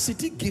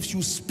capacity gives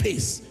you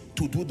space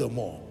to do the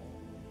more.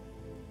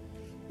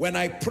 When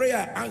I pray,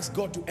 I ask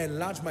God to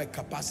enlarge my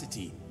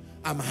capacity.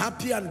 I'm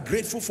happy and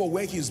grateful for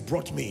where he's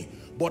brought me.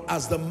 But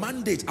as the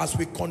mandate, as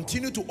we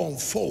continue to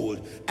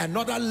unfold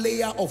another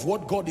layer of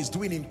what God is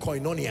doing in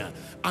Koinonia,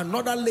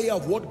 another layer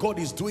of what God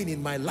is doing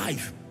in my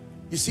life.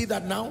 You see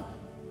that now?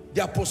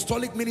 The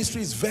apostolic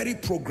ministry is very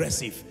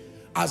progressive.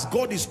 As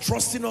God is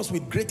trusting us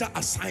with greater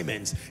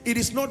assignments, it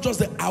is not just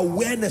the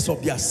awareness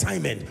of the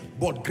assignment,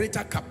 but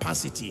greater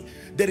capacity.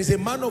 There is a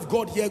man of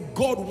God here.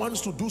 God wants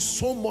to do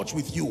so much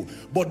with you,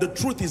 but the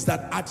truth is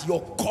that at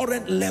your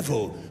current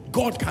level,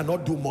 God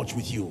cannot do much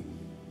with you.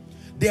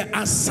 There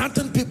are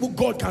certain people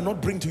God cannot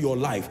bring to your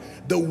life.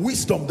 The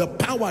wisdom, the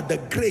power, the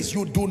grace,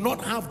 you do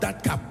not have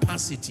that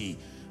capacity.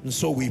 And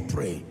so we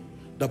pray.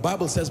 The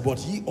Bible says, but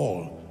ye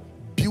all,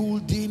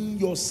 building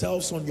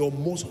yourselves on your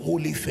most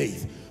holy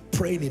faith,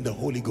 praying in the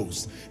Holy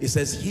Ghost. It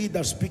says, he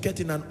that speaketh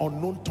in an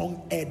unknown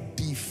tongue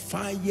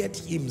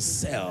edifieth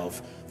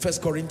himself. 1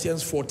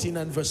 Corinthians 14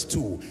 and verse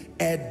 2.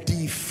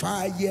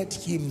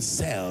 Edifieth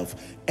himself.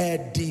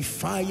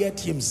 Edifieth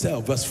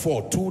himself. Verse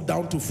 4. 2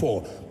 down to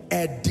 4.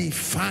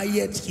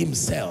 Edifieth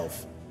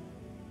himself.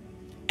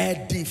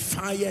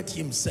 Edifieth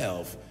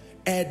himself.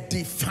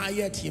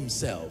 Edifieth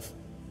himself.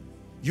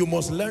 You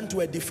must learn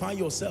to edify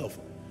yourself.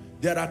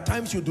 There are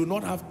times you do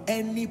not have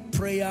any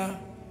prayer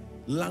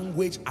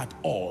language at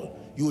all.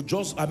 You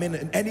just,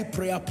 in any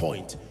prayer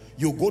point,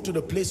 you go to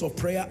the place of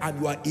prayer and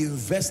you are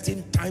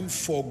investing time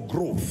for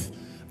growth.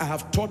 I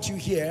have taught you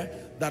here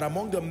that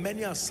among the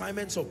many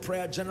assignments of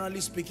prayer,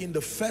 generally speaking, the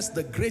first,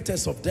 the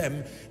greatest of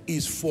them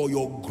is for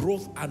your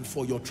growth and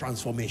for your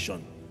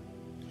transformation.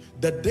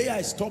 The day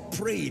I stopped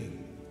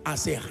praying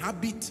as a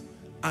habit,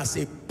 as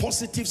a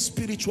positive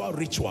spiritual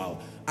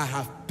ritual, I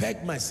have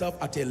pegged myself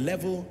at a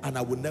level and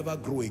I will never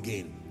grow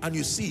again. And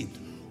you see,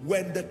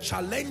 when the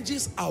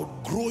challenges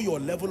outgrow your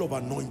level of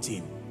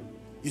anointing,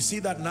 you see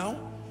that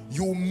now?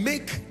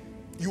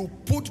 You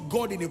put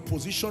God in a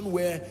position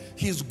where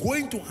he's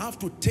going to have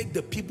to take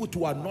the people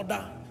to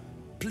another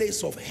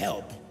place of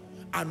help,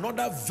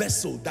 another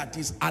vessel that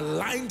is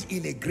aligned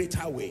in a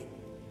greater way.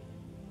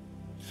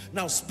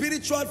 Now,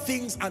 spiritual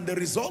things and the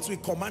results we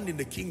command in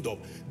the kingdom,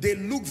 they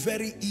look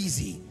very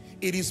easy.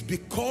 It is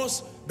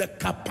because the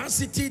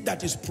capacity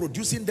that is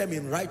producing them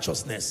in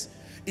righteousness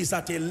is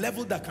at a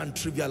level that can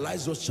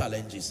trivialize those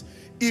challenges.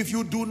 If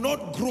you do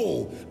not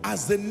grow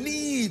as the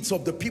needs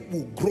of the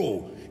people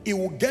grow, it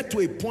will get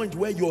to a point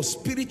where your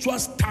spiritual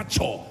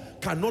stature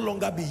can no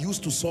longer be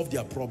used to solve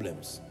their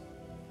problems.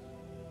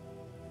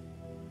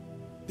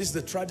 This is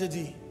the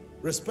tragedy,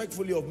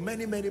 respectfully, of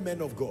many, many men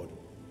of God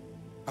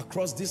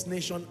across this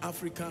nation,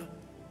 Africa.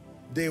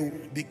 They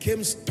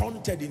became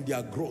stunted in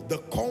their growth. The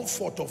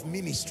comfort of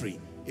ministry,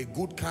 a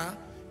good car,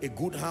 a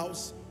good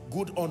house,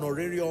 good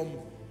honorarium,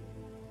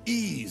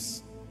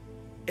 ease,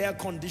 air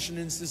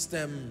conditioning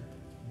system,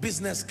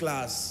 business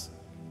class,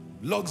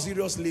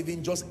 luxurious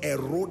living, just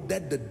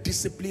eroded the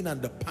discipline and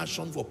the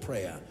passion for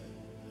prayer.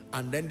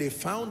 And then they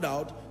found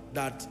out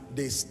that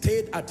they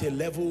stayed at a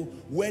level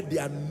where they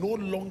are no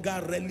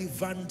longer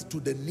relevant to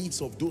the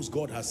needs of those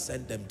God has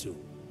sent them to.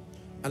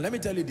 And let me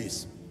tell you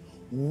this,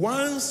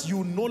 once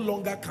you no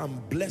longer can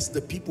bless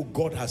the people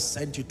God has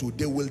sent you to,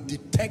 they will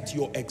detect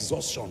your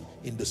exhaustion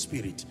in the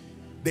spirit.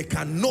 They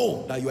can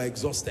know that you are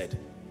exhausted.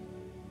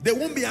 They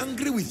won't be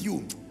angry with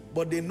you,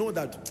 but they know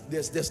that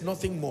there's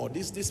nothing more.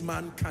 This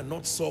man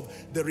cannot solve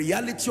the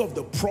reality of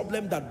the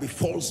problem that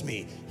befalls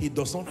me. He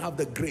does not have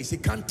the grace. He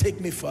can't take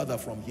me further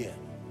from here.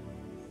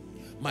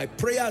 My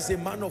prayer as a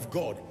man of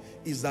God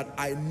is that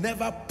I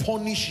never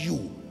punish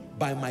you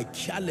by my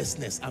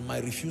carelessness and my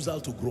refusal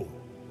to grow.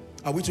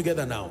 Are we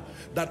together now?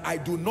 That I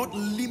do not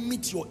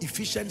limit your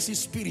efficiency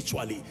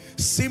spiritually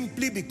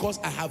simply because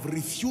I have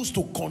refused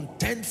to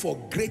contend for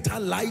greater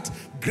light,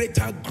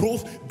 greater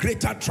growth,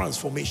 greater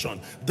transformation.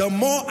 The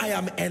more I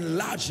am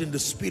enlarged in the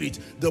spirit,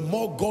 the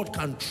more God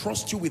can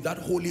trust you with that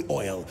holy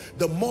oil.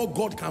 The more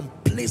God can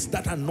place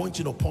that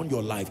anointing upon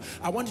your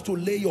life. I want you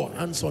to lay your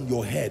hands on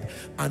your head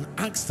and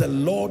ask the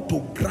Lord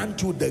to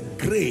grant you the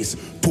grace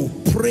to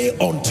pray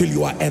until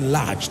you are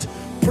enlarged.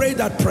 Pray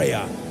that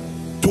prayer.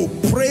 To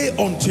pray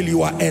until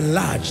you are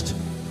enlarged,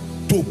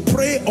 to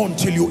pray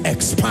until you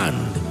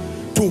expand,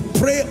 to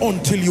pray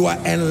until you are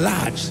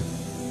enlarged.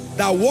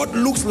 That what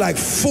looks like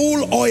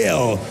full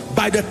oil,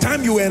 by the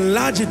time you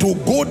enlarge it, will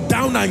go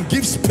down and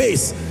give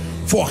space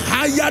for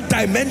higher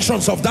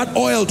dimensions of that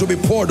oil to be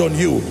poured on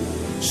you.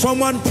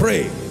 Someone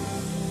pray.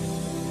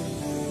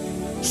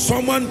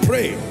 Someone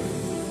pray.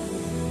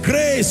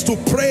 Grace to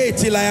pray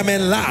till I am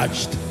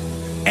enlarged.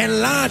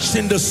 Enlarged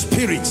in the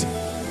spirit,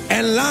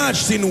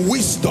 enlarged in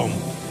wisdom,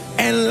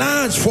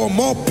 enlarged for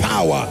more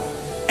power,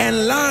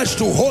 enlarged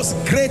to host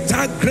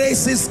greater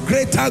graces,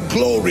 greater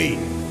glory.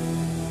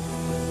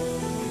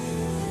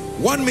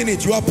 1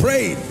 minute, you are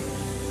praying.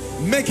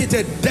 Make it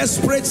a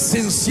desperate,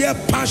 sincere,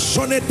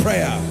 passionate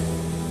prayer.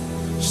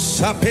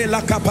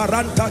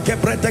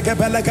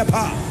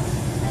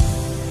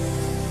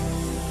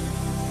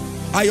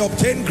 I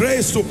obtain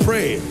grace to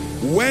pray.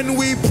 When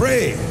we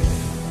pray,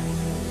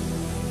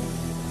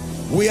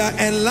 we are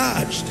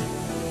enlarged.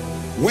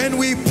 When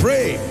we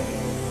pray,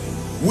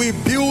 we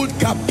build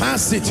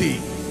capacity.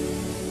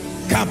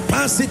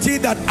 Capacity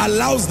that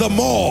allows the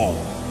more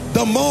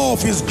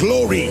of his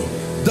glory,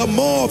 the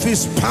more of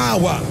his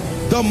power,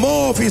 the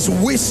more of his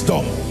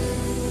wisdom.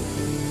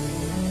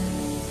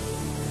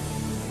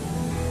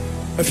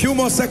 A few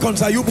more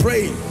seconds. Are you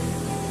praying?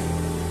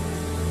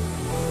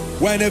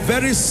 We're in a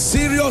very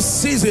serious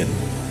season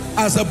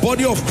as a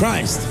body of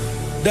Christ.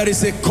 There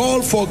is a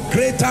call for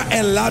greater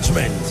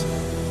enlargement.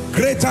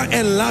 Greater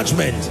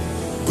enlargement.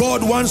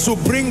 God wants to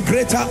bring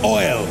greater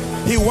oil.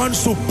 He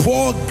wants to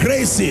pour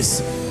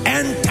graces,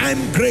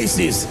 end-time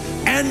graces,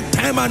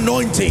 end-time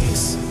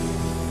anointings.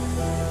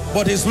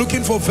 But he's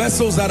looking for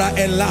vessels that are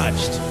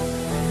enlarged.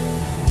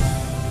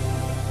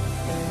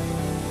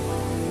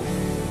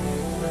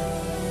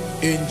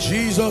 In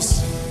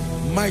Jesus'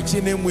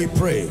 mighty name we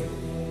pray.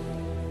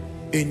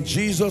 In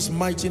Jesus'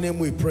 mighty name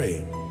we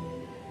pray.